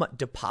calm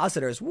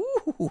depositors.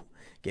 Woo,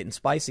 getting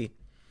spicy.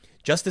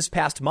 Just this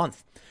past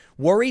month,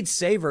 worried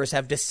savers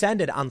have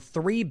descended on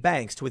 3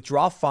 banks to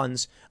withdraw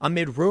funds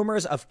amid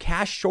rumors of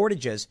cash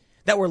shortages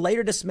that were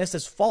later dismissed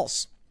as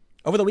false.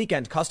 Over the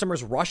weekend,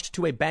 customers rushed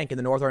to a bank in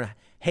the northern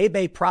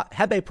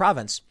Hebei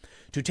province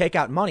to take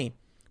out money,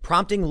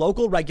 prompting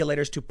local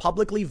regulators to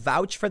publicly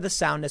vouch for the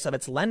soundness of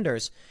its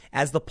lenders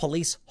as the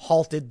police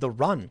halted the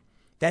run.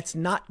 That's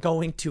not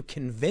going to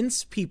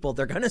convince people.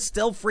 They're going to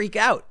still freak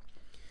out.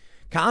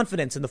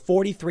 Confidence in the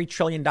 $43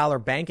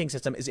 trillion banking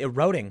system is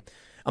eroding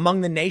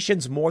among the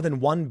nation's more than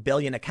 1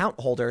 billion account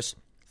holders,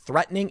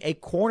 threatening a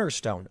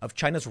cornerstone of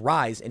China's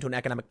rise into an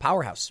economic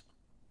powerhouse.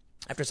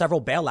 After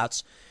several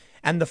bailouts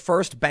and the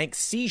first bank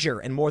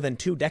seizure in more than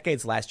 2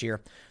 decades last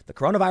year, the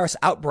coronavirus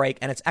outbreak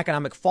and its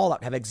economic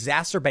fallout have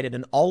exacerbated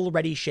an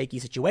already shaky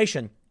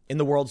situation in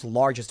the world's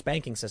largest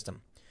banking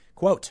system.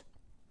 Quote,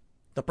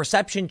 the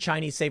perception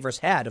Chinese savers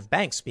had of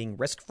banks being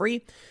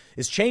risk-free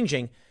is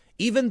changing,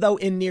 even though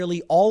in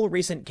nearly all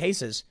recent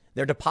cases,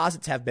 their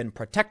deposits have been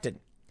protected,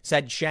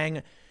 said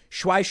Shang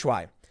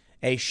Shuaishuai,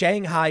 a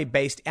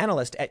Shanghai-based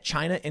analyst at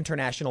China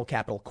International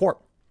Capital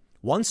Corp.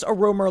 Once a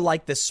rumor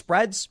like this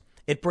spreads,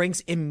 it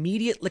brings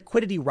immediate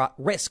liquidity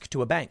risk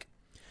to a bank.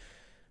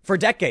 For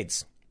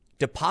decades,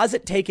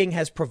 deposit taking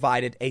has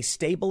provided a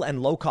stable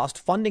and low-cost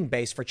funding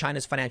base for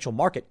China's financial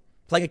market,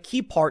 playing a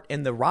key part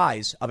in the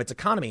rise of its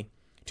economy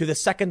to the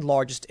second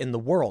largest in the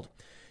world.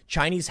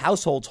 Chinese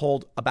households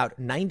hold about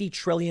 90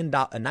 trillion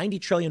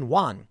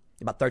yuan,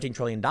 about $13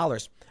 trillion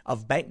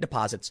of bank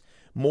deposits,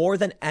 more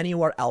than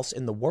anywhere else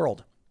in the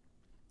world.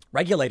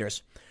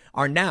 Regulators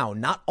are now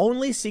not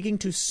only seeking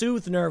to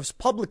soothe nerves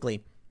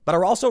publicly, but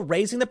are also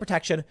raising the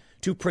protection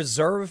to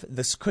preserve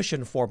this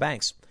cushion for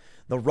banks.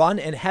 The run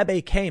in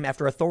Hebei came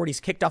after authorities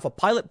kicked off a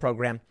pilot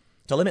program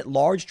to limit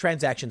large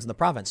transactions in the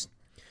province.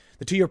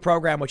 The 2-year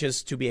program, which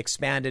is to be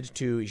expanded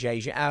to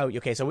Zhejiang.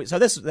 Okay, so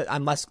this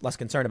I'm less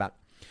concerned about.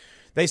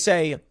 They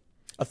say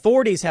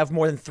authorities have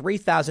more than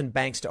 3,000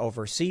 banks to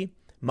oversee,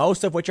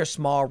 most of which are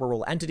small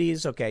rural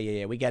entities. Okay,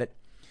 yeah, we get it.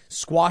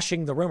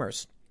 Squashing the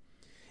rumors.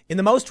 In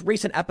the most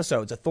recent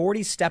episodes,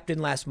 authorities stepped in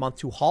last month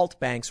to halt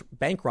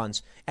bank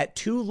runs at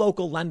 2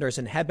 local lenders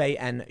in Hebei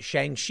and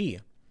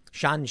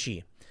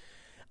Shanxi.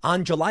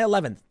 On July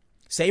 11th,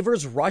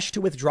 savers rushed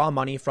to withdraw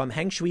money from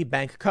Hengshui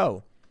Bank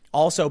Co.,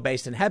 also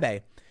based in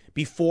Hebei,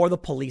 before the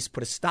police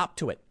put a stop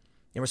to it.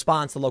 In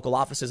response, the local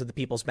offices of the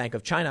People's Bank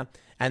of China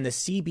and the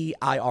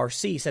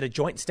CBIRC said in a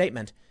joint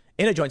statement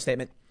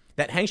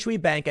that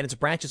Hengshui Bank and its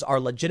branches are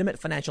legitimate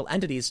financial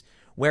entities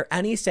where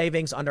any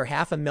savings under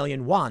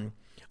 500,000 won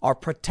are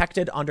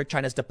protected under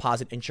China's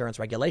deposit insurance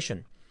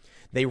regulation.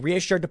 They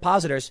reassured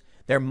depositors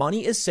their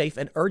money is safe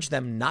and urged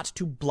them not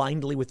to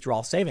blindly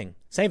withdraw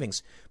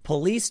savings.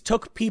 Police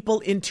took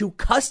people into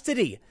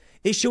custody,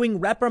 issuing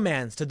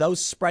reprimands to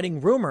those spreading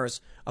rumors,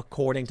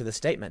 according to the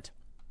statement.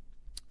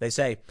 They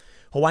say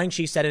Huang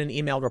Shi said in an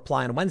emailed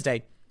reply on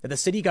Wednesday that the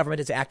city government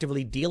is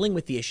actively dealing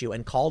with the issue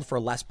and called for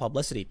less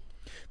publicity.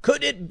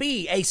 Could it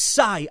be a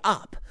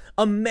psy-op?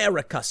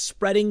 America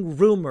spreading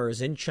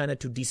rumors in China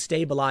to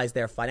destabilize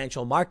their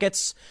financial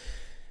markets?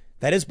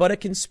 That is but a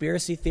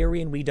conspiracy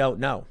theory, and we don't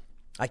know.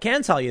 I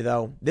can tell you,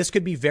 though, this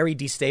could be very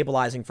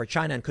destabilizing for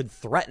China and could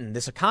threaten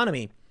this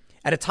economy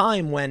at a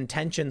time when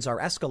tensions are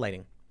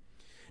escalating.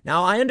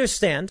 Now, I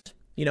understand,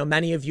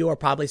 many of you are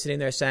probably sitting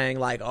there saying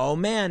like, oh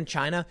man,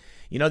 China,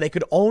 they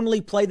could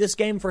only play this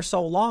game for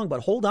so long.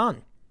 But hold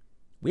on.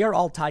 We are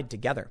all tied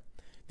together.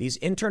 These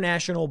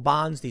international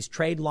bonds, these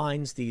trade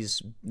lines, the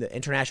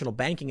international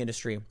banking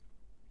industry,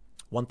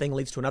 one thing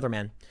leads to another,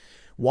 man.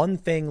 One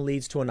thing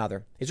leads to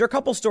another. These are a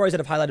couple stories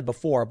that I've highlighted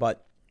before,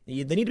 but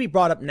they need to be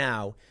brought up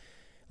now.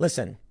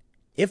 Listen,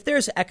 if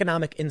there's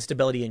economic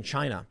instability in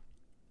China,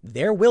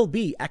 there will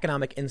be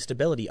economic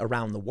instability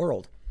around the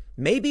world.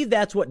 Maybe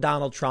that's what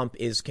Donald Trump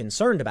is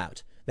concerned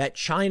about, that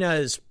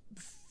China's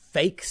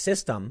fake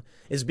system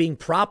is being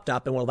propped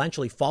up and will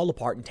eventually fall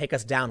apart and take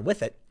us down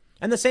with it.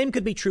 And the same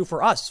could be true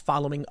for us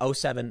following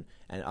 07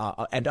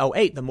 and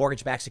 08, the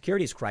mortgage-backed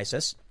securities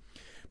crisis.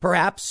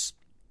 Perhaps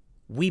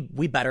we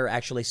better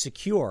actually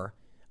secure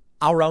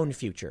our own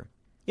future.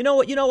 You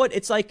know what?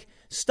 It's like,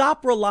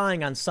 stop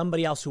relying on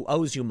somebody else who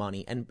owes you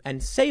money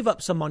and save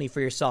up some money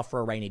for yourself for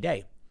a rainy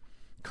day.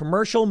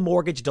 Commercial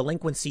mortgage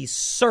delinquencies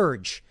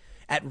surge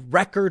at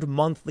record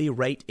monthly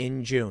rate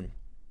in June.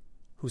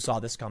 Who saw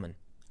this coming?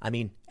 I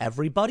mean,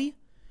 everybody?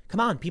 Come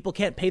on, people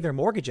can't pay their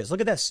mortgages.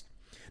 Look at this.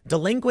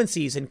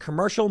 Delinquencies in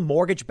commercial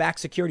mortgage-backed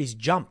securities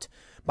jumped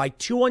by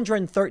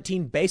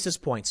 213 basis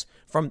points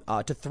to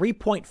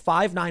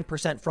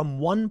 3.59% from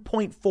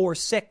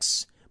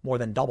 1.46, more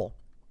than double.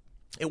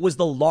 It was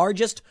the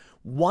largest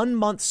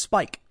one-month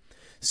spike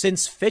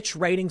since Fitch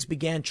Ratings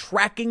began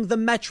tracking the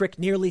metric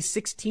nearly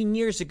 16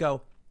 years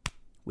ago.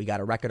 We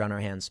got a record on our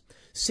hands.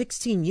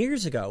 16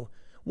 years ago?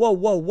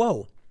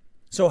 Whoa.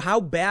 So how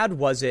bad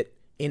was it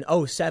in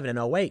 07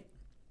 and 08?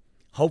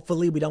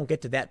 Hopefully we don't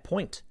get to that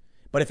point.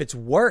 But if it's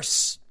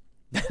worse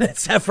than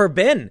it's ever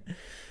been,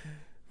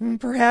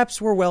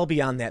 perhaps we're well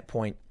beyond that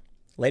point.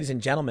 Ladies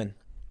and gentlemen,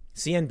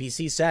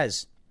 CNBC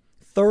says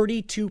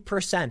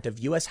 32% of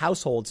U.S.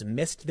 households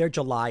missed their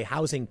July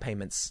housing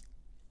payments.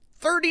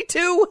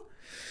 32?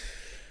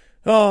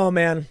 Oh,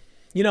 man.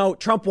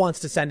 Trump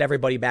wants to send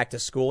everybody back to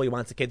school. He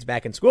wants the kids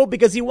back in school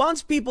because he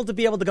wants people to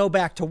be able to go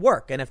back to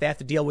work. And if they have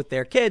to deal with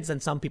their kids,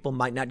 then some people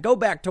might not go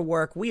back to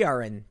work. We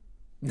are in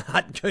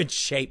not good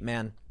shape,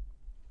 man.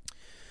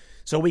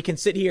 So we can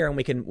sit here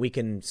and we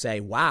can say,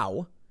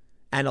 wow.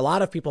 And a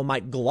lot of people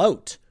might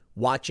gloat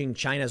watching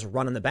China's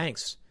run on the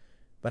banks.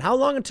 But how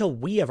long until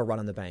we have a run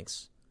on the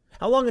banks?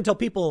 How long until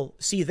people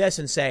see this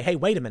and say, hey,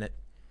 wait a minute.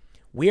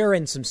 We are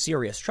in some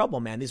serious trouble,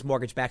 man. These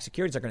mortgage-backed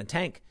securities are going to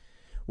tank.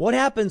 What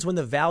happens when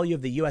the value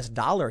of the U.S.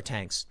 dollar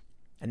tanks?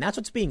 And that's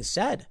what's being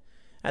said.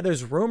 And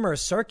there's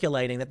rumors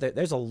circulating that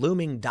there's a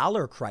looming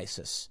dollar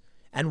crisis.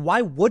 And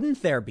why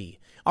wouldn't there be?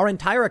 Our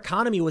entire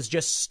economy was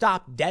just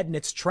stopped dead in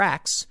its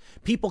tracks.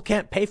 People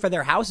can't pay for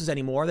their houses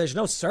anymore. There's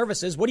no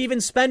services. What do you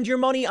even spend your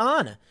money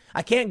on?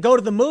 I can't go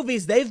to the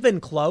movies. They've been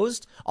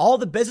closed. All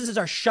the businesses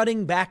are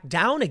shutting back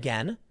down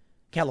again.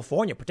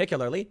 California,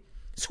 particularly.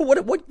 So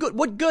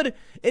what good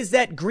is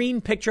that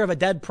green picture of a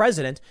dead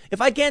president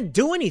if I can't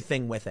do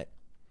anything with it?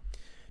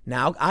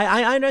 Now,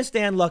 I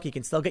understand, look, you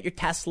can still get your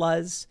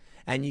Teslas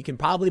and you can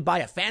probably buy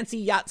a fancy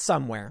yacht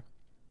somewhere.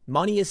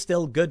 Money is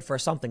still good for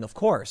something, of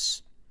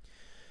course.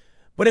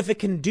 But if it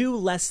can do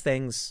less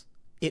things,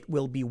 it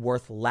will be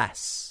worth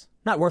less,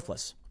 not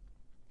worthless.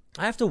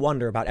 I have to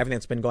wonder about everything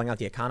that's been going on with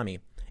the economy,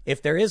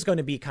 if there is going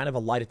to be kind of a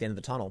light at the end of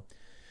the tunnel.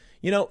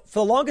 For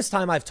the longest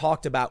time, I've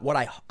talked about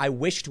what I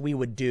wished we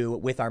would do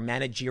with our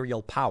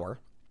managerial power,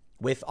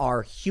 with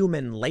our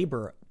human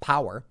labor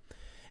power.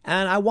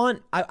 And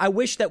I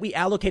wish that we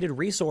allocated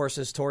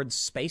resources towards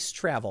space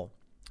travel,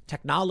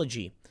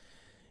 technology,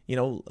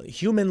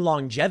 human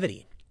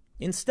longevity.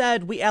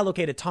 Instead, we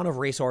allocate a ton of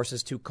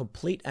resources to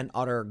complete and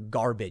utter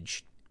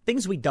garbage.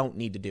 things we don't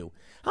need to do.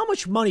 How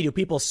much money do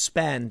people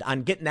spend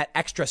on getting that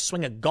extra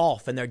swing of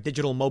golf in their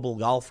digital mobile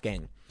golf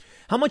game?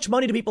 How much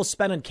money do people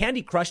spend on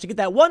Candy Crush to get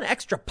that one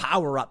extra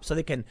power up so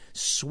they can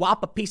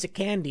swap a piece of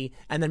candy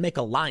and then make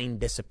a line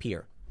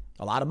disappear?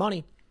 A lot of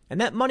money.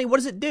 And that money, what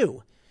does it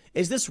do?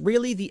 Is this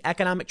really the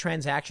economic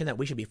transaction that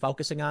we should be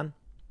focusing on?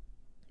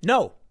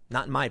 No,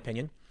 not in my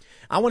opinion.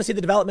 I want to see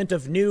the development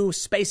of new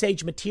space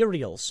age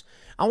materials.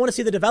 I want to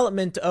see the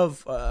development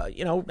of,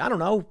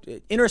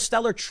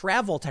 interstellar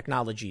travel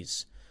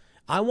technologies.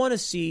 I want to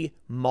see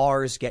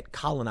Mars get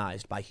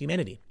colonized by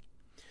humanity.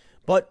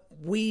 But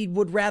we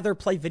would rather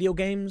play video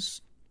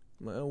games.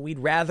 We'd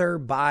rather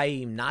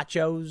buy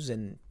nachos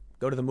and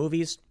go to the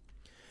movies.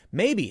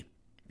 Maybe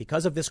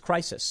because of this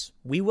crisis,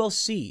 we will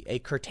see a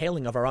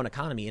curtailing of our own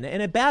economy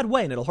in a bad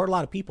way, and it'll hurt a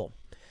lot of people.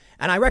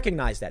 And I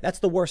recognize that. That's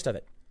the worst of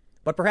it.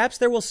 But perhaps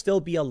there will still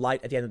be a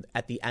light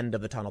at the end of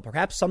the tunnel.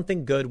 Perhaps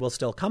something good will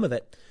still come of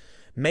it.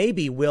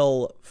 Maybe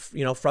we'll,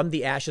 from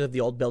the ashes of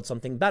the old, build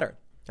something better.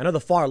 I know the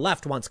far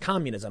left wants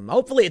communism.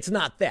 Hopefully it's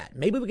not that.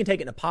 Maybe we can take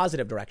it in a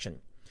positive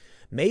direction.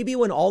 Maybe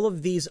when all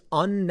of these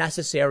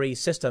unnecessary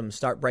systems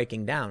start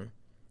breaking down,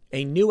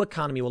 a new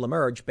economy will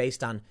emerge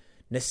based on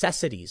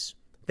necessities,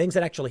 things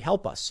that actually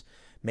help us.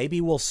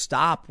 Maybe we'll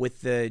stop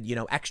with the,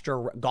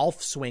 extra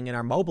golf swing in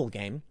our mobile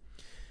game.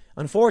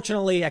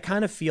 Unfortunately, I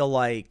kind of feel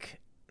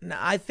like,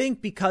 I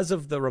think because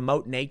of the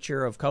remote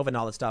nature of COVID and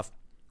all that stuff,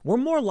 we're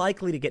more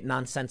likely to get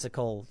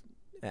nonsensical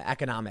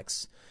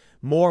economics,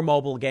 more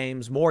mobile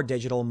games, more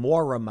digital,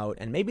 more remote,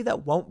 and maybe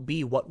that won't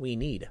be what we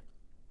need.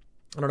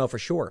 I don't know for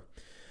sure.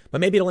 But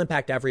maybe it'll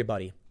impact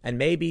everybody, and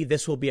maybe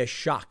this will be a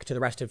shock to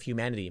the rest of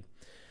humanity.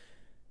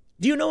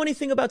 Do you know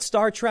anything about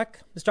Star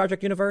Trek, the Star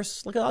Trek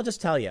universe? Look, I'll just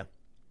tell you.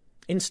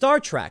 In Star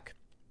Trek,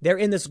 they're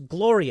in this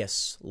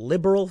glorious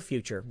liberal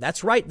future.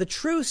 That's right, the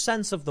true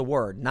sense of the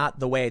word,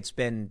 not the way it's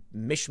been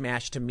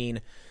mishmashed to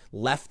mean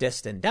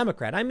leftist and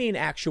Democrat. I mean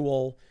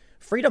actual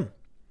freedom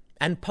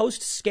and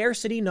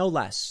post-scarcity, no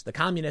less. The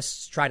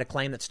communists try to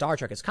claim that Star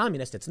Trek is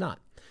communist. It's not.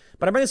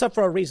 But I bring this up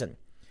for a reason.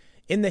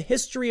 In the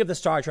history of the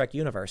Star Trek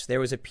universe, there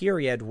was a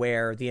period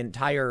where the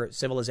entire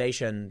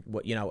civilization,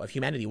 of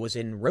humanity was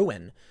in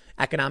ruin,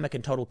 economic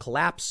and total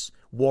collapse,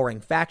 warring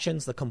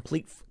factions, the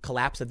complete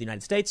collapse of the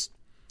United States.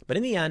 But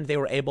in the end, they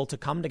were able to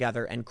come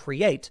together and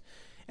create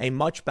a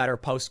much better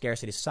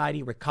post-scarcity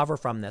society, recover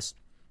from this.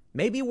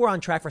 Maybe we're on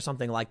track for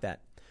something like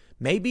that.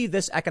 Maybe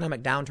this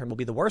economic downturn will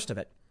be the worst of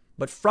it.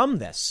 But from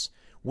this,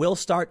 we'll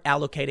start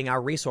allocating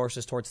our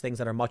resources towards things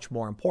that are much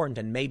more important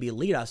and maybe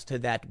lead us to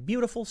that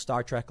beautiful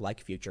Star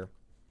Trek-like future.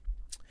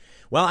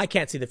 Well, I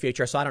can't see the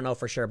future, so I don't know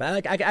for sure,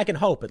 but I can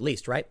hope at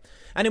least, right?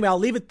 Anyway, I'll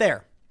leave it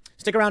there.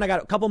 Stick around. I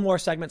got a couple more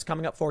segments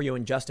coming up for you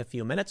in just a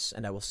few minutes,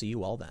 and I will see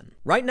you all then.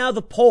 Right now,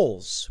 the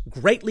polls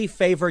greatly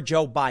favor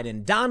Joe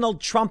Biden.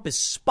 Donald Trump is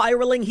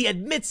spiraling. He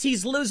admits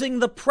he's losing.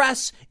 The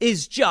press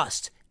is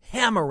just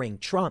hammering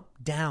Trump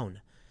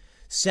down,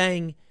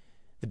 saying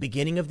the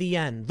beginning of the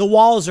end. The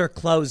walls are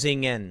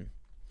closing in.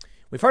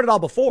 We've heard it all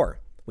before.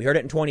 We heard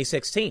it in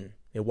 2016.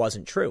 It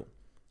wasn't true.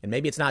 And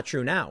maybe it's not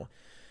true now.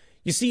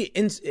 You see,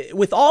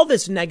 with all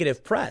this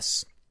negative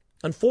press,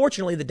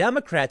 unfortunately, the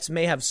Democrats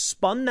may have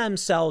spun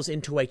themselves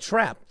into a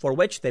trap for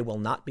which they will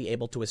not be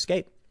able to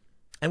escape.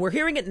 And we're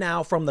hearing it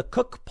now from the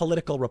Cook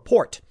Political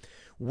Report.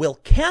 Will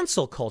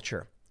cancel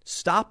culture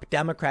stop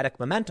Democratic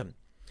momentum?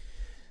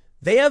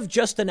 They have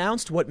just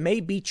announced what may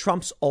be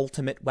Trump's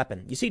ultimate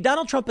weapon. You see,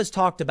 Donald Trump has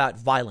talked about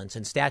violence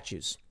and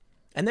statues,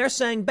 and they're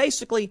saying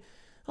basically,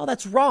 oh,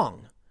 that's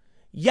wrong.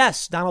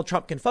 Yes, Donald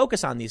Trump can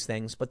focus on these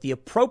things, but the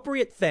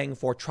appropriate thing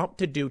for Trump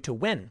to do to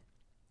win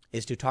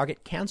is to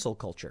target cancel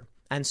culture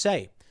and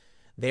say,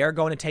 they are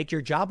going to take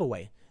your job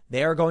away.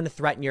 They are going to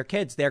threaten your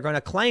kids. They're going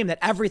to claim that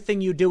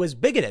everything you do is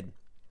bigoted.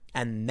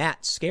 And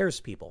that scares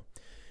people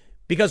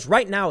because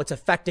right now it's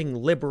affecting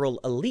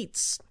liberal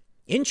elites.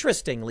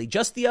 Interestingly,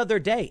 just the other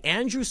day,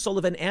 Andrew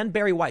Sullivan and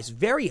Bari Weiss,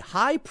 very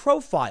high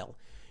profile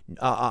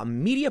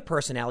media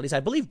personalities, I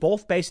believe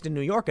both based in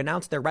New York,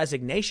 announced their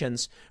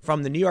resignations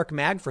from the New York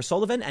Mag for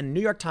Sullivan and New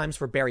York Times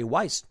for Bari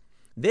Weiss.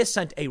 This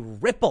sent a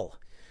ripple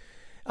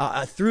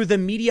through the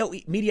media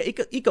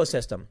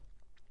ecosystem.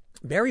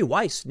 Bari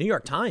Weiss, New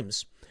York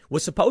Times,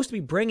 was supposed to be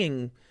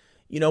bringing,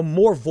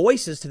 more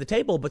voices to the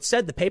table, but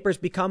said the paper's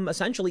become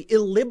essentially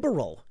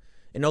illiberal.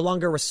 It no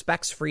longer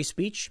respects free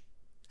speech.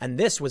 And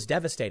this was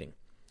devastating.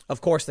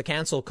 Of course, the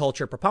cancel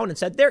culture proponent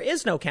said there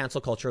is no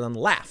cancel culture and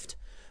laughed.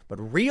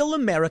 But real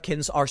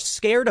Americans are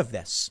scared of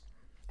this.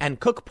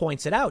 And Cook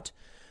points it out.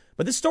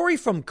 But the story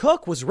from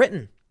Cook was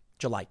written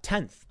July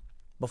 10th,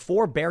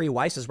 before Bari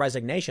Weiss's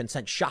resignation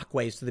sent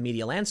shockwaves to the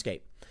media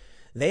landscape.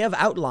 They have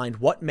outlined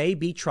what may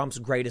be Trump's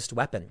greatest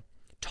weapon.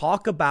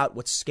 Talk about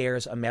what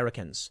scares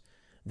Americans.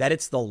 That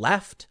it's the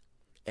left.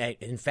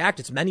 In fact,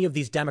 it's many of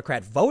these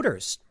Democrat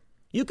voters.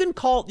 You can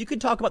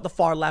talk about the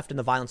far left and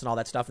the violence and all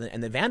that stuff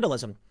and the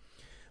vandalism.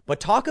 But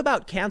talk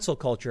about cancel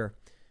culture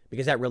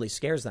because that really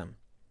scares them.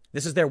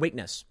 This is their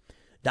weakness.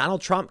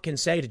 Donald Trump can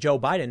say to Joe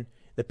Biden,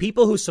 the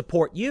people who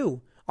support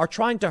you are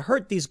trying to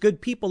hurt these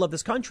good people of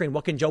this country. And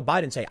what can Joe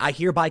Biden say? I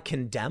hereby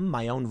condemn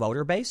my own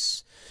voter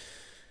base.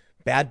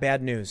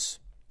 Bad news.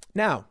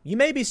 Now, you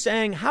may be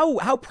saying,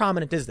 how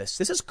prominent is this?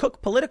 This is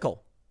Cook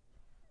Political.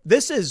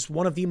 This is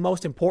one of the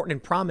most important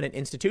and prominent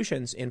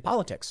institutions in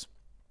politics.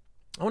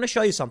 I want to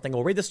show you something.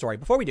 We'll read the story.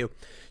 Before we do,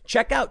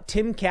 check out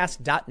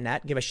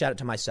timcast.net. Give a shout out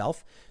to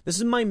myself. This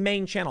is my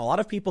main channel. A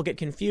lot of people get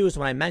confused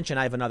when I mention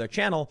I have another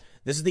channel.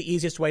 This is the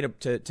easiest way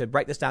to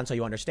break this down so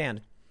you understand.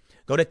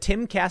 Go to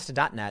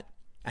timcast.net,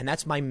 and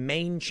that's my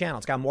main channel.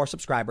 It's got more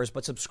subscribers,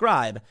 but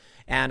subscribe,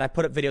 and I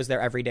put up videos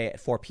there every day at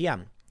 4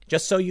 p.m.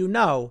 Just so you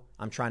know,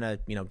 I'm trying to,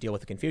 deal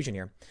with the confusion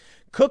here.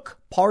 Cook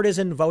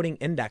Partisan Voting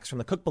Index from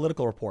the Cook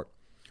Political Report.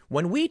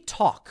 When we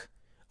talk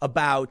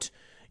about,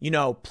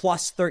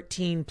 plus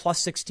 13, plus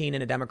 16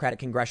 in a Democratic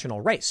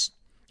congressional race,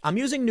 I'm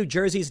using New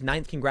Jersey's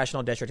 9th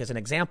congressional district as an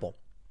example.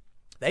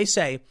 They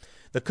say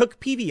the Cook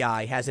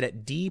PVI has it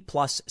at D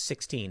plus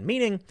 16,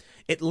 meaning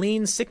it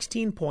leans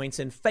 16 points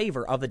in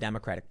favor of the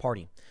Democratic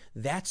Party.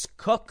 That's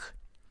Cook.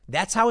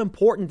 That's how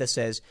important this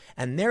is.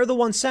 And they're the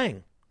ones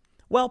saying,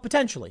 well,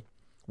 potentially,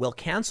 will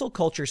cancel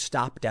culture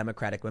stop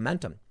Democratic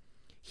momentum?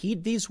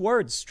 Heed these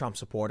words, Trump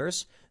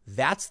supporters.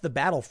 That's the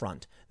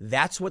battlefront.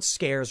 That's what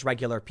scares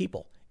regular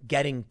people.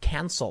 Getting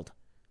canceled.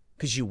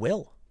 Because you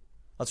will.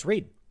 Let's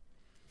read.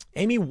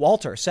 Amy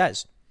Walter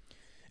says,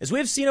 as we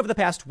have seen over the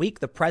past week,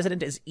 the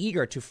president is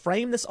eager to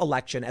frame this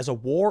election as a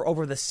war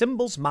over the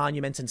symbols,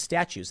 monuments, and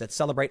statues that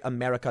celebrate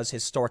America's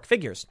historic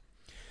figures.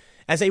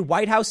 As a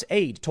White House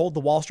aide told the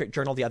Wall Street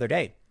Journal the other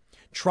day,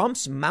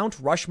 Trump's Mount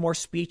Rushmore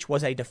speech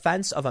was a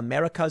defense of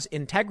America's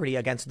integrity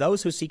against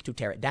those who seek to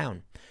tear it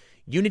down.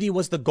 Unity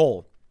was the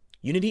goal.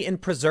 Unity in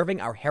preserving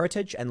our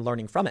heritage and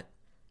learning from it.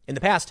 In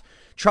the past,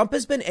 Trump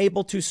has been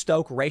able to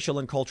stoke racial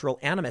and cultural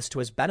animus to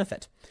his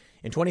benefit.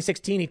 In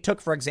 2016, he took,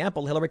 for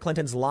example, Hillary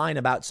Clinton's line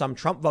about some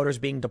Trump voters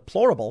being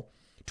deplorable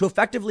to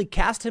effectively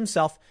cast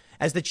himself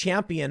as the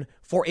champion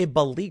for a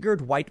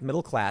beleaguered white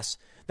middle class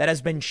that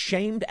has been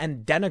shamed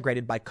and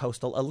denigrated by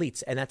coastal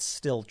elites. And that's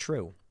still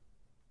true.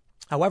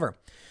 However,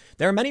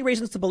 there are many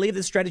reasons to believe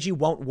this strategy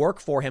won't work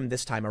for him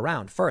this time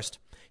around. First,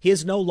 he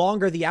is no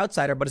longer the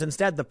outsider, but is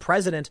instead the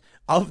president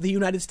of the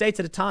United States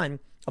at a time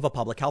of a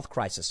public health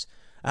crisis.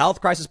 A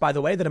health crisis, by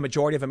the way, that a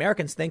majority of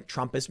Americans think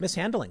Trump is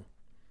mishandling.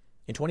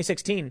 In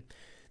 2016,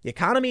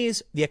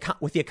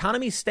 with the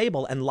economy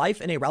stable and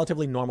life in a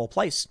relatively normal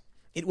place,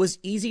 it was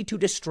easy to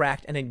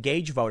distract and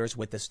engage voters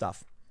with this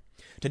stuff.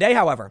 Today,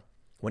 however,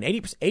 when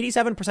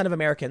 87% of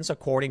Americans,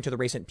 according to the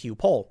recent Pew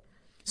poll,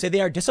 say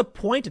they are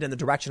disappointed in the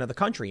direction of the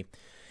country,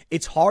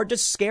 it's hard to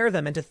scare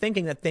them into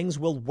thinking that things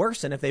will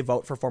worsen if they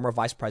vote for former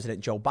Vice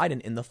President Joe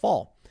Biden in the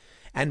fall.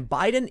 And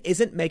Biden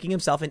isn't making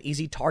himself an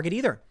easy target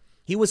either.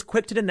 He was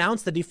quick to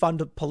denounce the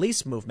defund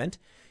police movement.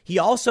 He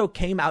also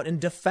came out in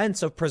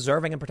defense of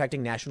preserving and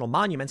protecting national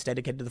monuments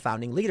dedicated to the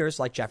founding leaders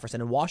like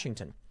Jefferson and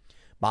Washington.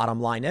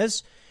 Bottom line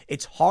is,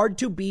 it's hard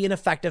to be an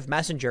effective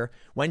messenger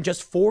when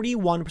just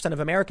 41% of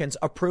Americans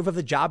approve of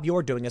the job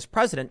you're doing as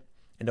president,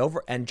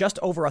 and just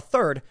over a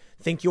third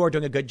think you're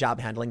doing a good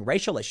job handling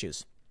racial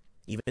issues.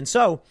 Even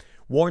so,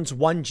 warns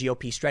one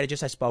GOP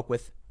strategist I spoke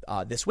with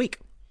this week.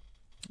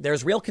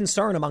 There's real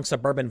concern among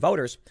suburban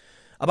voters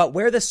about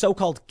where this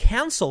so-called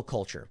cancel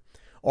culture,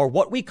 or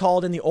what we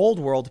called in the old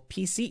world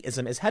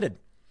PCism, is headed.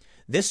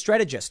 This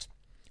strategist,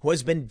 who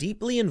has been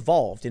deeply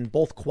involved in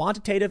both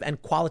quantitative and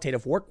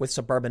qualitative work with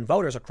suburban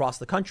voters across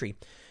the country,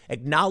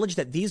 acknowledged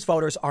that these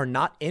voters are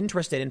not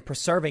interested in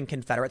preserving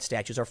Confederate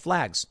statues or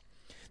flags.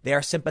 They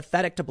are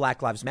sympathetic to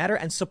Black Lives Matter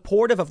and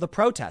supportive of the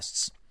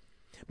protests.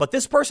 But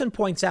this person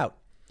points out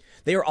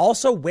they are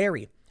also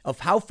wary of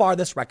how far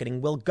this reckoning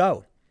will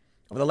go.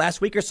 Over the last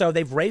week or so,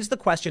 they've raised the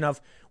question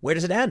of where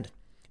does it end?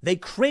 They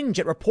cringe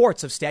at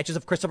reports of statues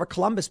of Christopher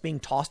Columbus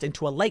being tossed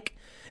into a lake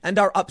and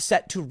are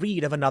upset to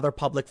read of another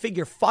public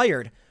figure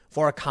fired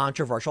for a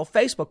controversial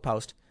Facebook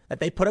post that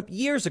they put up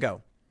years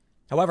ago.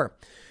 However,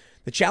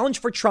 the challenge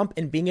for Trump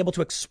in being able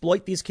to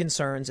exploit these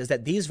concerns is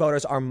that these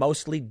voters are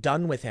mostly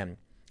done with him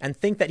and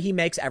think that he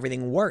makes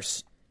everything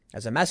worse.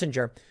 As a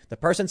messenger, the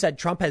person said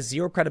Trump has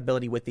zero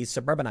credibility with these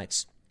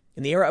suburbanites.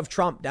 In the era of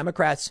Trump,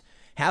 Democrats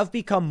have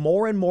become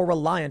more and more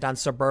reliant on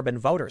suburban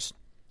voters.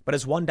 But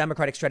as one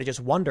Democratic strategist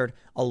wondered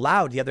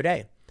aloud the other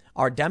day,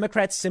 are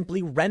Democrats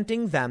simply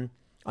renting them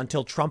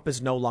until Trump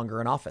is no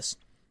longer in office?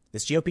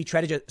 This GOP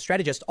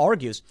strategist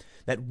argues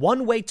that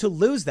one way to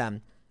lose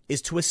them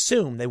is to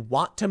assume they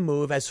want to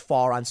move as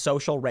far on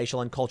social,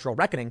 racial, and cultural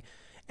reckoning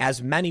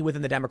as many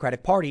within the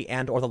Democratic Party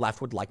and or the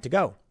left would like to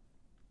go.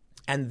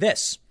 And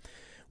this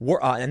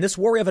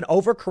worry of an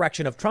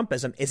overcorrection of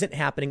Trumpism isn't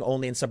happening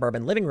only in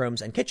suburban living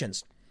rooms and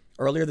kitchens.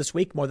 Earlier this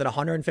week, more than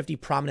 150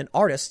 prominent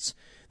artists,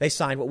 they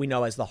signed what we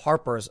know as the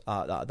Harper's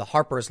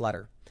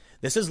letter.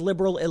 This is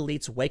liberal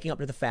elites waking up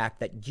to the fact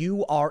that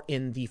you are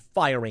in the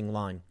firing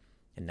line.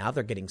 And now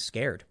they're getting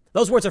scared.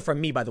 Those words are from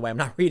me, by the way. I'm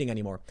not reading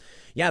anymore.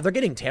 Yeah, they're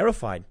getting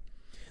terrified.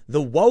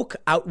 The woke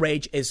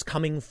outrage is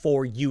coming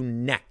for you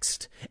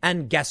next.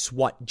 And guess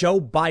what? Joe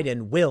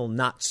Biden will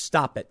not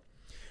stop it.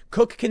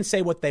 Cook can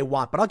say what they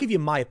want, but I'll give you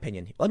my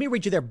opinion. Let me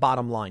read you their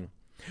bottom line.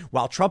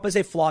 While Trump is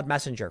a flawed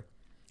messenger,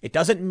 it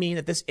doesn't mean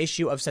that this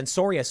issue of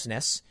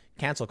censoriousness,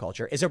 cancel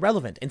culture, is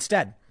irrelevant.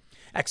 Instead,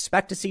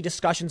 expect to see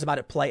discussions about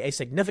it play a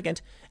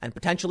significant and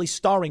potentially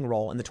starring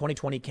role in the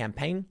 2020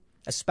 campaign,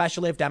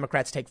 especially if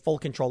Democrats take full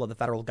control of the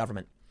federal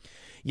government.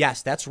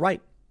 Yes, that's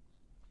right.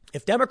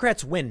 If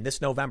Democrats win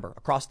this November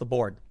across the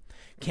board,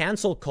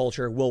 cancel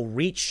culture will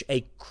reach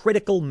a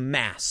critical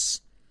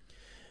mass.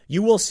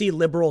 You will see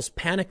liberals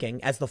panicking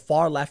as the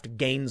far left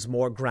gains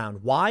more ground.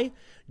 Why?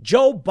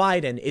 Joe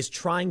Biden is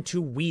trying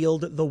to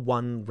wield the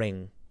one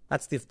ring.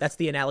 That's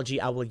the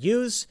analogy I will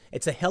use.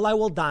 It's a hill I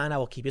will die on. I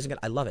will keep using it.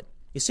 I love it.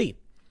 You see,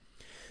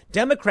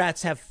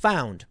 Democrats have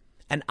found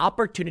an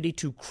opportunity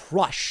to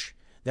crush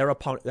their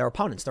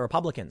opponents, the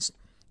Republicans,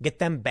 get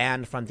them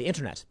banned from the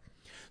internet.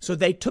 So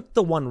they took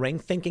the one ring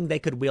thinking they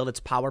could wield its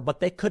power, but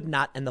they could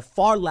not. And the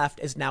far left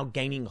is now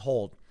gaining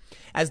hold.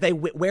 As they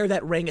wear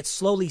that ring, it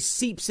slowly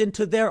seeps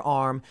into their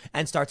arm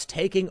and starts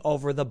taking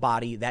over the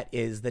body that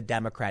is the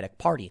Democratic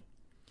Party.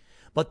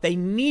 But they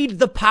need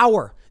the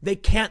power. They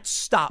can't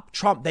stop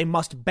Trump. They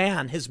must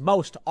ban his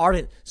most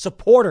ardent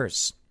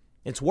supporters.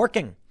 It's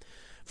working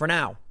for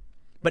now.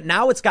 But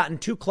now it's gotten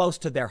too close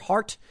to their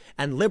heart,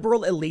 and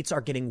liberal elites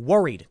are getting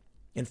worried.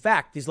 In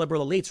fact, these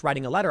liberal elites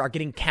writing a letter are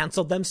getting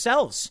canceled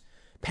themselves,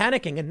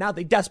 panicking, and now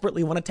they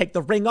desperately want to take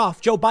the ring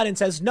off. Joe Biden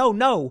says,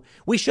 no,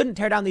 we shouldn't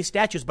tear down these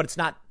statues, but it's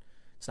not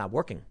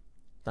working.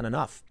 It's not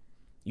enough.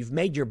 You've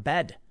made your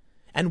bed.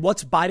 And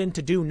what's Biden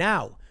to do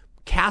now?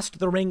 Cast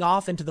the ring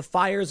off into the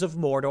fires of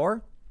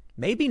Mordor?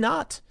 Maybe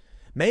not.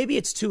 Maybe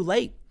it's too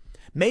late.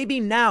 Maybe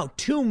now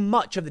too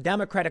much of the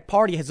Democratic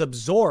Party has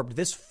absorbed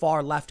this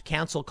far left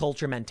cancel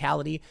culture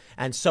mentality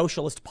and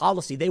socialist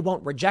policy. They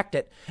won't reject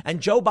it.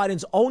 And Joe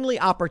Biden's only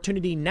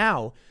opportunity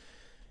now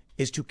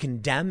is to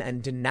condemn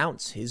and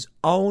denounce his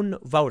own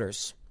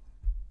voters.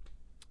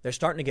 They're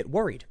starting to get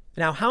worried.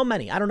 Now, how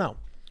many? I don't know.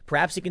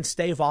 Perhaps he can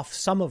stave off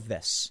some of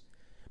this.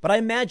 But I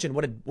imagine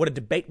what a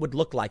debate would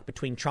look like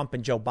between Trump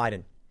and Joe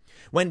Biden.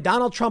 When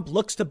Donald Trump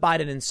looks to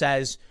Biden and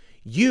says,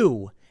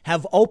 you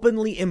have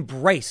openly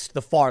embraced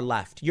the far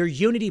left, your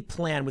unity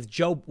plan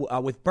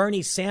with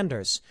Bernie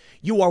Sanders,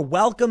 you are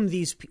welcoming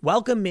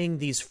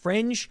these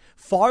fringe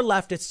far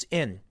leftists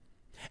in.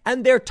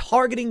 And they're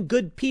targeting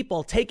good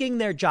people, taking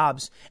their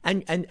jobs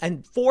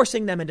and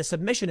forcing them into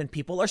submission, and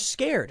people are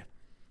scared.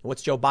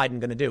 What's Joe Biden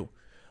going to do?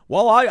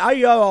 Well,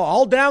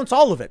 I'll denounce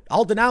all of it.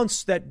 I'll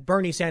denounce that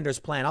Bernie Sanders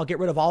plan. I'll get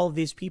rid of all of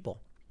these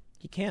people.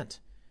 He can't.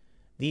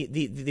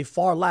 The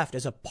far left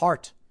is a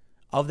part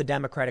of the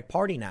Democratic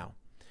Party now.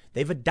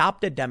 They've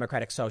adopted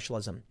democratic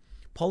socialism.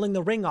 Pulling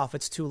the ring off,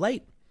 it's too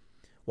late.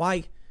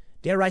 Why,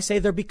 dare I say,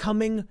 they're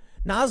becoming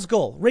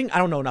Nazgul. I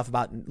don't know enough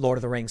about Lord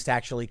of the Rings to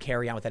actually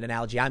carry on with that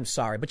analogy. I'm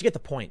sorry, but you get the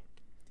point.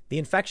 The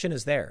infection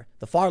is there.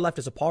 The far left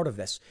is a part of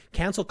this.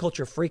 Cancel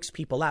culture freaks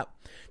people out.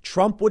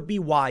 Trump would be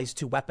wise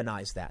to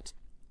weaponize that.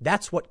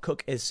 That's what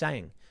Cook is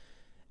saying.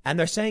 And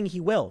they're saying he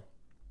will.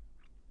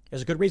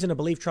 There's a good reason to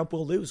believe Trump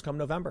will lose come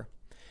November.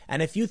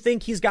 And if you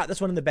think he's got this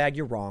one in the bag,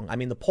 you're wrong. I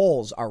mean, the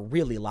polls are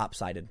really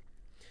lopsided.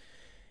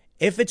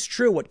 If it's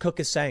true what Cook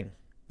is saying,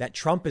 that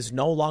Trump is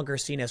no longer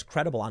seen as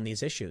credible on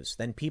these issues,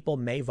 then people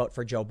may vote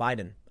for Joe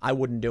Biden. I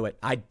wouldn't do it.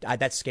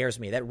 That scares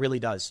me. That really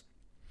does.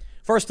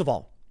 First of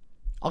all,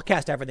 I'll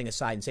cast everything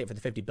aside and say it for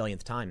the 50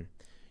 billionth time.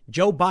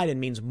 Joe Biden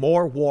means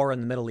more war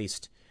in the Middle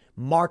East.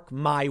 Mark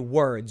my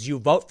words. You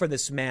vote for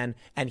this man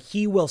and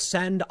he will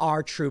send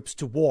our troops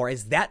to war.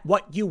 Is that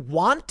what you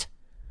want?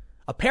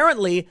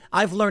 Apparently,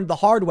 I've learned the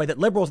hard way that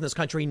liberals in this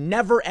country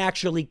never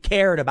actually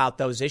cared about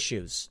those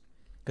issues.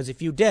 Because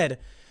if you did,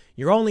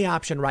 your only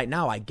option right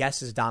now, I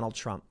guess, is Donald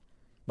Trump.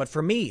 But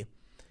for me,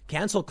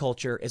 cancel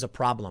culture is a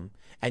problem.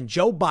 And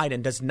Joe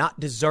Biden does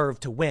not deserve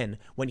to win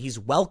when he's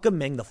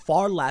welcoming the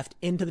far left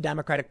into the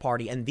Democratic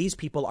Party. And these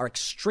people are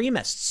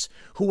extremists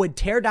who would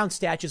tear down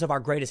statues of our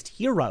greatest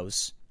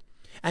heroes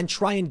and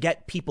try and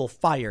get people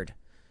fired.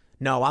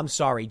 No, I'm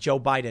sorry. Joe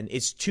Biden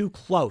is too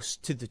close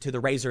to the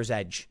razor's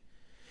edge.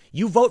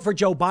 You vote for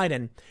Joe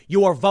Biden,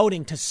 you are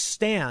voting to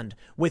stand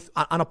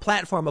on a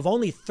platform of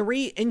only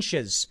 3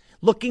 inches,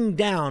 looking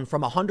down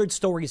from 100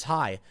 stories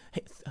high,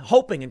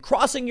 hoping and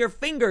crossing your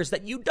fingers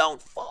that you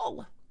don't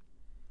fall.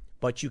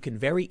 But you can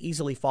very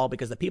easily fall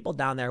because the people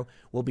down there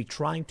will be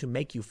trying to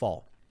make you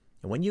fall.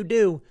 And when you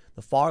do,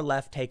 the far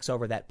left takes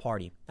over that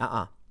party.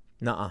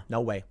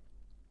 No way.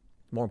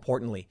 More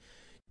importantly,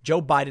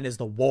 Joe Biden is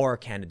the war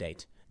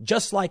candidate,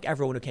 just like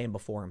everyone who came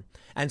before him.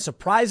 And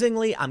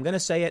surprisingly, I'm going to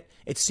say it,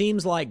 it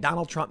seems like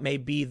Donald Trump may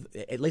be,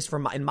 at least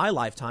in my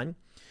lifetime,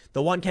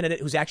 the one candidate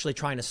who's actually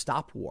trying to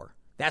stop war.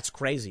 That's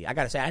crazy. I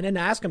got to say, I didn't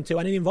ask him to.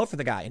 I didn't even vote for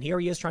the guy. And here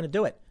he is trying to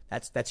do it.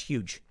 That's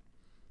huge.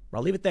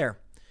 I'll leave it there.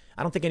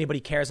 I don't think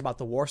anybody cares about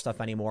the war stuff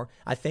anymore.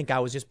 I think I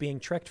was just being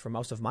tricked for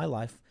most of my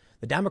life.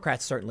 The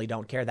Democrats certainly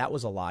don't care. That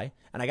was a lie.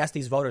 And I guess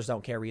these voters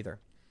don't care either.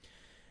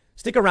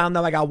 Stick around,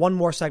 though. I got one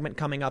more segment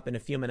coming up in a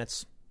few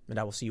minutes, and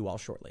I will see you all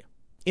shortly.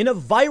 In a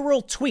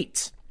viral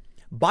tweet,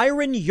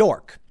 Byron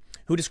York,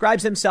 who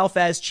describes himself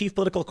as chief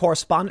political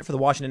correspondent for the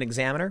Washington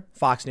Examiner,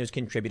 Fox News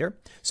contributor,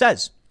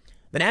 says,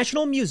 the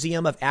National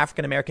Museum of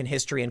African American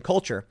History and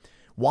Culture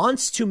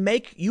wants to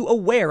make you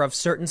aware of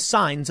certain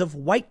signs of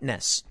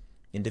whiteness: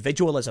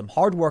 individualism,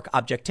 hard work,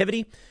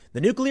 objectivity,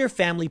 the nuclear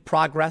family,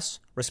 progress,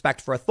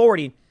 respect for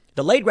authority,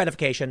 delayed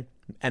gratification,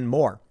 and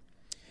more.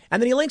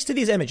 And then he links to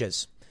these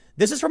images.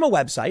 This is from a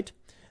website,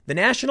 the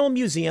National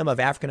Museum of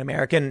African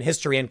American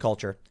History and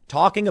Culture,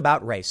 talking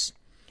about race.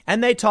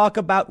 And they talk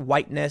about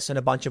whiteness and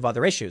a bunch of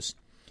other issues.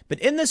 But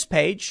in this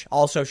page,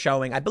 also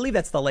showing, I believe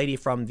that's the lady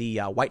from the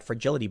White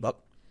Fragility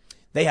book,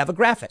 they have a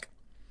graphic.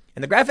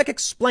 And the graphic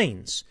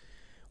explains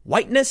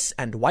whiteness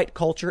and white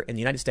culture in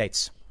the United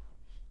States.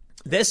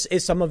 This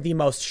is some of the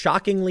most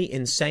shockingly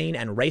insane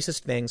and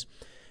racist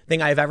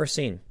thing I have ever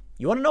seen.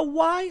 You want to know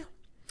why?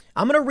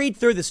 I'm going to read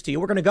through this to you.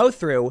 We're going to go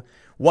through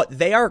what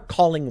they are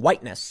calling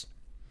whiteness.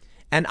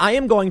 And I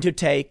am going to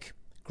take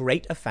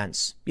great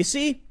offense. You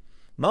see,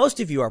 most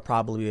of you are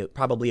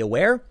probably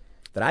aware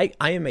that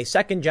I am a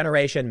second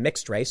generation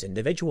mixed race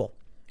individual.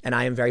 And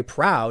I am very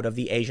proud of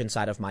the Asian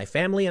side of my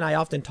family. And I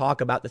often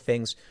talk about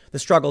the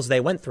struggles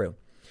they went through.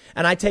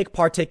 And I take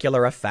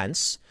particular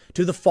offense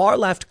to the far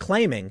left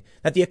claiming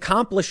that the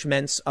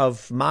accomplishments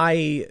of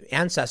my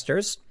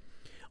ancestors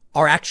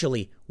are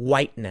actually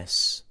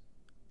whiteness.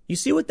 You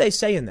see what they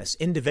say in this: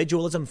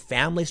 individualism,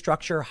 family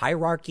structure,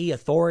 hierarchy,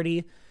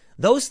 authority.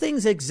 Those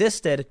things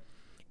existed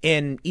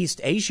in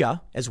East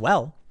Asia as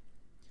well.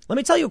 Let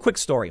me tell you a quick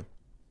story.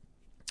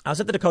 I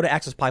was at the Dakota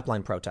Access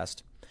Pipeline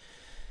protest,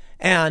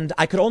 and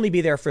I could only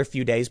be there for a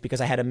few days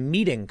because I had a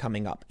meeting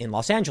coming up in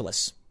Los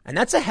Angeles. And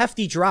that's a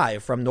hefty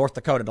drive from North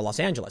Dakota to Los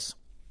Angeles.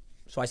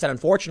 So I said,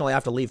 unfortunately, I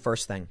have to leave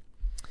first thing.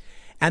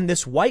 And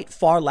this white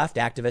far left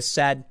activist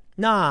said,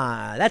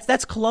 nah,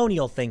 that's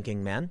colonial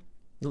thinking, man.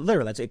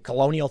 Literally, that's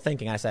colonial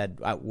thinking. I said,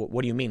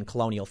 what do you mean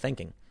colonial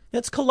thinking?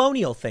 That's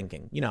colonial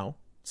thinking,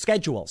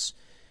 schedules.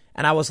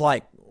 And I was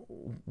like,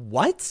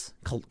 what?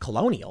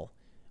 Colonial?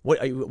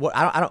 What are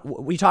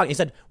you talking? He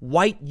said,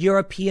 white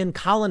European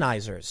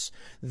colonizers.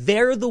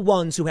 They're the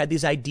ones who had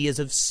these ideas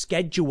of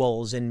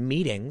schedules and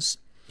meetings.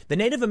 The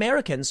Native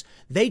Americans,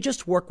 they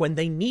just work when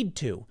they need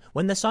to,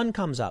 when the sun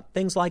comes up,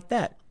 things like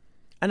that.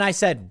 And I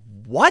said,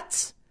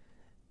 what?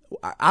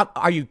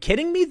 Are you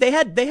kidding me? They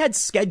had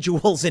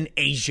schedules in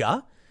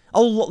Asia.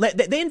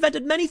 They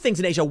invented many things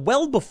in Asia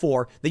well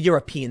before the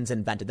Europeans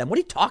invented them. What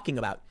are you talking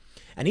about?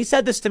 And he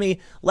said this to me: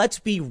 let's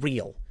be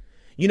real.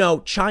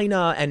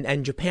 China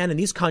and Japan and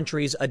these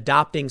countries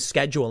adopting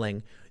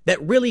scheduling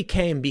that really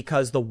came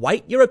because the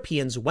white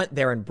Europeans went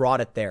there and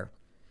brought it there.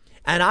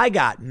 And I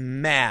got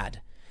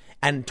mad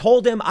and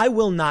told him I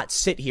will not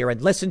sit here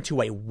and listen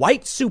to a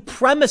white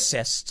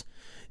supremacist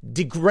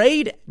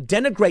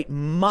denigrate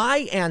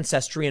my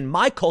ancestry and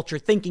my culture,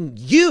 thinking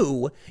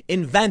you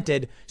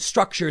invented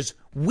structures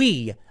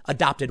we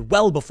adopted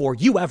well before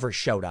you ever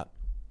showed up.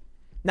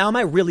 Now, am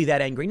I really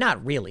that angry?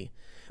 Not really.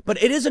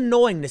 But it is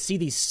annoying to see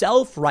these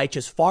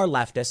self-righteous far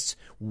leftists,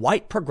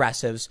 white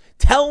progressives,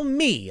 tell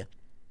me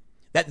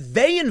that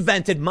they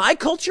invented my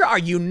culture. Are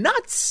you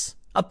nuts?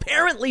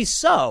 Apparently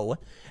so.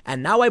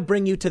 And now I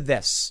bring you to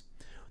this.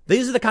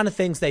 These are the kind of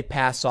things they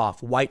pass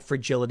off: white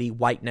fragility,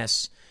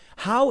 whiteness.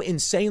 How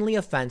insanely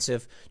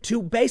offensive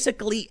to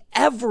basically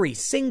every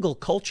single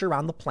culture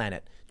on the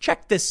planet.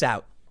 Check this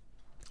out.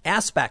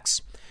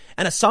 Aspects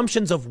and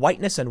assumptions of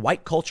whiteness and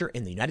white culture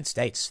in the United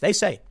States. They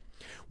say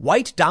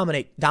white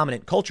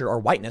dominant culture, or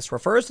whiteness,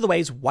 refers to the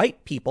ways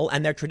white people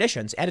and their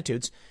traditions,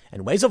 attitudes,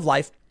 and ways of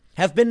life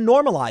have been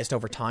normalized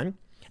over time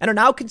and are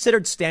now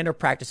considered standard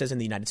practices in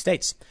the United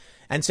States.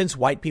 And since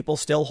white people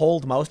still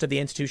hold most of the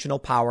institutional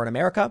power in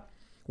America,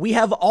 we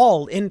have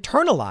all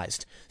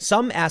internalized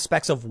some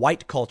aspects of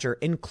white culture,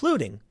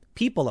 including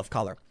people of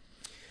color.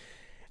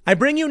 I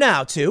bring you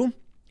now to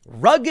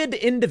rugged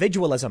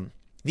individualism.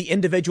 The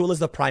individual is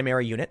the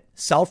primary unit.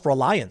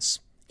 Self-reliance,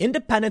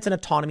 independence and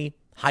autonomy,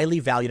 highly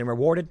valued and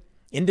rewarded.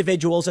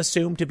 Individuals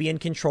assumed to be in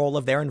control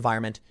of their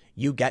environment.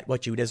 You get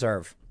what you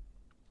deserve.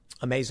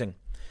 Amazing.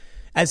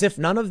 As if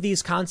none of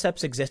these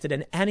concepts existed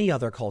in any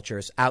other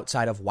cultures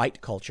outside of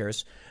white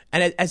cultures,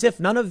 and as if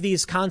none of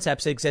these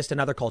concepts exist in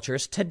other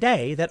cultures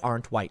today that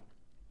aren't white.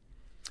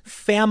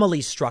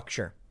 Family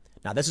structure.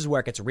 Now, this is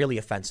where it gets really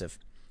offensive.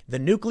 The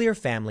nuclear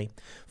family,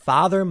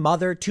 father,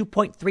 mother,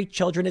 2.3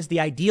 children, is the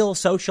ideal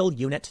social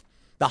unit.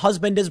 The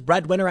husband is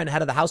breadwinner and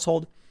head of the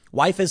household.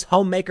 Wife is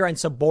homemaker and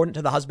subordinate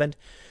to the husband.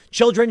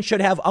 Children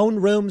should have own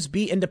rooms,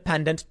 be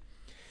independent.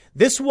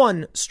 This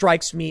one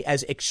strikes me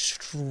as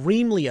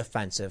extremely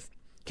offensive,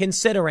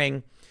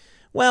 considering,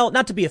 well,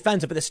 not to be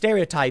offensive, but the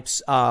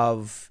stereotypes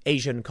of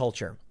Asian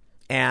culture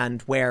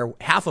and where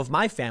half of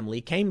my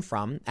family came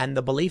from and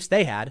the beliefs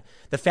they had,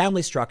 the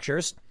family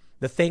structures,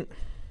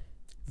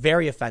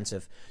 very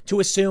offensive to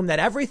assume that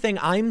everything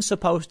I'm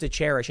supposed to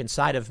cherish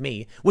inside of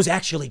me was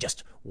actually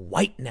just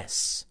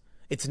whiteness.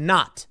 It's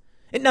not.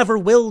 It never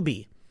will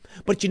be.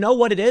 But you know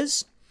what it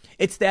is?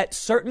 It's that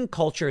certain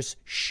cultures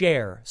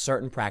share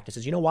certain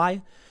practices. You know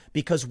why?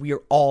 Because we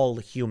are all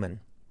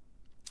human.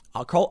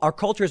 Our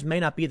cultures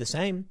may not be the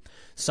same.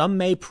 Some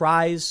may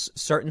prize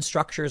certain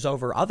structures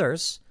over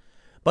others.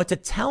 But to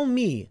tell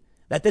me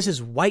that this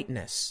is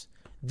whiteness,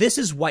 This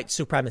is white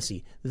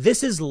supremacy.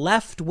 This is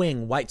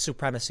left-wing white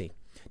supremacy.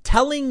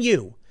 Telling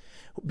you,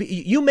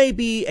 you may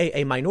be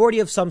a minority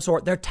of some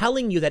sort. They're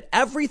telling you that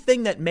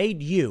everything that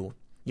made you,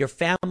 your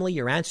family,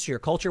 your ancestry, your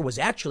culture was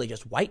actually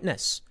just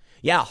whiteness.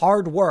 Yeah,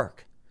 hard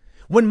work.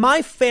 When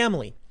my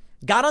family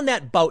got on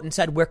that boat and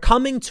said, we're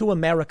coming to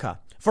America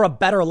for a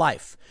better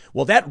life.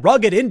 Well, that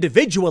rugged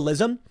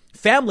individualism,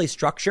 family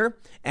structure,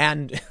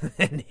 and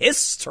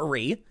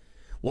history,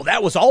 well,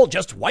 that was all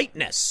just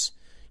whiteness.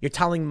 You're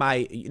telling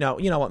my, you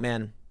know what,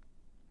 man?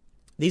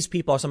 These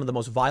people are some of the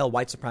most vile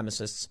white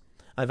supremacists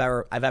I've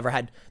ever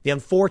had the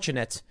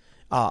unfortunate,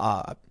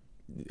 I've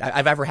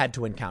ever had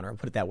to encounter. I'll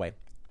put it that way.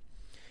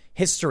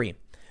 History,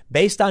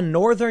 based on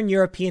Northern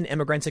European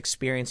immigrants'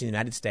 experience in the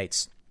United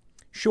States.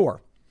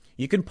 Sure,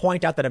 you can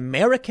point out that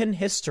American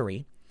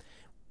history,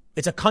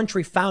 it's a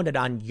country founded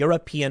on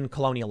European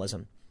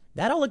colonialism.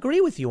 That I'll agree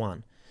with you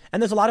on.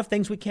 And there's a lot of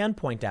things we can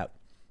point out.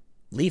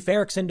 Leif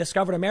Erikson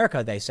discovered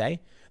America, they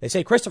say. They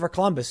say Christopher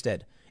Columbus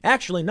did.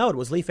 Actually, no, it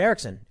was Leif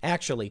Erikson.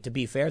 Actually, to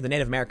be fair, the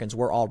Native Americans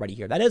were already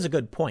here. That is a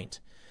good point.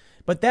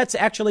 But that's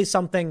actually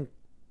something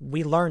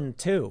we learned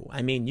too.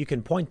 I mean, you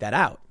can point that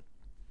out.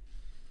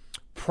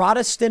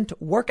 Protestant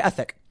work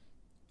ethic.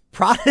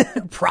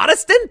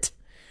 Protestant?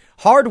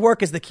 Hard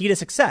work is the key to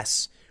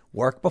success.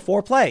 Work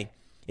before play.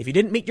 If you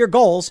didn't meet your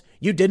goals,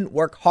 you didn't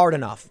work hard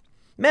enough.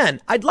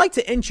 Man, I'd like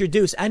to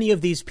introduce any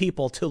of these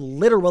people to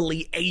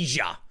literally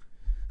Asia.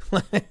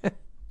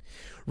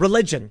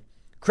 Religion.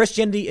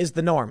 Christianity is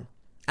the norm.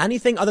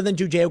 Anything other than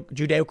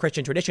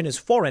Judeo-Christian tradition is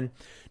foreign.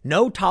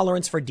 No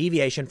tolerance for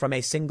deviation from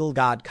a single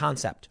God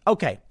concept.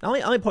 Okay, now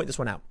let me point this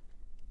one out.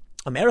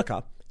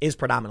 America is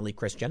predominantly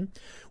Christian.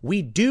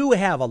 We do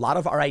have a lot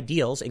of our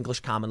ideals,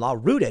 English common law,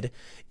 rooted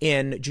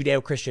in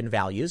Judeo-Christian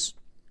values.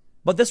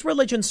 But this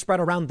religion spread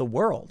around the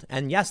world.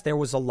 And yes, there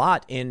was a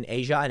lot in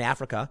Asia and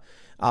Africa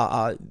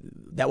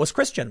that was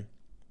Christian.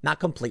 Not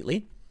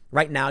completely.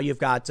 Right now, you've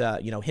got,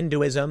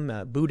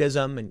 Hinduism,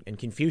 Buddhism, and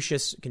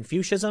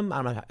Confucianism.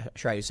 I'm not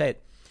sure how you say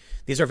it.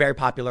 These are very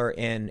popular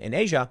in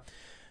Asia.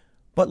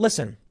 But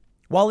listen,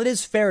 while it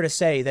is fair to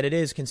say that it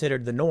is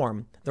considered the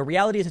norm, the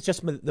reality is it's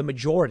just the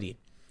majority.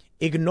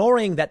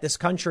 Ignoring that this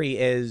country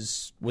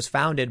was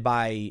founded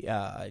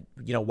by,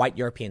 white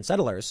European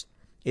settlers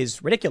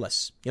is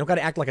ridiculous. You don't got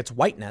to act like it's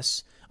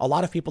whiteness. A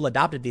lot of people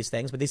adopted these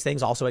things, but these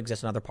things also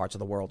exist in other parts of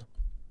the world.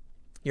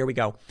 Here we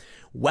go.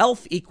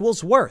 Wealth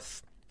equals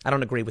worth. I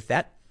don't agree with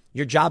that.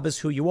 Your job is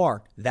who you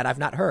are. That I've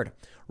not heard.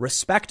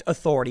 Respect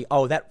authority.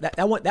 Oh,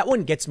 that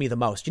one gets me the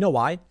most. You know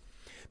why?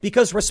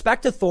 Because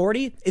respect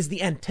authority is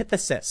the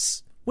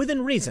antithesis,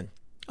 within reason,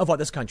 of what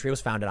this country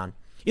was founded on.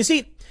 You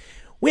see,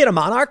 we had a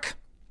monarch,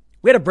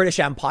 we had a British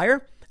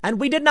Empire, and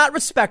we did not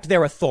respect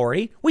their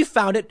authority. We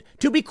found it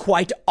to be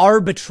quite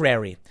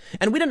arbitrary.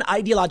 And we had an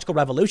ideological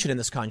revolution in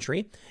this country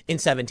in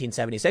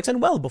 1776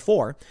 and well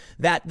before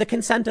that the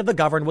consent of the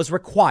governed was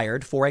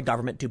required for a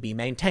government to be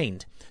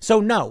maintained. So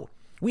no,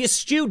 we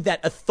eschewed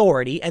that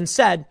authority and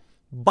said,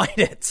 bite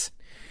it.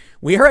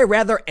 We are a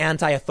rather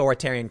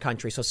anti-authoritarian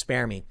country, so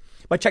spare me.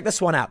 But check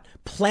this one out.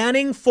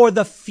 Planning for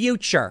the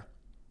future.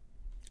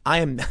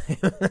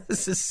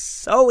 This is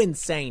so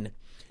insane.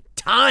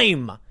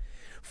 Time.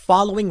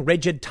 Following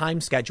rigid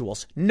time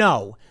schedules.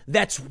 No,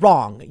 that's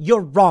wrong.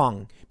 You're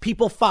wrong.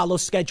 People follow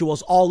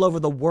schedules all over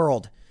the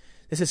world.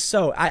 This is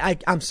so,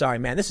 I'm sorry,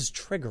 man. This is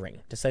triggering,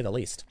 to say the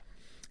least.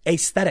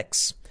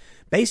 Aesthetics.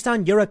 Based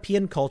on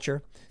European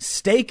culture,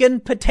 steak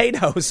and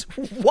potatoes.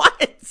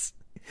 What?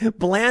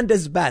 Bland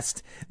is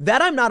best.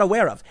 That I'm not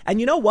aware of. And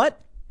you know what?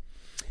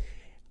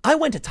 I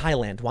went to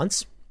Thailand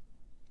once.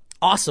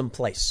 Awesome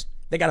place.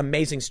 They got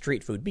amazing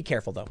street food. Be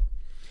careful, though.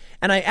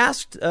 And I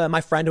asked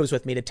my friend who was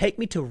with me to take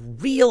me to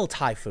real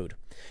Thai food.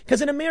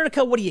 Because in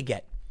America, what do you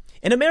get?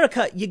 In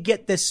America, you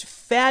get this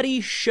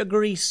fatty,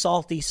 sugary,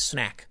 salty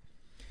snack.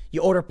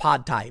 You order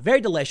pad thai.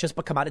 Very delicious,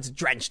 but come on, it's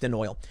drenched in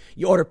oil.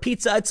 You order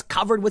pizza. It's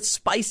covered with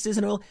spices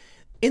and oil.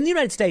 In the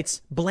United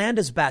States, bland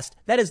is best.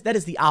 That is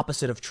the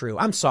opposite of true.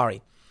 I'm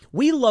sorry.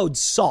 We load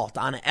salt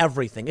on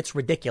everything. It's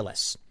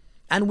ridiculous.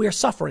 And we're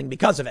suffering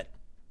because of it.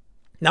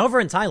 Now, over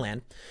in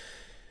Thailand,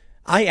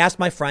 I asked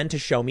my friend to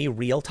show me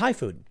real Thai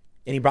food.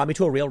 And he brought me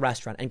to a real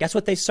restaurant. And guess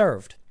what they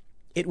served?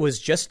 It was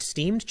just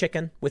steamed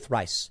chicken with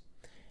rice.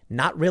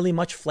 Not really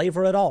much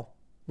flavor at all.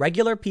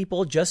 Regular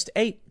people just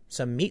ate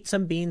some meat,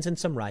 some beans, and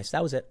some rice.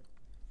 That was it.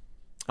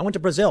 I went to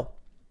Brazil.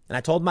 And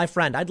I told my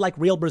friend I'd like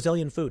real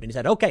Brazilian food. And he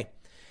said, okay.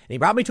 And he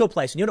brought me to a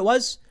place. And you know what it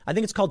was? I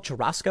think it's called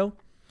churrasco.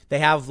 They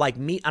have like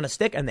meat on a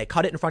stick and they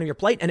cut it in front of your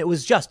plate. And it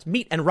was just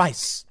meat and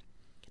rice.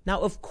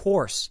 Now, of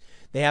course,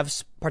 they have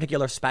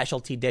particular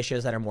specialty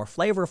dishes that are more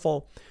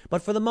flavorful.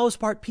 But for the most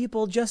part,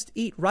 people just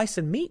eat rice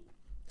and meat,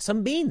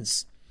 some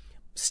beans,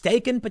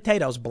 steak and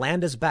potatoes.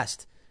 Bland is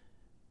best.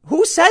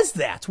 Who says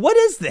that? What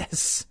is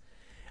this?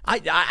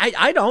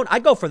 I don't. I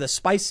go for the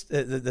spice.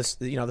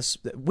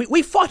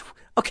 We fought.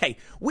 Okay.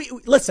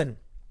 Listen.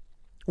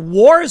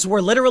 Wars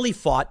were literally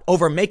fought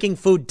over making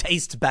food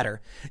taste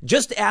better.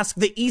 Just ask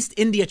the East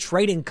India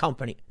Trading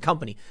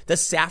Company.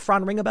 Does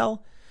saffron ring a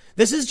bell?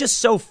 This is just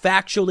so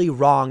factually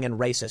wrong and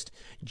racist.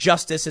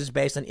 Justice is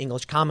based on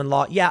English common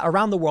law. Yeah,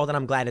 around the world, and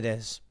I'm glad it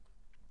is.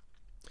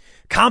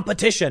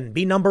 Competition,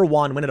 be number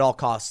one, win at all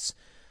costs.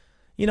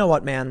 You know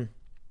what, man?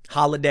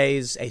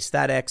 Holidays,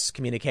 aesthetics,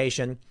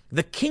 communication.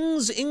 The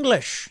King's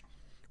English,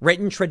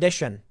 written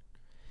tradition.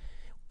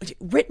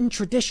 Written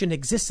tradition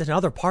exists in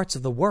other parts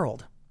of the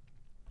world.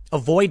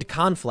 Avoid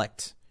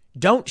conflict.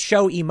 Don't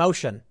show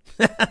emotion.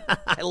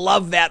 I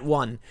love that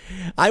one.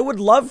 I would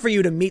love for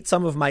you to meet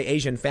some of my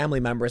Asian family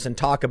members and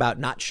talk about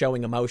not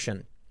showing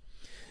emotion.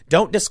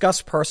 Don't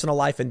discuss personal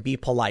life and be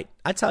polite.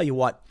 I tell you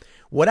what,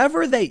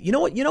 whatever they, you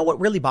know what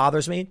really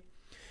bothers me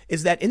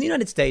is that in the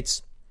United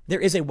States, there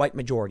is a white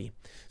majority.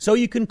 So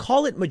you can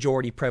call it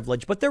majority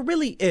privilege, but there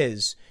really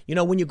is. You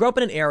know, when you grow up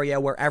in an area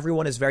where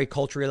everyone is very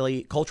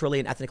culturally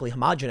and ethnically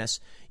homogenous,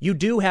 you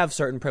do have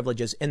certain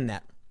privileges in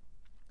that.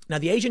 Now,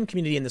 the Asian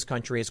community in this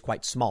country is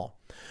quite small,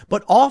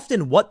 but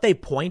often what they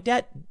point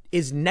at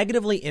is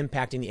negatively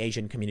impacting the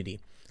Asian community,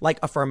 like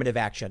affirmative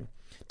action.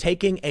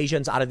 Taking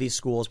Asians out of these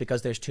schools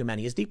because there's too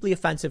many is deeply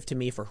offensive to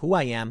me for who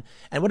I am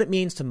and what it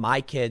means to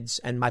my kids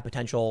and my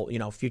potential,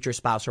 future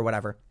spouse or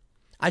whatever.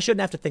 I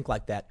shouldn't have to think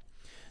like that.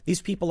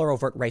 These people are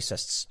overt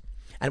racists.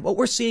 And what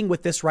we're seeing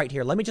with this right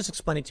here, let me just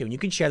explain it to you, and you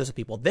can share this with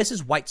people. This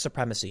is white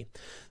supremacy.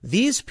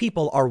 These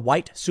people are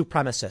white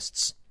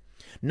supremacists.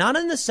 Not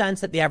in the sense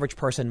that the average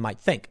person might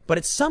think, but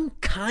it's some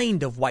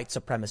kind of white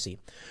supremacy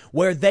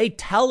where they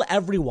tell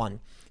everyone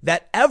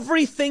that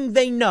everything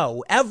they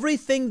know,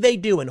 everything they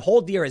do and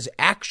hold dear is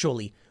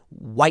actually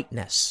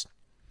whiteness.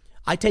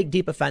 I take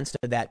deep offense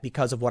to that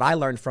because of what I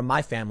learned from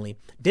my family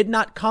did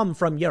not come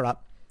from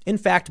Europe. In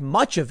fact,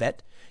 much of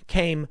it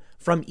came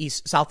from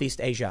Southeast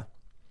Asia.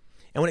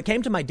 And when it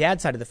came to my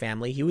dad's side of the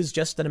family, he was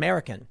just an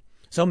American.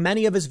 So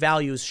many of his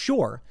values,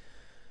 sure.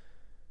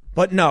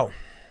 But no,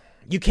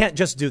 you can't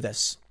just do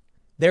this.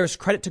 There's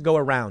credit to go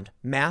around.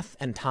 Math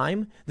and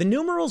time. The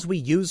numerals we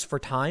use for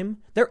time,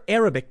 they're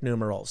Arabic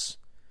numerals.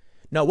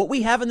 No, what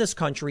we have in this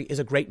country is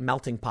a great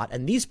melting pot,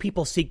 and these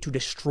people seek to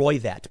destroy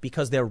that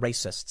because they're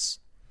racists.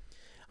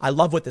 I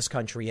love what this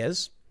country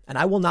is, and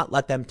I will not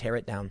let them tear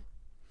it down.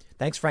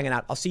 Thanks for hanging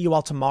out. I'll see you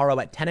all tomorrow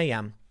at 10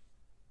 a.m.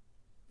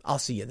 I'll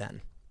see you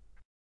then.